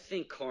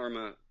think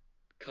karma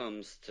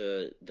comes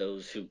to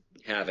those who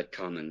have it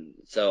coming,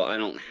 so I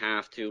don't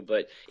have to.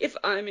 But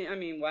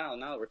wow,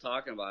 now that we're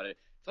talking about it,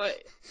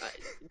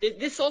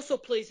 this also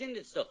plays into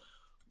this though.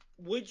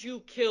 Would you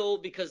kill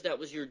because that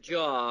was your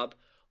job,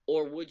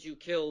 or would you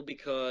kill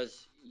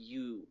because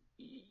you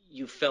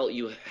felt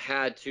you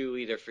had to,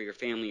 either for your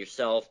family,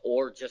 yourself,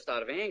 or just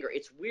out of anger?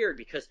 It's weird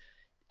because,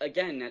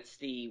 again, that's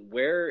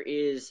where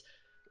is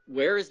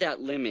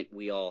that limit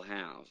we all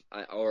have,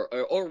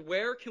 or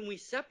where can we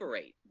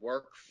separate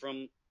work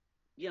from?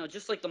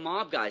 Just like the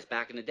mob guys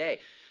back in the day,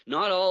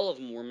 not all of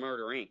them were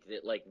Murder Inc.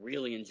 that like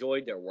really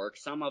enjoyed their work.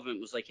 Some of them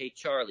was like, hey,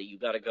 Charlie, you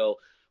got to go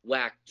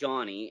whack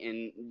Johnny.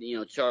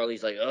 And,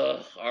 Charlie's like,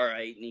 ugh, all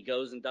right. And he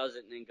goes and does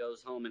it and then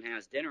goes home and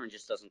has dinner and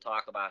just doesn't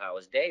talk about how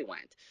his day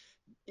went.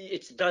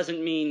 It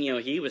doesn't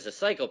mean, he was a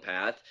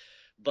psychopath,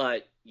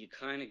 but you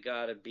kind of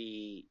got to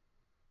be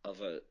of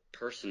a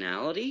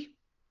personality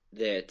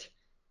that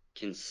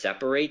can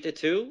separate the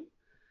two.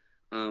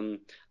 I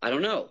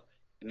don't know.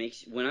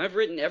 When I've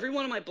written, every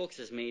one of my books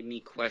has made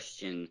me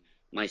question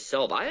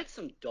myself. I had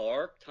some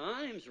dark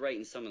times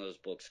writing some of those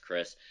books,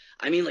 Chris.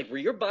 I mean, like, where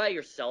you're by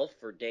yourself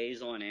for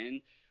days on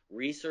end,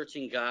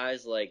 researching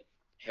guys like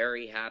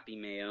Harry Happy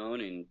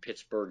Mayone and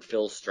Pittsburgh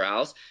Phil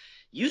Strauss,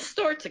 you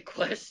start to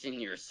question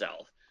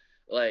yourself.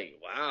 Like,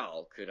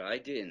 wow, could I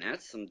do? And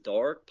that's some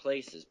dark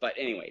places. But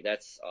anyway,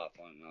 that's off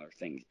on another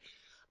thing.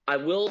 I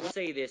will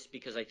say this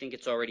because I think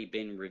it's already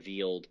been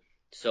revealed,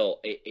 so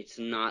it's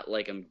not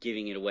like I'm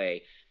giving it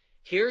away.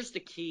 Here's the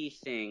key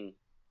thing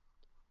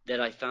that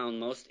I found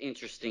most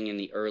interesting in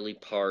the early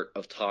part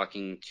of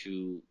talking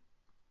to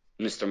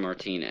Mr.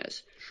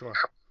 Martinez. Sure.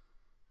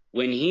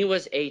 When he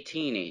was a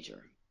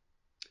teenager,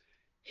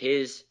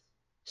 his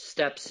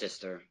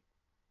stepsister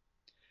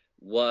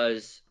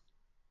was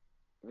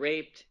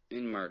raped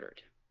and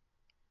murdered.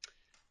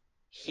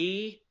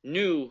 He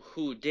knew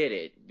who did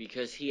it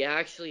because he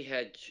actually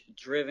had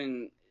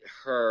driven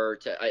her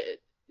to...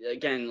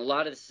 Again, a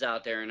lot of this is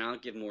out there, and I'll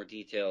give more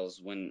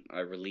details when I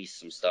release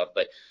some stuff.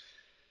 But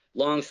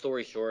long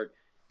story short,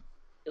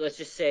 let's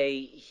just say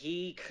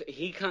he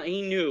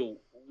knew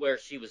where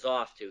she was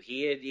off to.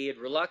 He had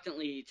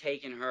reluctantly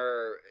taken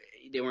her.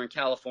 They were in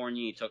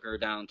California. He took her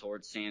down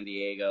towards San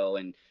Diego,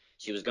 and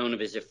she was going to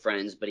visit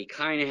friends. But he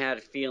kind of had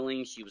a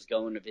feeling she was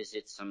going to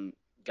visit some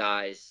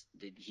guys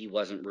that he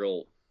wasn't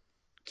real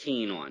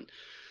keen on.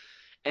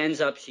 Ends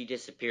up she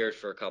disappeared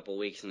for a couple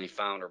weeks, and they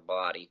found her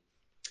body.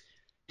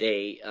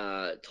 They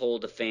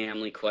told the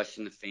family,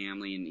 questioned the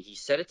family, and he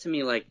said it to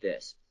me like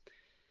this.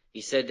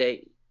 He said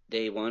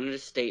they wanted a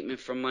statement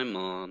from my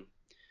mom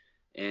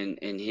and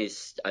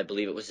his, I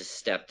believe it was his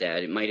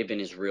stepdad. It might have been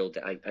his real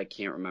dad. I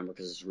can't remember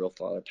because his real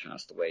father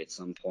passed away at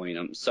some point.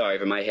 I'm sorry,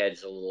 but my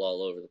head's a little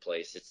all over the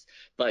place. It's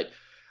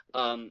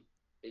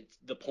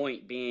the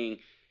point being,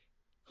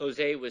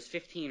 Jose was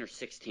 15 or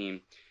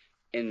 16,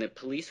 and the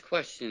police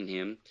questioned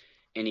him,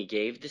 and he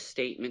gave the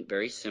statement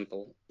very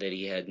simple that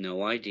he had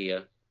no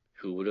idea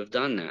who would have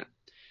done that.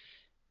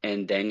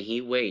 And then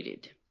he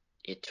waited.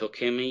 It took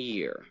him a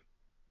year,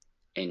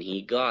 and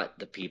he got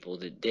the people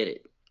that did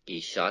it. He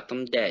shot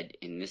them dead,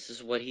 and this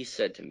is what he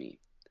said to me.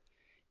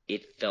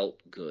 It felt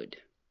good.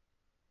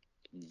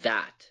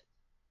 That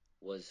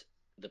was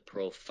the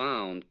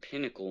profound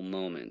pinnacle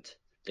moment,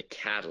 the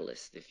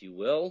catalyst, if you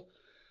will,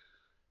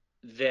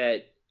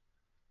 that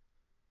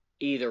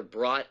either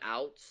brought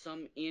out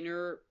some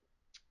inner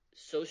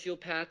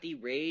sociopathy,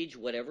 rage,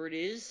 whatever it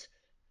is.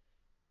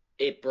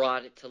 It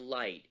brought it to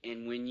light.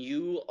 And when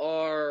you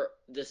are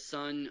the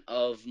son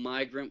of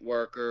migrant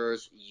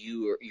workers,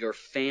 your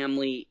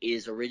family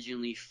is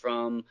originally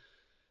from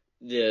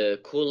the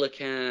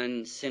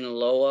Culiacan,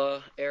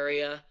 Sinaloa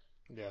area.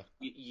 Yeah.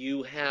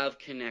 You have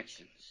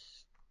connections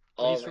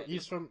Well, already.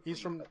 he's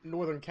from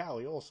Northern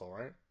Cali also,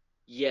 right?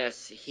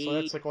 Yes, So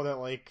that's like all that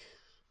like,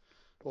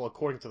 well,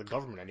 according to the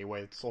government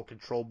anyway, it's all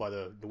controlled by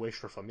the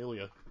Nuestra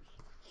Familia.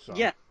 So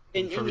yeah,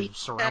 I'm and sure he he's had,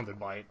 surrounded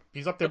by it.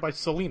 He's up there by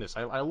Salinas.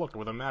 I looked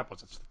where the map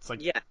was. It's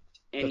like yeah,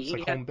 and that's he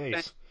like had home spent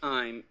base.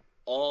 time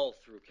all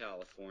through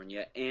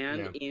California and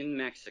Yeah. in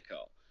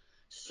Mexico.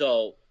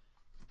 So,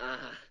 uh,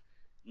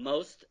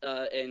 most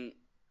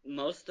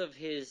of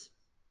his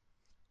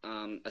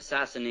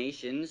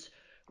assassinations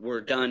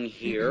were done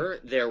here.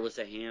 There was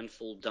a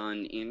handful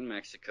done in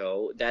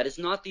Mexico. That is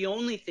not the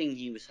only thing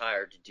he was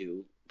hired to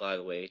do, by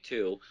the way,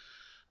 too.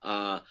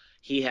 Uh,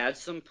 he had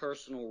some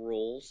personal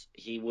rules.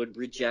 He would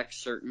reject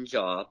certain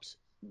jobs,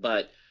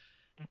 but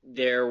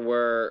there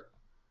were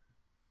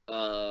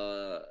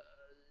uh,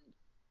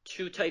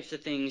 two types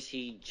of things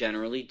he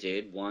generally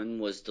did. One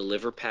was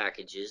deliver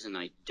packages, and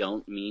I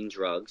don't mean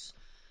drugs,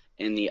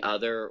 and the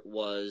other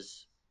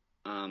was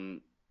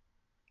um,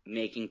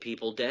 making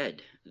people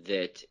dead.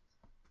 That,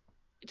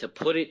 to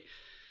put it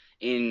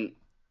in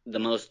the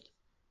most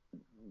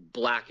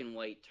black and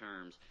white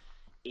terms,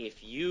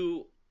 if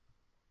you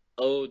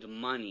owed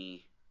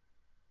money,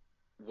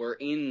 were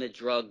in the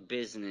drug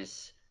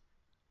business,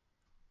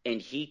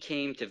 and he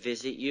came to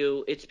visit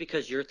you, it's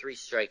because your three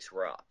strikes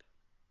were up.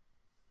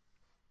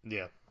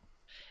 Yeah.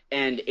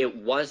 And it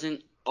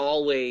wasn't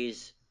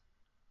always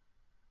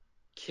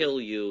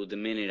kill you the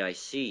minute I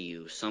see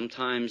you.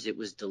 Sometimes it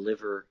was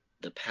deliver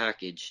the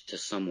package to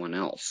someone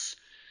else.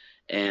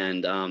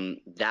 And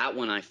that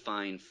one I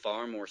find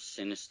far more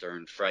sinister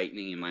and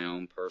frightening in my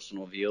own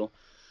personal view.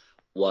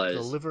 Was,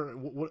 Deliver.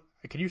 What?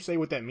 Can you say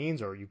what that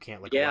means, or you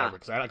can't like yeah,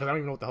 elaborate? Because I don't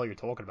even know what the hell you're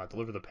talking about.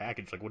 Deliver the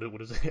package. Like what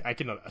is it? I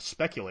can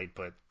speculate,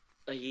 but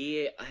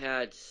he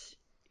had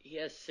he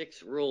has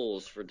 6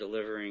 rules for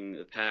delivering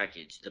the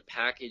package. The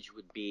package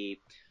would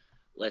be,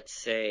 let's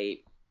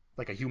say,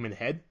 like a human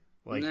head.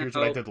 Like here's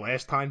what I no, did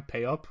last time.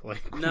 Pay up.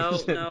 Like what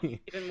does no, that no, mean?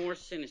 even more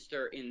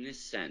sinister in this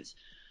sense.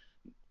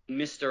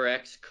 Mr.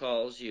 X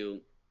calls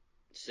you,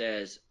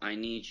 says, I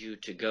need you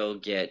to go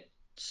get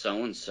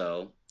so and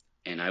so,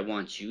 and I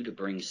want you to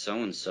bring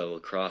so and so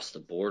across the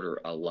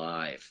border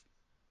alive.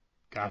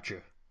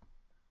 Gotcha.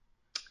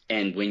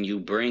 And when you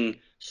bring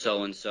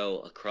so and so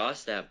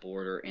across that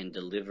border and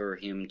deliver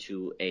him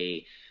to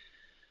a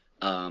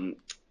um,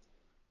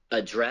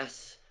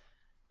 address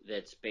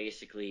that's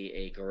basically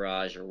a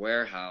garage or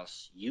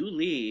warehouse, you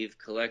leave,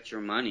 collect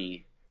your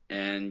money,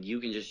 and you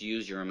can just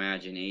use your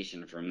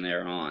imagination from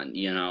there on.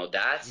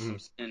 That's some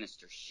Mm.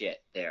 sinister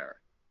shit there.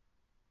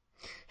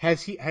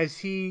 Has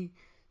he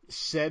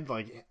said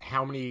like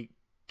how many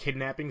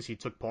kidnappings he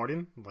took part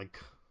in? Like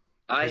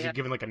I has he have,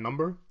 given like a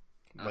number?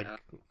 I Like have,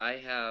 I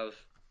have,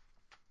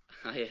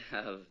 I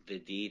have the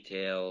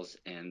details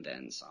and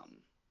then some.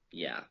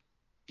 Yeah,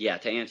 yeah.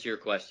 To answer your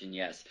question,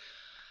 yes.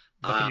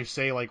 but can Uh, you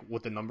say like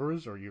what the number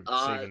is, or you're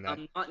saving that?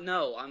 I'm not.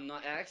 No, I'm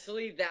not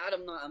actually. That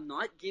I'm not. I'm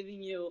not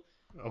giving you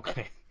uh,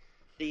 Okay.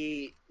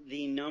 the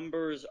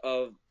numbers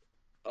of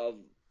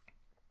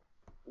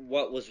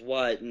what was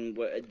what and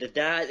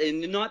that,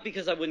 and not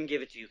because I wouldn't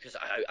give it to you, because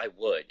I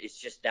would. It's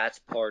just that's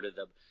part of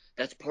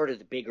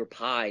the bigger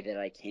pie that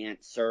I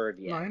can't serve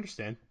No, I yet.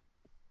 understand.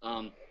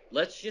 Um,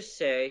 let's just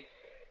say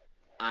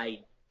I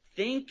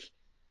think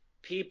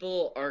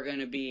people are going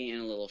to be in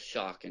a little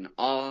shock and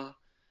awe.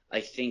 I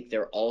think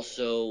they're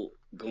also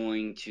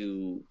going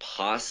to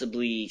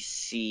possibly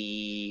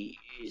see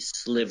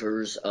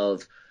slivers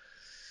of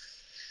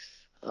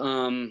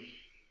um,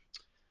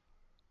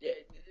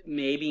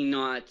 maybe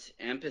not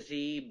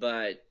empathy,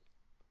 but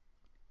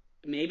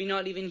maybe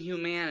not even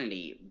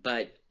humanity,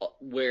 but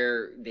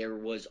where there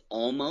was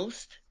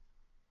almost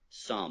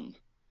some.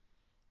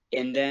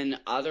 And then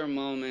other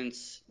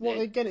moments Well,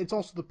 that again, it's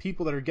also the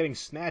people that are getting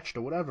snatched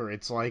or whatever.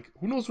 It's like,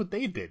 who knows what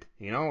they did?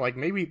 You know, like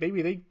maybe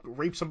they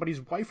raped somebody's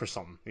wife or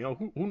something. You know,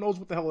 who knows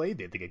what the hell they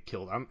did to get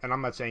killed?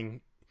 I'm not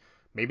saying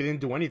maybe they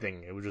didn't do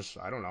anything. It was just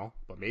I don't know,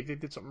 but maybe they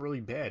did something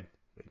really bad,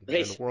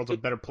 hey, and the world's a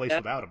better place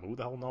without them. Who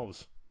the hell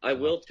knows? I You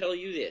know. will tell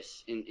you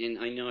this, and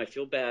I know I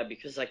feel bad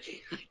because I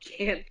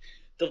can't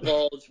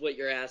divulge what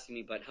you're asking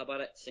me, but how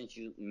about it since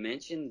you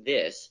mentioned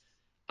this,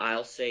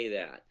 I'll say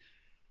that.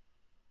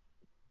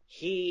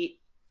 He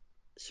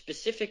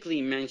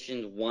specifically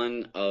mentioned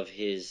one of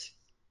his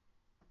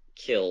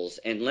kills,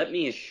 and let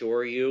me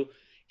assure you,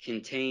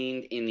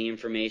 contained in the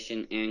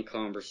information and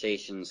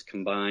conversations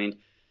combined,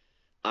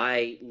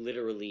 I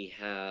literally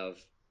have,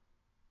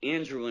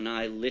 Andrew and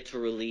I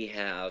literally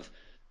have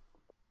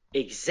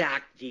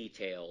exact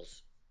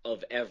details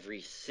of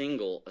every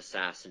single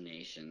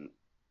assassination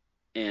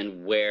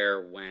and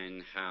where,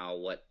 when, how,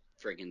 what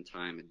friggin'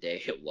 time of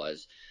day it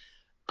was.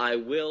 I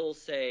will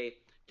say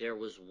there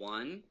was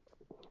one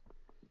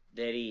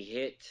that he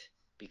hit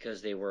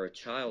because they were a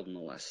child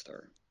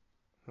molester.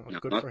 Well, Now,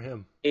 good not for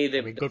him. I mean,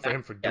 the good for back,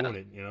 him for yeah, doing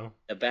it. You know.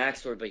 the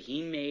backstory, but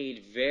he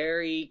made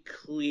very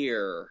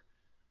clear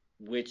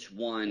which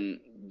one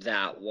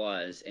that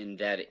was, and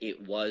that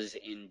it was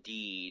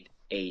indeed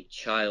a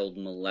child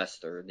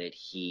molester that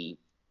he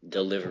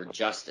delivered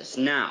justice.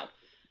 Now,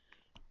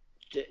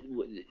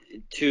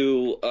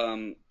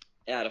 to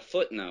add a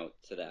footnote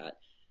to that,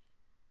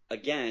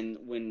 again,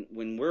 when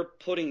we're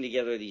putting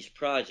together these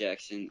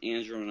projects, and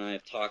Andrew and I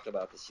have talked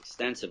about this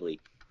extensively,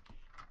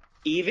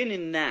 even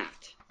in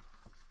that,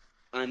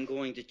 I'm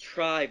going to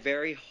try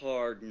very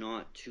hard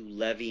not to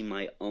levy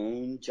my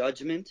own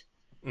judgment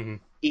Hmm.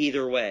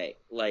 either way.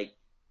 Like,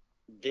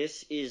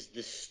 this is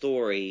the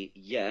story.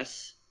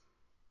 Yes,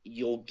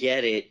 you'll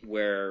get it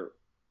where,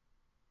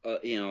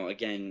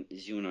 again,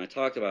 as you and I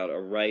talked about, a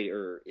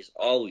writer is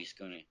always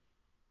going to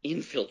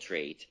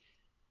infiltrate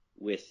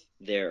with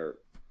their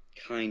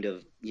kind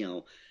of,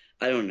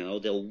 I don't know,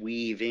 they'll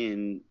weave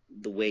in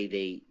the way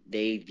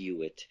they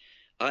view it.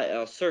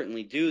 I'll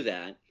certainly do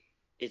that.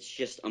 It's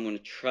just I'm going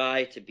to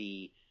try to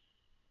be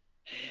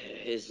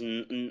as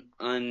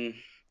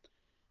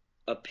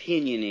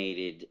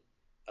unopinionated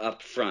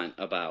up front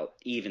about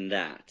even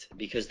that,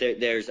 because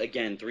there's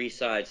again three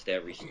sides to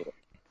every story.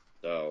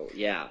 So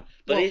yeah,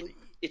 but Well,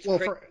 it's well,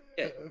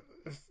 crazy.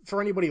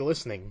 for anybody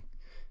listening,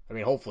 I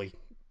mean, hopefully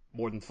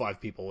more than 5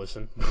 people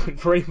listen.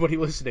 For anybody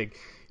listening,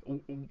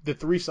 the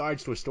three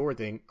sides to a story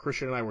thing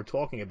Christian and I were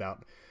talking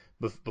about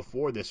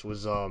before this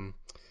was oh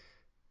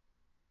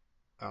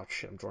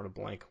shit, I'm drawing a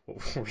blank.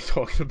 What were we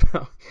talking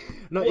about?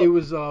 No, it Well,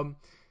 was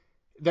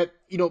that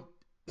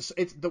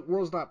it's the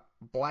world's not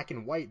black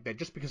and white. That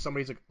just because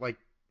somebody's like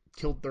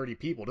killed 30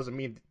 people doesn't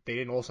mean they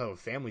didn't also have a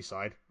family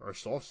side or a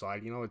soft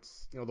side.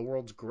 It's the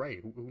world's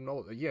gray. Who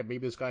knows? Yeah,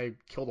 maybe this guy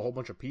killed a whole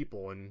bunch of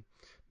people and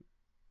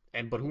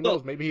but who well,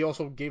 knows? Maybe he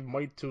also gave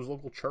money to his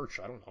local church.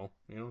 I don't know.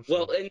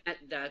 well, So and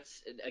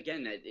that's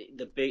again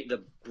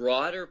the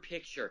broader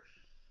picture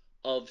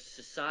of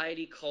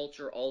society,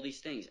 culture, all these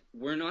things.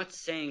 We're not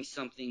saying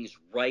something's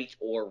right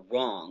or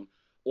wrong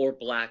or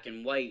black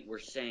and white. We're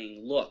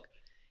saying, look,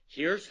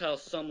 here's how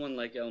someone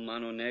like El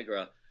Mano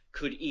Negra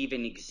could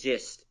even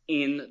exist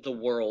in the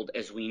world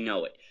as we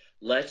know it.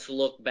 Let's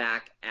look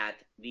back at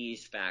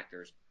these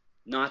factors.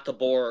 Not to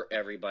bore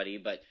everybody,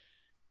 but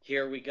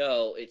here we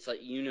go. It's like,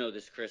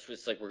 this, Chris.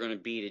 It's like we're going to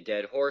beat a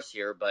dead horse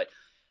here, but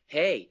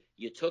hey,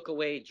 you took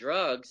away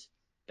drugs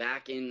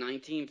back in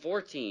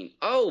 1914.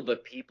 Oh,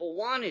 but people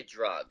wanted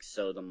drugs,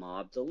 so the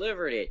mob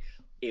delivered it.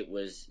 It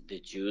was the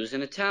Jews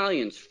and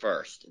Italians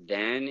first.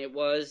 Then it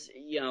was,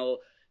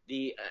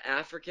 the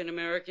African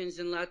Americans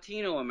and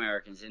Latino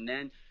Americans. And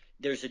then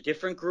there's a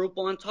different group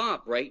on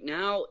top. Right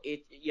now,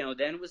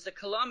 then it was the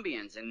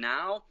Colombians. And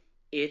now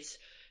it's,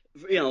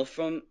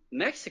 from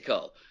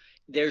Mexico.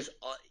 There's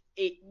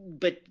it,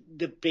 but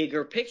the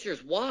bigger picture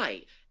is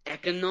why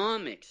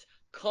economics,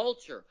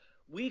 culture.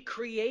 We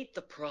create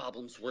the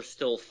problems we're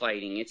still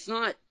fighting. It's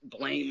not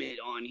blame it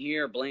on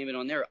here, blame it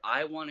on there.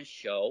 I want to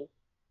show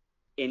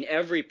in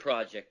every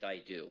project I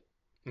do,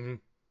 hmm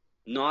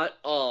not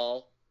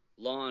all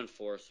law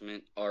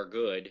enforcement are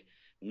good,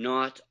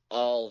 not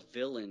all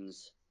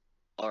villains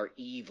are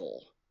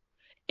evil.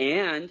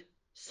 And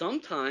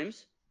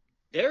sometimes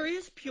there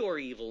is pure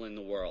evil in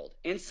the world,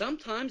 and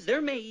sometimes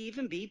there may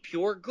even be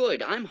pure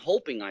good. I'm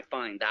hoping I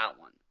find that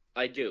one.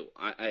 I do.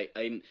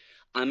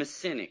 I'm a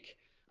cynic.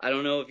 I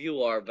don't know if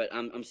you are, but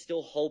I'm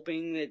still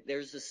hoping that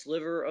there's a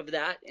sliver of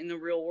that in the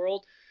real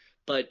world.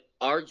 But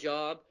our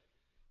job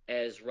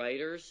as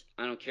writers,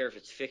 I don't care if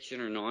it's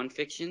fiction or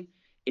nonfiction,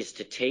 is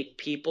to take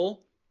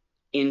people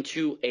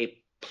into a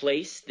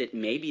place that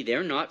maybe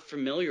they're not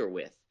familiar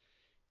with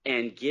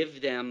and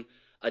give them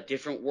a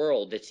different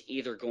world that's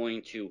either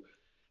going to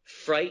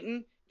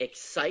frighten,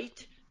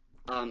 excite,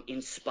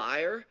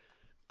 inspire,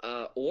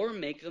 or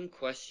make them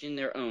question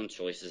their own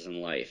choices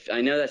in life.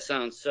 I know that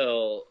sounds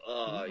so,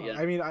 no,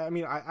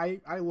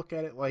 I look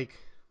at it like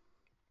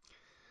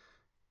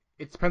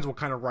it depends what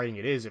kind of writing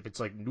it is. If it's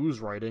like news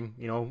writing,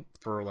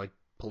 for like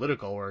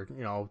political or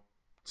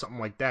something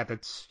like that.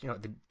 That's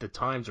the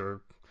Times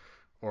or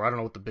I don't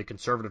know what the big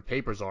conservative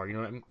papers are. You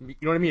know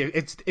what I mean?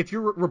 It's if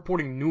you're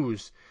reporting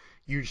news,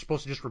 you're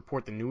supposed to just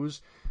report the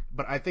news.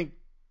 But I think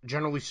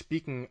generally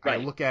speaking, I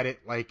Right. look at it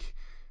like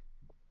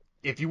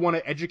if you want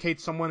to educate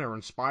someone or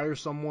inspire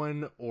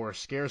someone or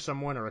scare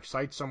someone or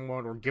excite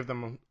someone or give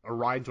them a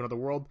ride into another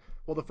world,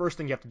 well, the first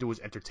thing you have to do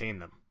is entertain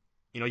them.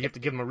 You have to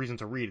give them a reason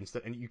to read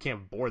instead, and you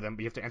can't bore them,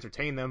 but you have to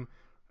entertain them,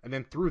 and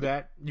then through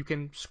that you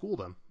can school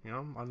them.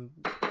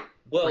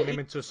 Well, Bring them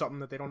into something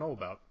that they don't know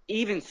about.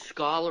 even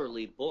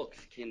scholarly books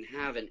can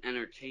have an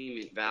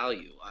entertainment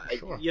value.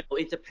 Sure.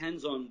 It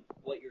depends on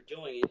what you're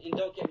doing. And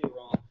don't get me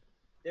wrong,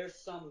 there's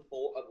some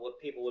of what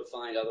people would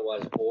find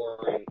otherwise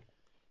boring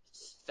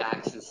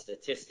facts and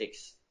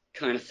statistics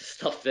kind of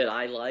stuff that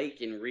I like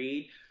and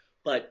read.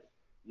 But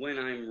when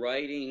I'm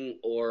writing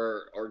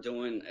or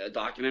doing a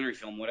documentary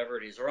film, whatever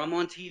it is, or I'm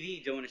on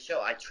TV doing a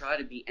show, I try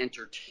to be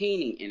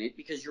entertaining in it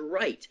because you're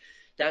right.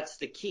 That's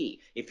the key.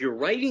 If you're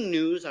writing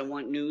news, I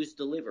want news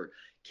delivered.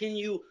 Can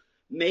you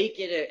make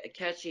it a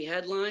catchy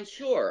headline?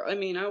 Sure. I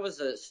mean, I was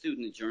a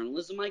student of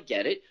journalism. I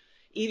get it.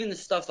 Even the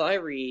stuff I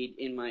read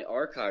in my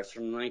archives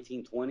from the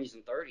 1920s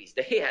and 30s,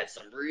 they had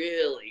some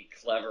really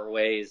clever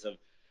ways of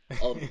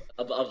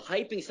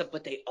hyping stuff,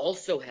 but they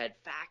also had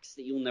facts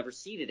that you'll never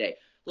see today.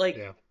 Like,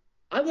 Yeah.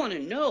 I want to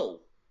know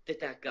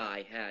that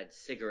guy had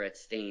cigarette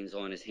stains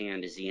on his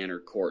hand as he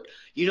entered court.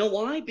 You know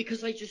why?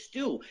 Because I just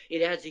do.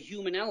 It adds a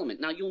human element.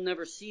 Now, you'll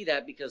never see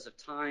that because of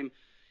time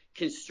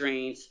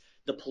constraints,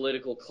 the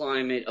political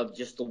climate of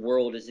just the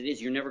world as it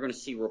is. You're never going to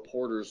see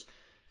reporters,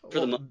 for the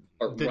Well, most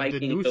part, the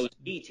writing news those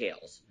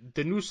details.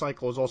 the news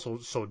cycle is also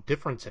so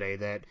different today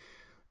that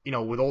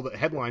with all the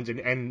headlines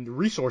and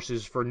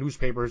resources for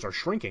newspapers are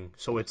shrinking.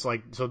 So it's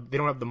like, so they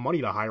don't have the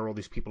money to hire all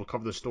these people to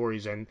cover the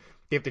stories. And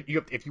if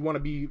you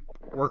want to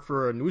work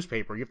for a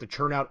newspaper, you have to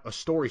churn out a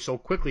story so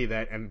quickly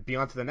and be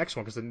on to the next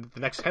one because the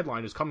next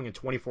headline is coming in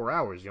 24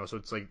 hours, So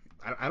it's like,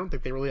 I don't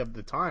think they really have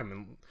the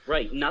time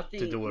Right. to do it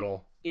Nothing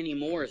all.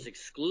 anymore is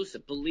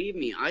exclusive. Believe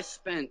me, I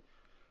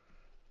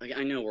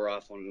know we're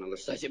off on another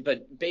subject,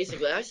 but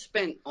basically, I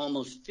spent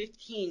almost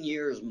 15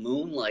 years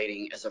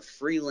moonlighting as a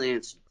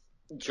freelance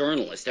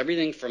journalist,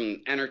 everything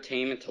from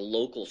entertainment to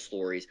local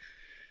stories,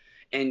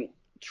 and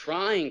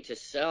trying to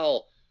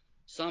sell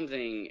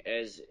something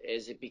as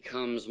it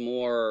becomes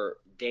more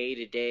day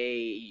to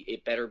day.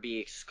 It better be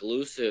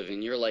exclusive,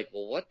 and you're like,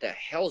 well, what the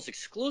hell's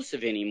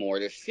exclusive anymore?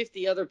 There's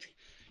 50 other,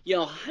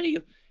 how do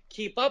you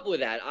keep up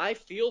with that? I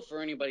feel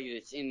for anybody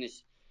that's in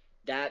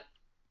that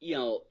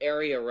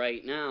area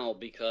right now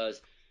because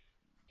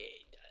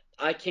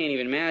I can't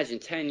even imagine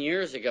 10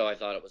 years ago I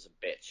thought it was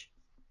a bitch,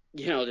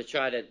 to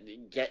try to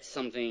get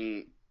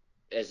something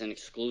as an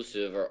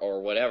exclusive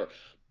or whatever.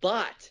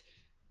 But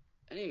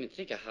I didn't even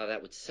think of how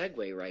that would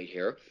segue right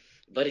here,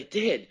 but it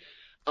did.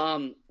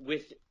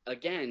 With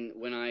again,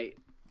 when I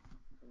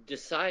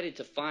decided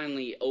to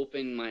finally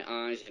open my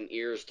eyes and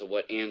ears to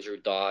what Andrew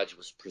Dodge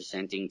was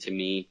presenting to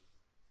me,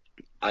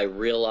 I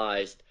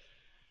realized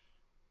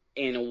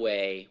in a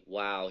way,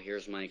 wow,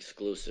 here's my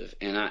exclusive.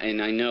 And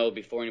I know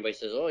before anybody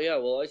says, oh yeah,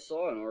 well I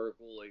saw an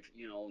article like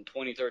in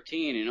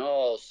 2013,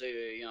 and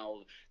say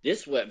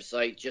this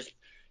website just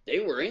they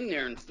were in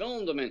there and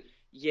filmed them, and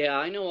yeah,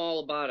 I know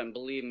all about them.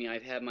 Believe me,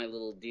 I've had my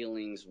little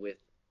dealings with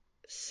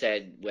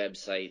said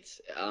websites.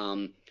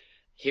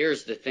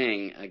 Here's the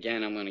thing.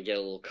 Again, I'm going to get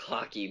a little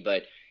cocky,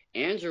 but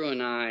Andrew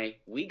and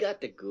we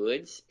got the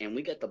goods, and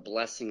we got the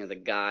blessing of the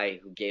guy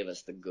who gave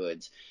us the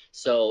goods.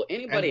 So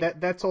And anybody,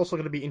 that's also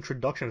going to be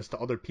introductions to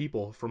other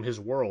people from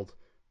his world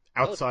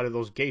oh outside of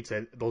those gates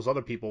that those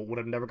other people would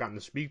have never gotten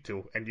to speak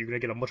to, and you're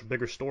going to get a much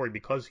bigger story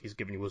because he's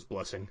giving you his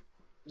blessing.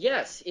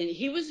 yes, and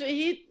he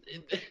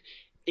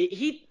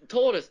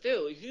told us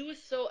too. He was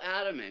so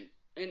adamant,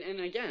 and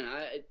again,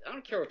 I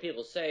don't care what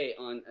people say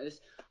on this.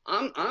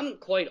 I'm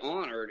quite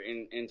honored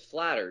and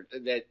flattered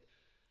that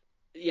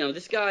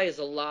this guy is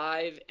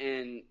alive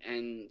and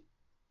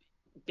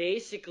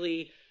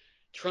basically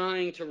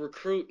trying to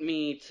recruit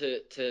me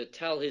to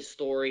tell his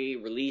story,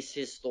 release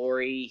his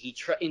story. He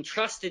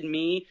entrusted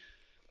me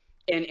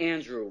and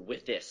Andrew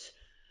with this.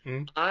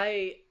 Hmm?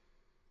 I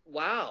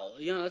wow,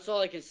 that's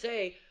all I can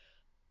say.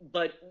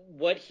 But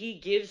what he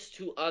gives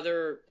to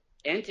other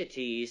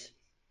entities,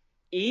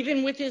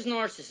 even with his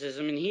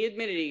narcissism, and he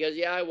admitted, he goes,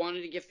 yeah, I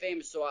wanted to get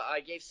famous, so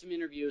I gave some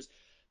interviews,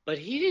 but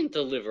he didn't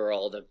deliver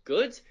all the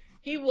goods.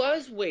 He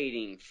was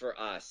waiting for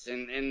us,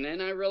 and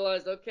then I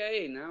realized,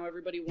 okay, now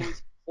everybody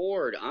wants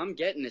forward. I'm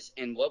getting this,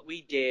 and what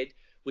we did,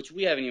 which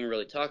we haven't even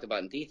really talked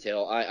about in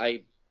detail,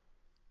 I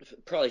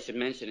probably should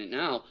mention it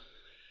now.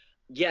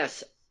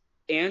 Yes,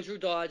 Andrew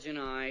Dodge and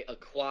I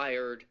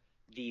acquired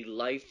the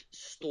life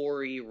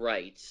story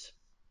rights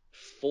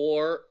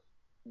for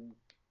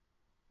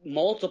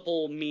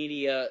multiple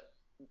media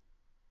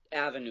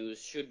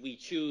avenues, should we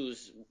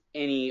choose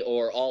any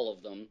or all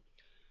of them,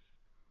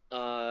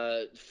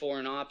 for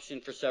an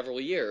option for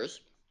several years,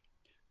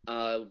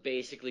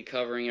 basically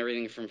covering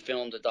everything from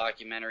film to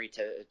documentary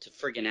to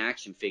friggin'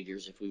 action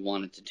figures if we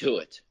wanted to do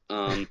it.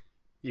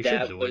 You should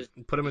that do it.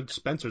 was Put them in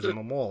Spencer's in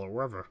the mall or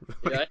wherever.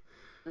 right.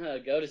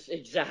 Go to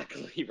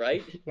exactly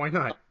right. Why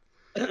not?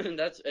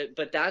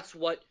 That's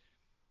what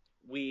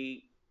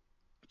we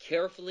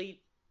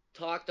carefully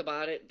talked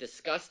about it,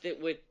 discussed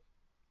it with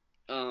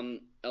El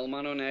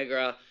Mano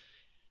Negra.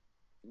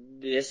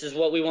 This is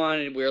what we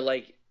wanted. We're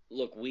like,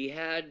 look, we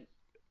had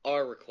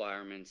our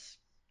requirements.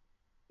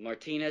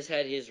 Martinez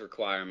had his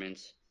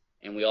requirements,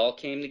 and we all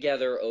came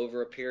together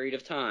over a period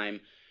of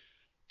time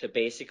to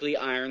basically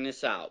iron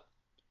this out.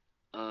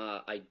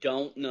 I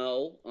don't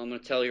know. I'm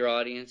going to tell your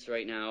audience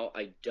right now.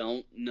 I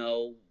don't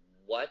know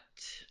what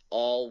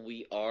all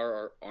we are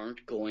or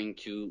aren't going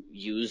to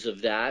use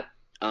of that.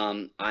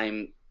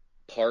 I'm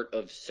part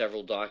of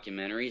several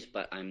documentaries,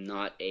 but I'm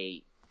not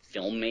a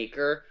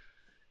filmmaker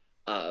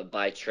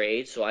by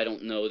trade, so I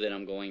don't know that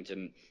I'm going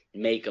to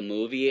make a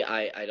movie.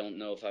 I don't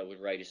know if I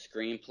would write a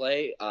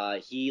screenplay.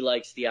 He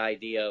likes the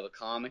idea of a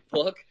comic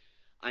book.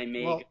 I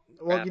make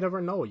well, you never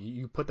know.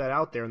 You put that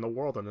out there in the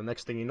world, and the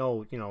next thing you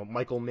know,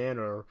 Michael Mann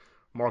or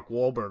Mark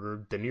Wahlberg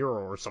or De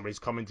Niro or somebody's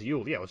coming to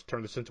you. Yeah, let's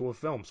turn this into a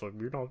film. So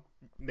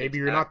maybe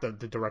you're not the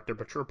director,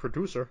 but you're a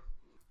producer.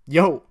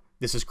 Yo,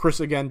 this is Chris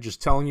again,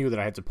 just telling you that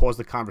I had to pause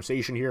the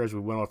conversation here as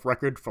we went off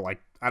record for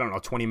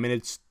 20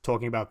 minutes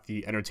talking about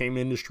the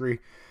entertainment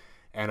industry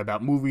and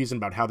about movies and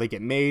about how they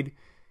get made,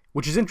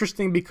 which is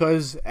interesting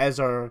because as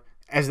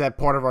that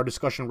part of our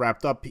discussion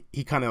wrapped up,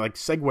 he kind of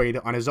segued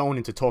on his own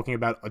into talking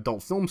about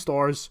adult film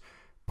stars,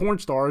 porn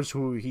stars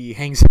who he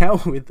hangs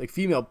out with,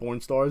 female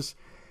porn stars,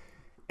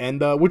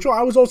 and which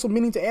I was also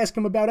meaning to ask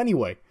him about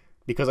anyway,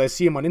 because I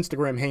see him on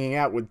Instagram hanging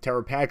out with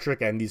Tara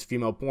Patrick and these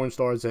female porn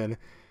stars, and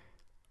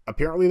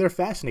apparently they're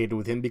fascinated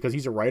with him because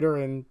he's a writer,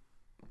 and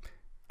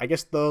I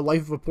guess the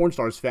life of a porn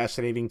star is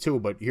fascinating too,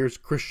 but here's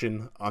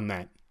Christian on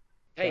that.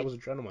 Hey, that was a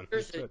gentleman.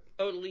 Here's a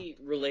totally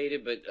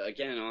related, but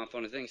again, off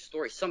on a thing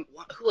story.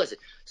 Who was it?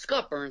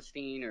 Scott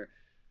Bernstein, or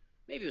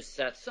maybe it was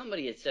Seth.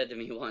 Somebody had said to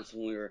me once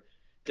when we were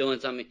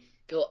doing something,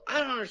 I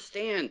don't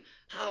understand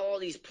how all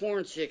these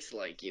porn chicks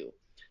like you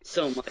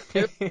so much.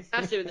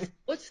 I said,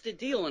 what's the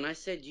deal? And I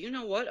said, you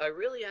know what? I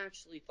really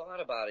actually thought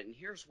about it, and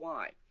here's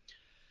why.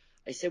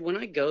 I said, when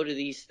I go to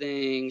these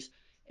things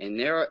and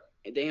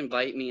they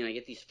invite me and I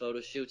get these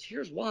photo shoots,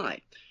 here's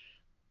why.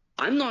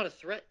 I'm not a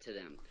threat to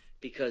them.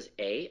 Because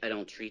A, I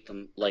don't treat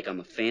them like I'm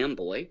a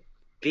fanboy.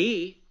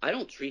 B, I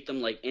don't treat them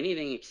like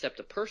anything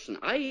except a person.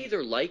 I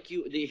either like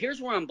you.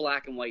 Here's where I'm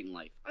black and white in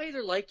life. I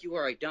either like you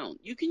or I don't.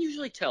 You can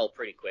usually tell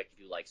pretty quick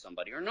if you like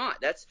somebody or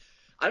not.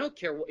 I don't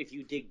care if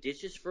you dig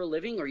ditches for a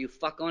living or you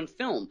fuck on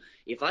film.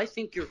 If I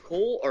think you're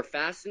cool or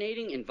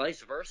fascinating and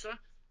vice versa,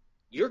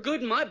 you're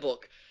good in my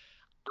book.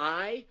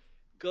 I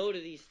go to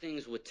these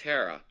things with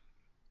Tara,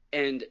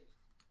 and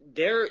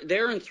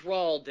they're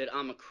enthralled that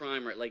I'm a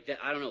crime writer. Like that,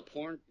 I don't know,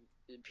 porn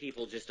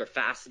people just are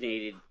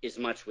fascinated as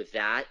much with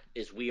that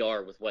as we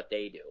are with what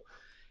they do.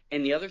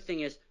 And the other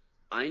thing is,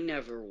 I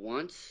never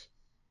once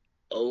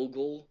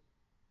ogle,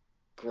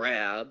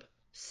 grab,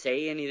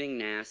 say anything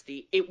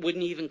nasty. It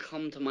wouldn't even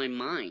come to my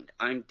mind.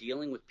 I'm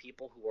dealing with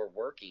people who are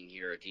working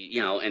here,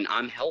 and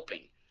I'm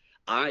helping.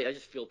 I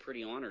just feel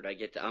pretty honored.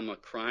 I'm a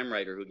crime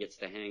writer who gets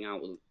to hang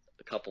out with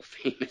a couple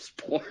famous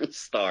porn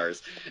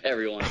stars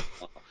every once in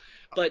a while.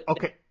 But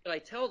okay. I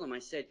tell them, I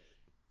said,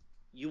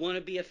 you want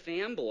to be a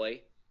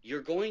fanboy,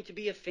 you're going to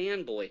be a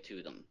fanboy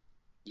to them.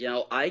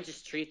 I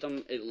just treat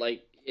them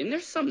and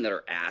there's some that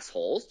are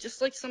assholes,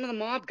 just like some of the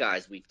mob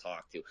guys we've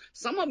talked to.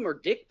 Some of them are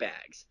dick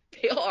bags.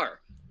 They are,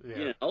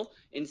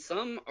 and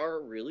some are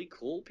really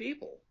cool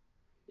people.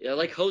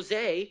 Like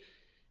Jose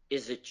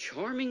is a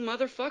charming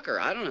motherfucker.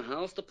 I don't know how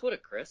else to put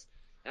it, Chris.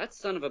 That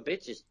son of a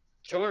bitch is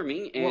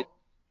charming, and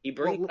he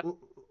brings.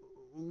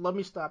 Let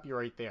me stop you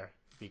right there,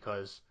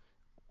 because,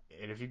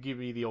 and if you give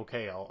me the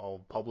okay,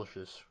 I'll publish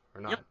this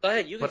or not.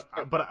 Yeah, go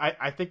ahead. But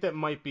I think that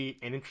might be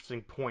an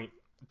interesting point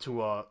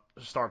to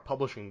start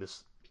publishing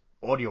this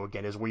audio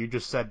again, is where you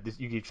just said this,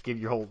 you just gave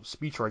your whole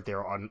speech right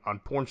there on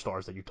porn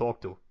stars that you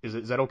talk to.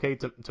 Is that okay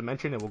to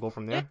mention, and we'll go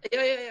from there?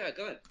 Yeah.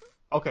 Go ahead.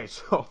 Okay,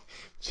 so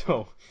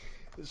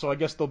I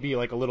guess there'll be a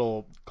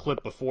little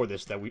clip before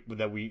this that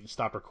we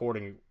stopped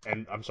recording,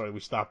 and I'm sorry,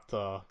 we stopped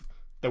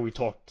that we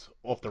talked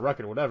off the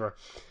record or whatever,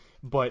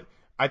 but.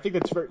 I think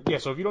that's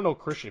so if you don't know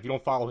Christian, if you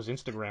don't follow his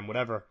Instagram,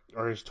 whatever,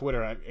 or his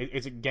Twitter,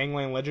 is it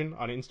Gangland Legend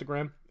on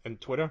Instagram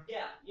and Twitter?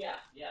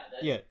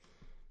 Yeah.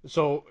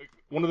 So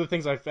one of the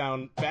things I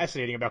found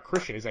fascinating about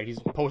Christian is that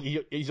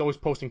he's always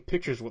posting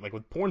pictures with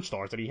porn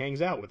stars that he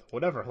hangs out with,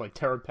 whatever, like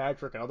Tara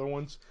Patrick and other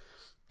ones.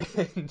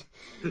 And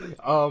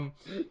I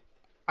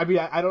mean,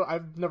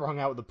 I've never hung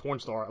out with a porn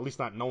star, at least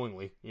not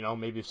knowingly.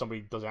 Maybe if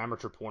somebody does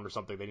amateur porn or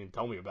something, they didn't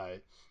tell me about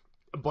it.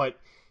 But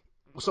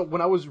so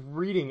when I was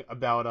reading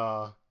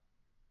about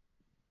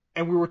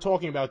and we were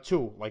talking about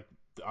too,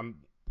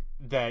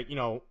 that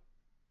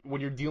when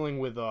you're dealing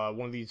with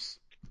one of these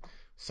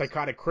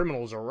psychotic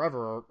criminals or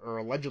whatever, or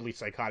allegedly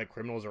psychotic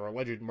criminals or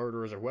alleged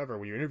murderers or whoever,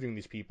 when you're interviewing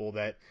these people,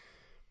 that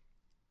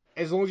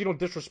as long as you don't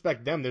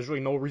disrespect them, there's really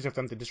no reason for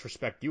them to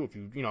disrespect you if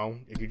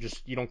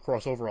you don't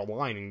cross over a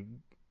line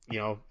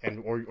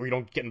or you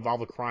don't get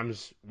involved with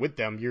crimes with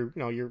them,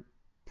 you're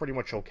pretty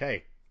much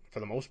okay for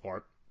the most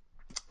part.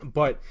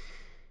 But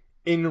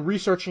in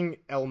researching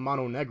El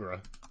Mano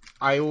Negra,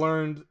 I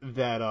learned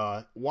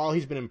that while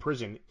he's been in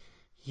prison,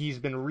 he's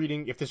been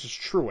reading, if this is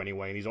true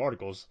anyway, in these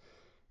articles,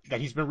 that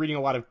he's been reading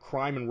a lot of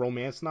crime and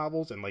romance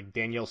novels and like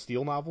Danielle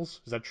Steele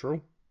novels. Is that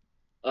true?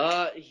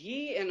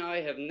 He and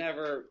I have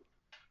never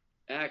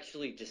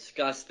actually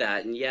discussed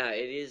that, and yeah,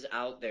 it is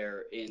out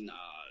there in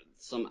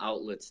some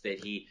outlets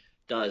that he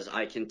does.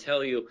 I can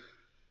tell you,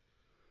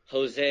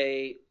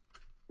 Jose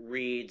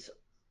reads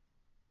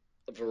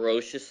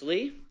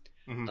voraciously.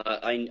 Mm-hmm.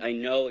 I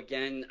know,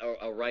 again,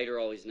 a writer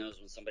always knows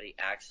when somebody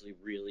actually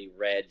really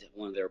read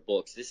one of their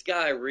books. This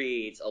guy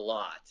reads a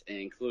lot,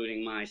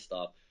 including my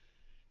stuff.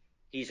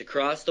 He's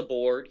across the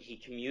board. He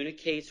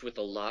communicates with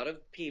a lot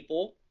of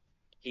people.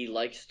 He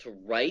likes to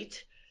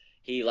write.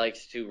 He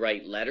likes to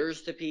write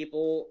letters to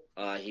people.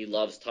 He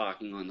loves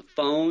talking on the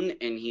phone,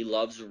 and he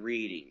loves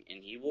reading.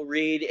 And he will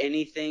read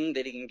anything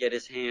that he can get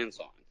his hands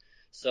on.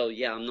 So,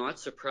 yeah, I'm not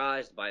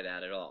surprised by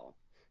that at all.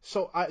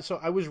 So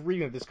I was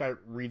reading that this guy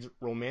reads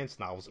romance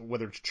novels,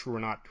 whether it's true or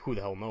not, who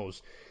the hell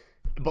knows.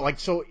 But like,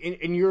 so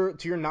to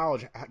your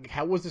knowledge,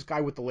 how was this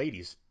guy with the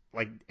ladies?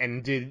 Like,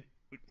 and did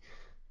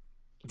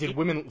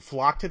women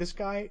flock to this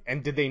guy?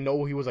 And did they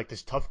know he was like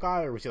this tough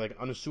guy, or was he like an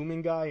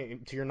unassuming guy?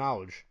 To your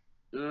knowledge,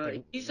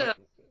 like He's what?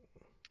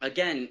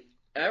 again,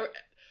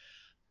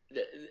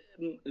 the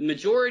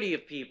majority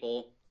of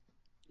people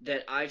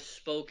that I've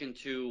spoken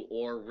to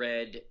or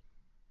read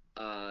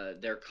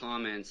their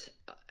comments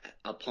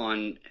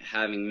upon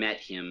having met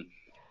him,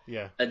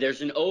 Yeah.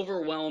 there's an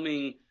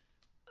overwhelming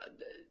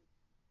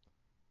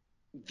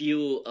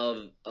view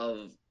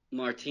of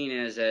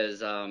Martinez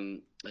as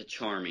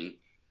charming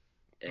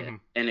Mm-hmm.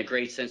 and a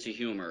great sense of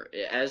humor.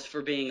 As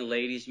for being a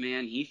ladies'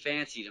 man, he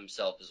fancied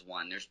himself as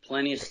one. There's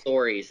plenty of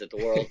stories that the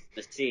world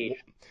can see.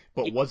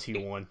 But He was he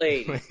liked one?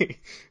 ladies.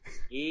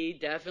 He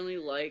definitely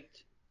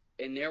liked,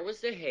 and there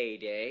was the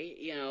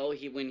heyday.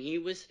 When he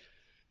was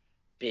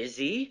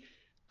busy,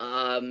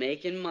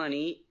 making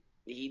money,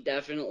 he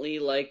definitely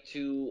liked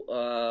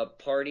to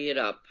party it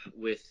up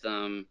with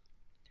the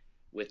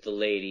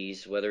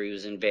ladies, whether he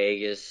was in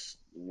Vegas,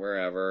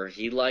 wherever.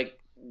 He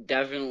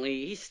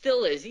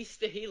still is.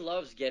 He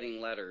loves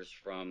getting letters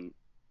from,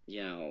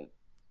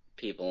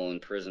 people in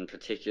prison,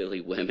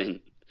 particularly women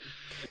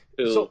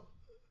who, So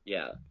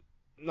yeah.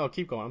 no,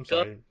 keep going. I'm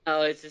Go. sorry.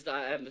 No, it's just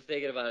I'm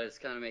thinking about it. It's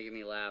kind of making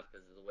me laugh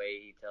because of the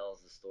way he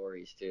tells the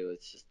stories too.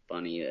 It's just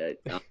funny.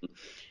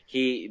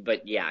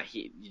 But yeah,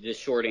 the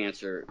short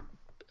answer,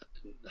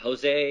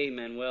 Jose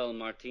Manuel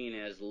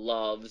Martinez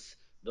loves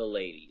the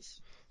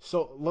ladies.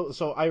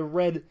 So I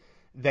read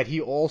that he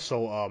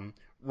also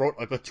wrote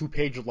like a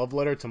 2-page love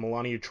letter to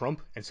Melania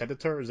Trump and sent it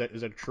to her. Is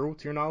that true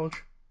to your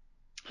knowledge?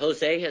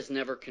 Jose has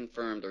never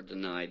confirmed or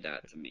denied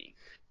that to me.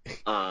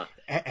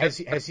 Has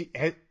he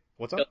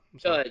what's up? I'm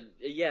sorry.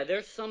 Yeah,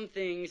 there's some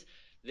things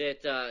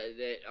that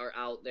are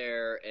out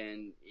there,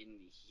 and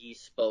he's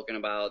spoken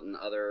about, and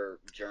other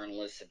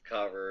journalists have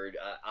covered.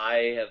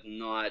 I have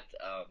not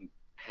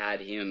had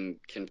him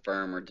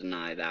confirm or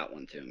deny that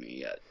one to me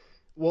yet.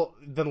 Well,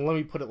 then let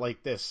me put it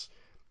like this: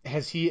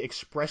 has he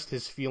expressed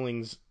his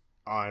feelings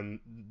on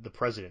the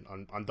president,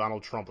 on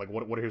Donald Trump? Like,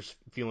 what are his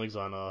feelings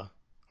on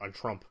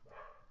Trump,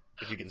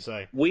 if you can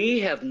say? We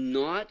have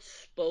not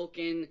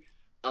spoken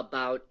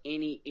about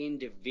any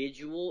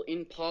individual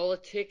in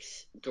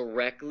politics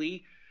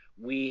directly.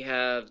 We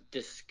have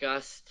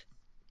discussed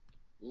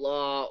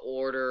law,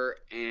 order,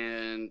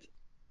 and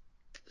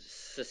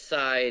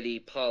society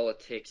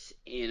politics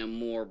in a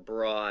more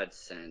broad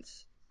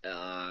sense.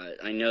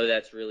 I know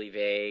that's really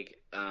vague,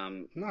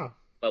 No.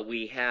 but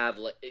we have,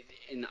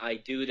 and I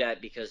do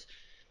that because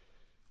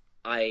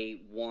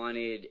I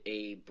wanted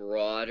a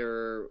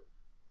broader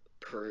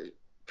per-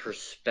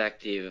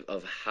 perspective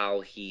of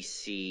how he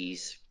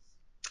sees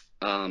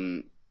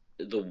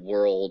the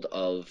world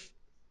of,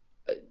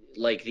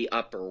 like, the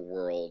upper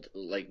world,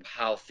 like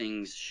how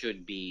things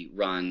should be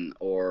run,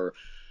 or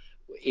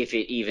if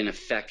it even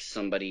affects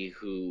somebody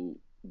who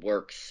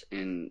works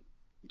and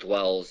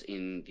dwells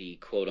in the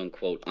quote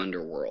unquote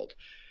underworld.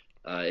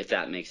 If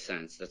that makes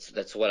sense.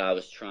 That's what I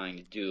was trying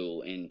to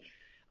do, and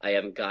I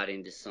haven't got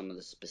into some of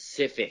the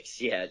specifics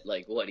yet,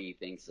 like what he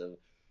thinks of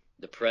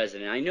the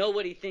president. I know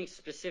what he thinks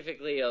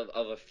specifically of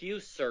a few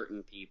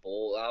certain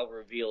people. I'll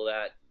reveal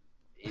that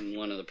in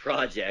one of the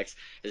projects,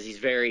 as he's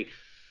very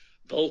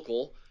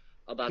vocal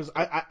about. Because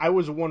I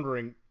was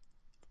wondering,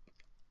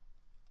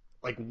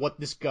 like, what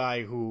this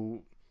guy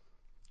who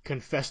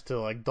confessed to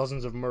like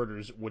dozens of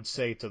murders would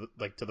say to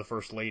the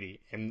first lady,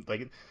 and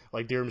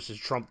dear Mrs.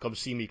 Trump, come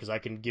see me because I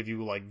can give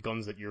you like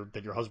guns that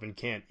your husband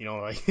can't.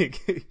 Like I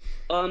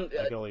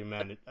can only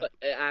imagine.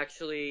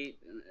 Actually,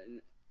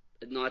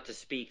 not to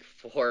speak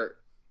for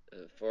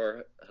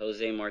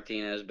Jose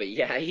Martinez, but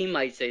yeah, he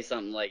might say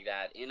something like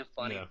that in a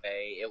funny Yeah.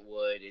 way. It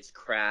would, as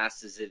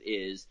crass as it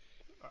is.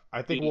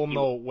 I think we'll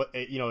know what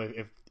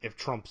if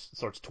Trump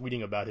starts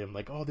tweeting about him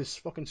like, oh, this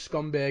fucking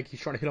scumbag, he's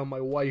trying to hit on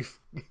my wife.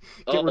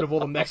 Get rid of all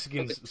the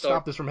Mexicans.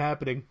 Stop this from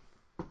happening.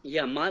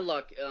 Yeah, my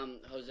luck,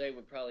 Jose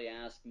would probably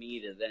ask me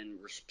to then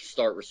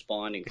start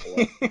responding for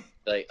him.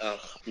 Like, oh,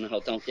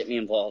 no, don't get me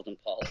involved in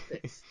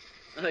politics.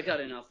 I got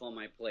enough on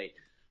my plate.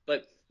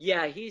 But,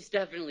 yeah, he's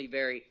definitely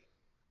very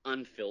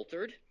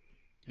unfiltered.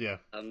 Yeah.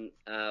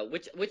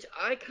 Which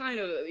I kind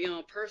of,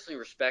 personally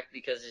respect,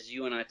 because as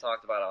you and I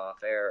talked about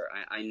off air,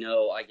 I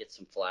know I get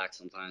some flack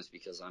sometimes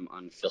because I'm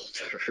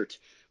unfiltered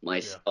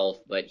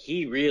myself, but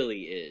he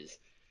really is.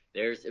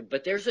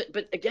 But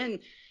again,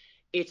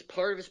 it's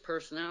part of his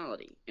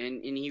personality,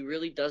 and he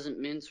really doesn't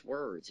mince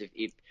words.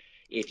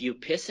 If you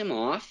piss him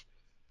off,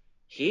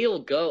 he'll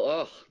go,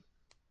 oh,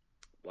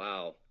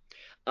 wow.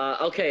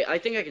 Okay, I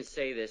think I can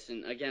say this,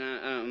 and again,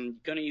 I'm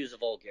going to use a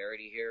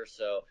vulgarity here,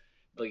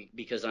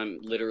 because I'm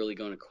literally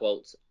going to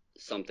quote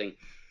something.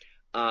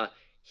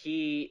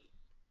 He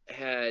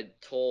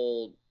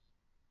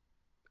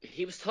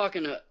was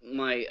talking to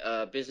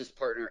my business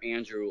partner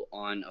Andrew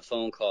on a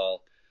phone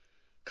call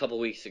a couple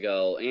weeks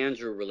ago.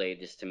 Andrew relayed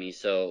this to me,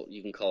 so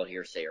you can call it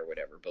hearsay or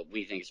whatever, but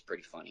we think it's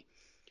pretty funny.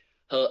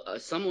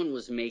 Someone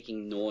was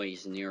making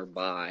noise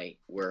nearby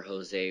where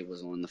Jose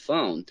was on the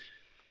phone,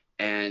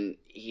 and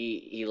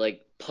he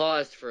like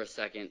paused for a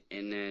second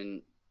and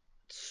then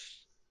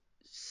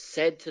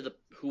said to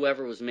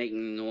whoever was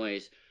making the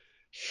noise,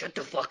 "Shut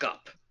the fuck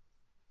up."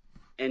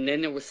 And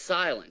then there was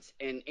silence,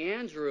 and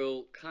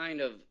Andrew,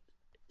 kind of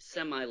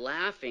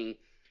semi-laughing,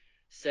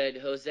 said,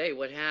 "Jose,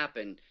 what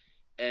happened?"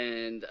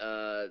 And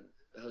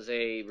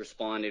Jose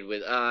responded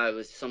with, it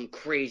was some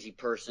crazy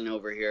person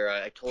over here.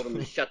 I told him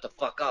to shut the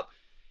fuck up.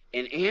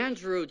 And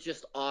Andrew,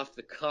 just off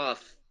the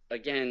cuff,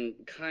 again,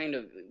 kind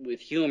of with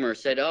humor,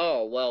 said,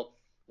 "Oh, well,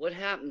 what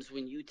happens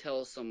when you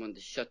tell someone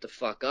to shut the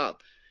fuck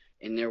up?"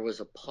 And there was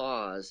a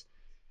pause,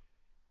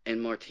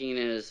 and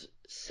Martinez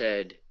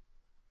said,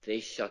 "They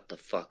shut the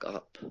fuck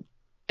up."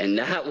 And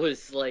that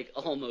was like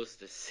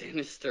almost a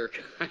sinister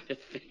kind of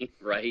thing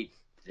right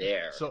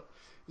there.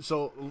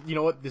 So you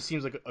know what? This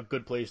seems like a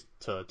good place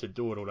to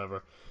do it or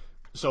whatever.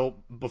 So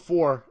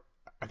before,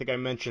 I think I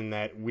mentioned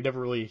that we never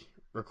really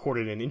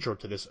recorded an intro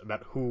to this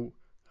about who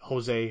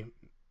Jose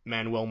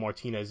Manuel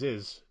Martinez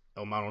is,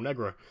 El Mano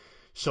Negra.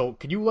 So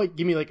could you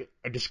give me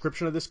a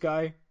description of this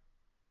guy,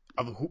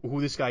 of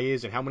who this guy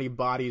is and how many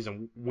bodies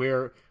and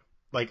where,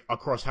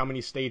 across how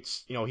many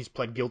states, he's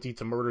pled guilty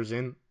to murders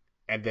in,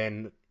 and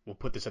then we'll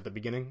put this at the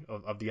beginning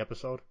of the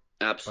episode.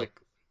 Absolutely.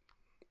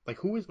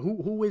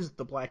 Who is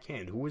the Black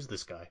Hand? Who is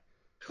this guy?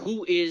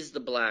 Who is the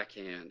Black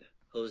Hand?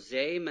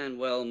 Jose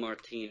Manuel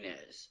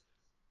Martinez,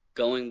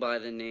 going by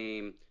the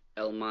name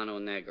El Mano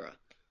Negra.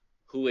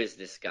 Who is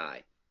this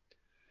guy?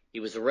 He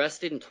was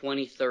arrested in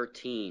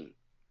 2013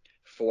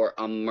 for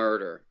a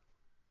murder.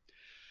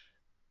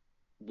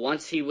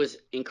 Once he was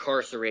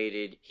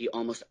incarcerated, he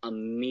almost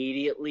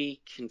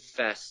immediately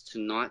confessed to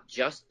not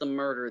just the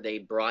murder they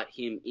brought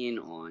him in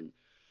on,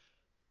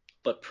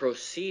 but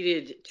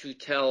proceeded to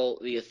tell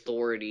the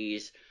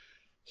authorities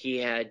he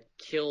had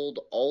killed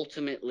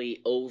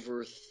ultimately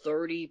over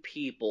 30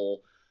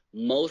 people,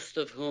 most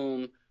of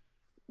whom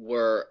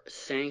were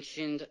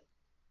sanctioned,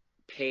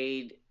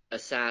 paid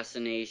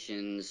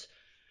assassinations,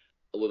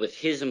 with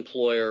his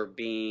employer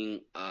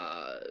being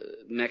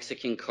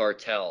Mexican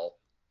Cartel.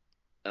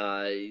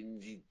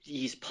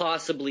 He's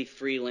possibly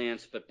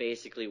freelance, but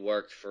basically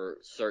worked for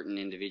certain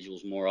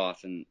individuals more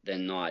often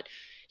than not.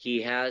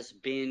 He has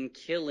been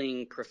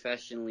killing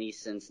professionally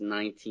since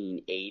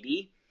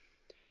 1980.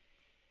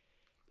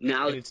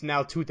 Now, and it's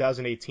now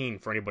 2018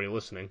 for anybody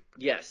listening.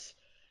 Yes.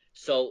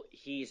 So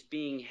he's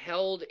being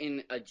held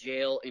in a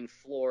jail in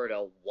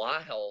Florida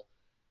while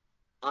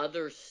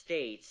other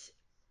states,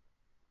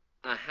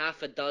 a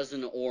half a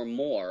dozen or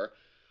more,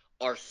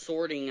 are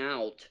sorting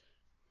out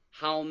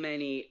how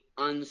many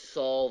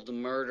unsolved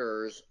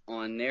murders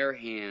on their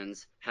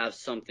hands have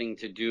something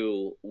to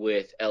do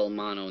with El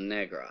Mano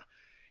Negra.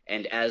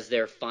 And as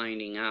they're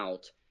finding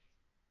out,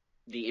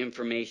 the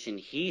information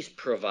he's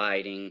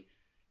providing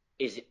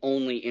is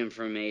only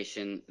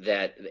information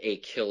that a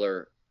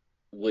killer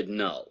would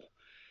know.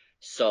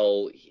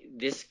 So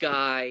this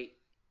guy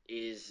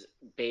is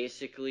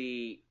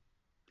basically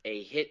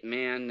a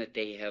hitman that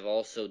they have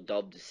also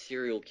dubbed a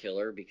serial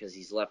killer, because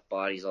he's left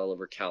bodies all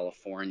over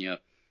California,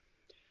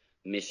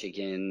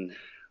 Michigan,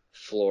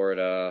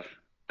 Florida,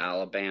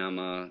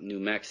 Alabama, New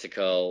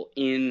Mexico,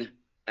 in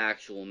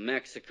actual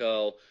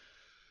Mexico.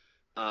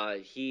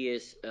 He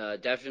is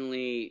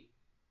definitely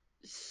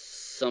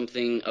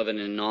something of an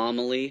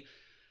anomaly,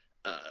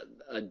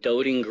 a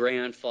doting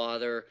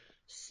grandfather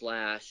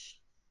slash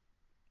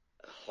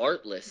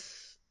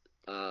heartless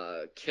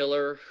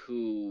killer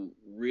who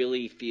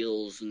really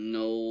feels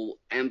no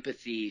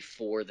empathy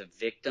for the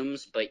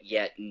victims, but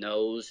yet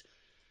knows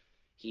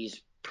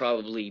he's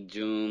probably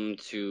doomed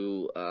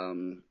to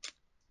an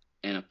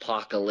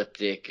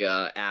apocalyptic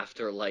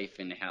afterlife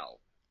in hell.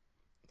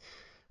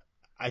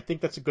 I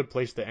think that's a good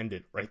place to end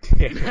it right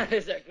there.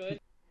 Is that good?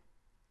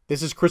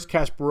 This is Chris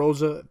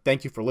Kasparoza.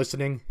 Thank you for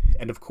listening.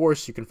 And of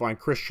course, you can find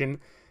Christian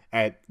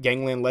at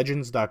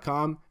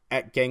ganglandlegends.com,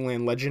 at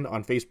ganglandlegend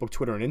on Facebook,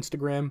 Twitter, and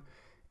Instagram.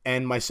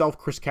 And myself,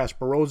 Chris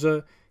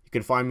Kasparoza. You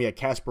can find me at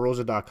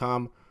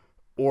kasparoza.com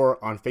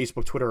or on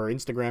Facebook, Twitter, or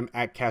Instagram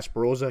at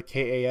Kasparoza,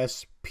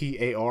 Kasparoza,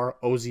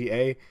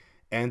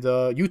 and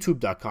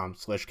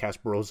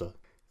youtube.com/Kasparoza.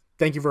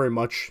 Thank you very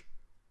much.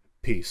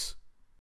 Peace.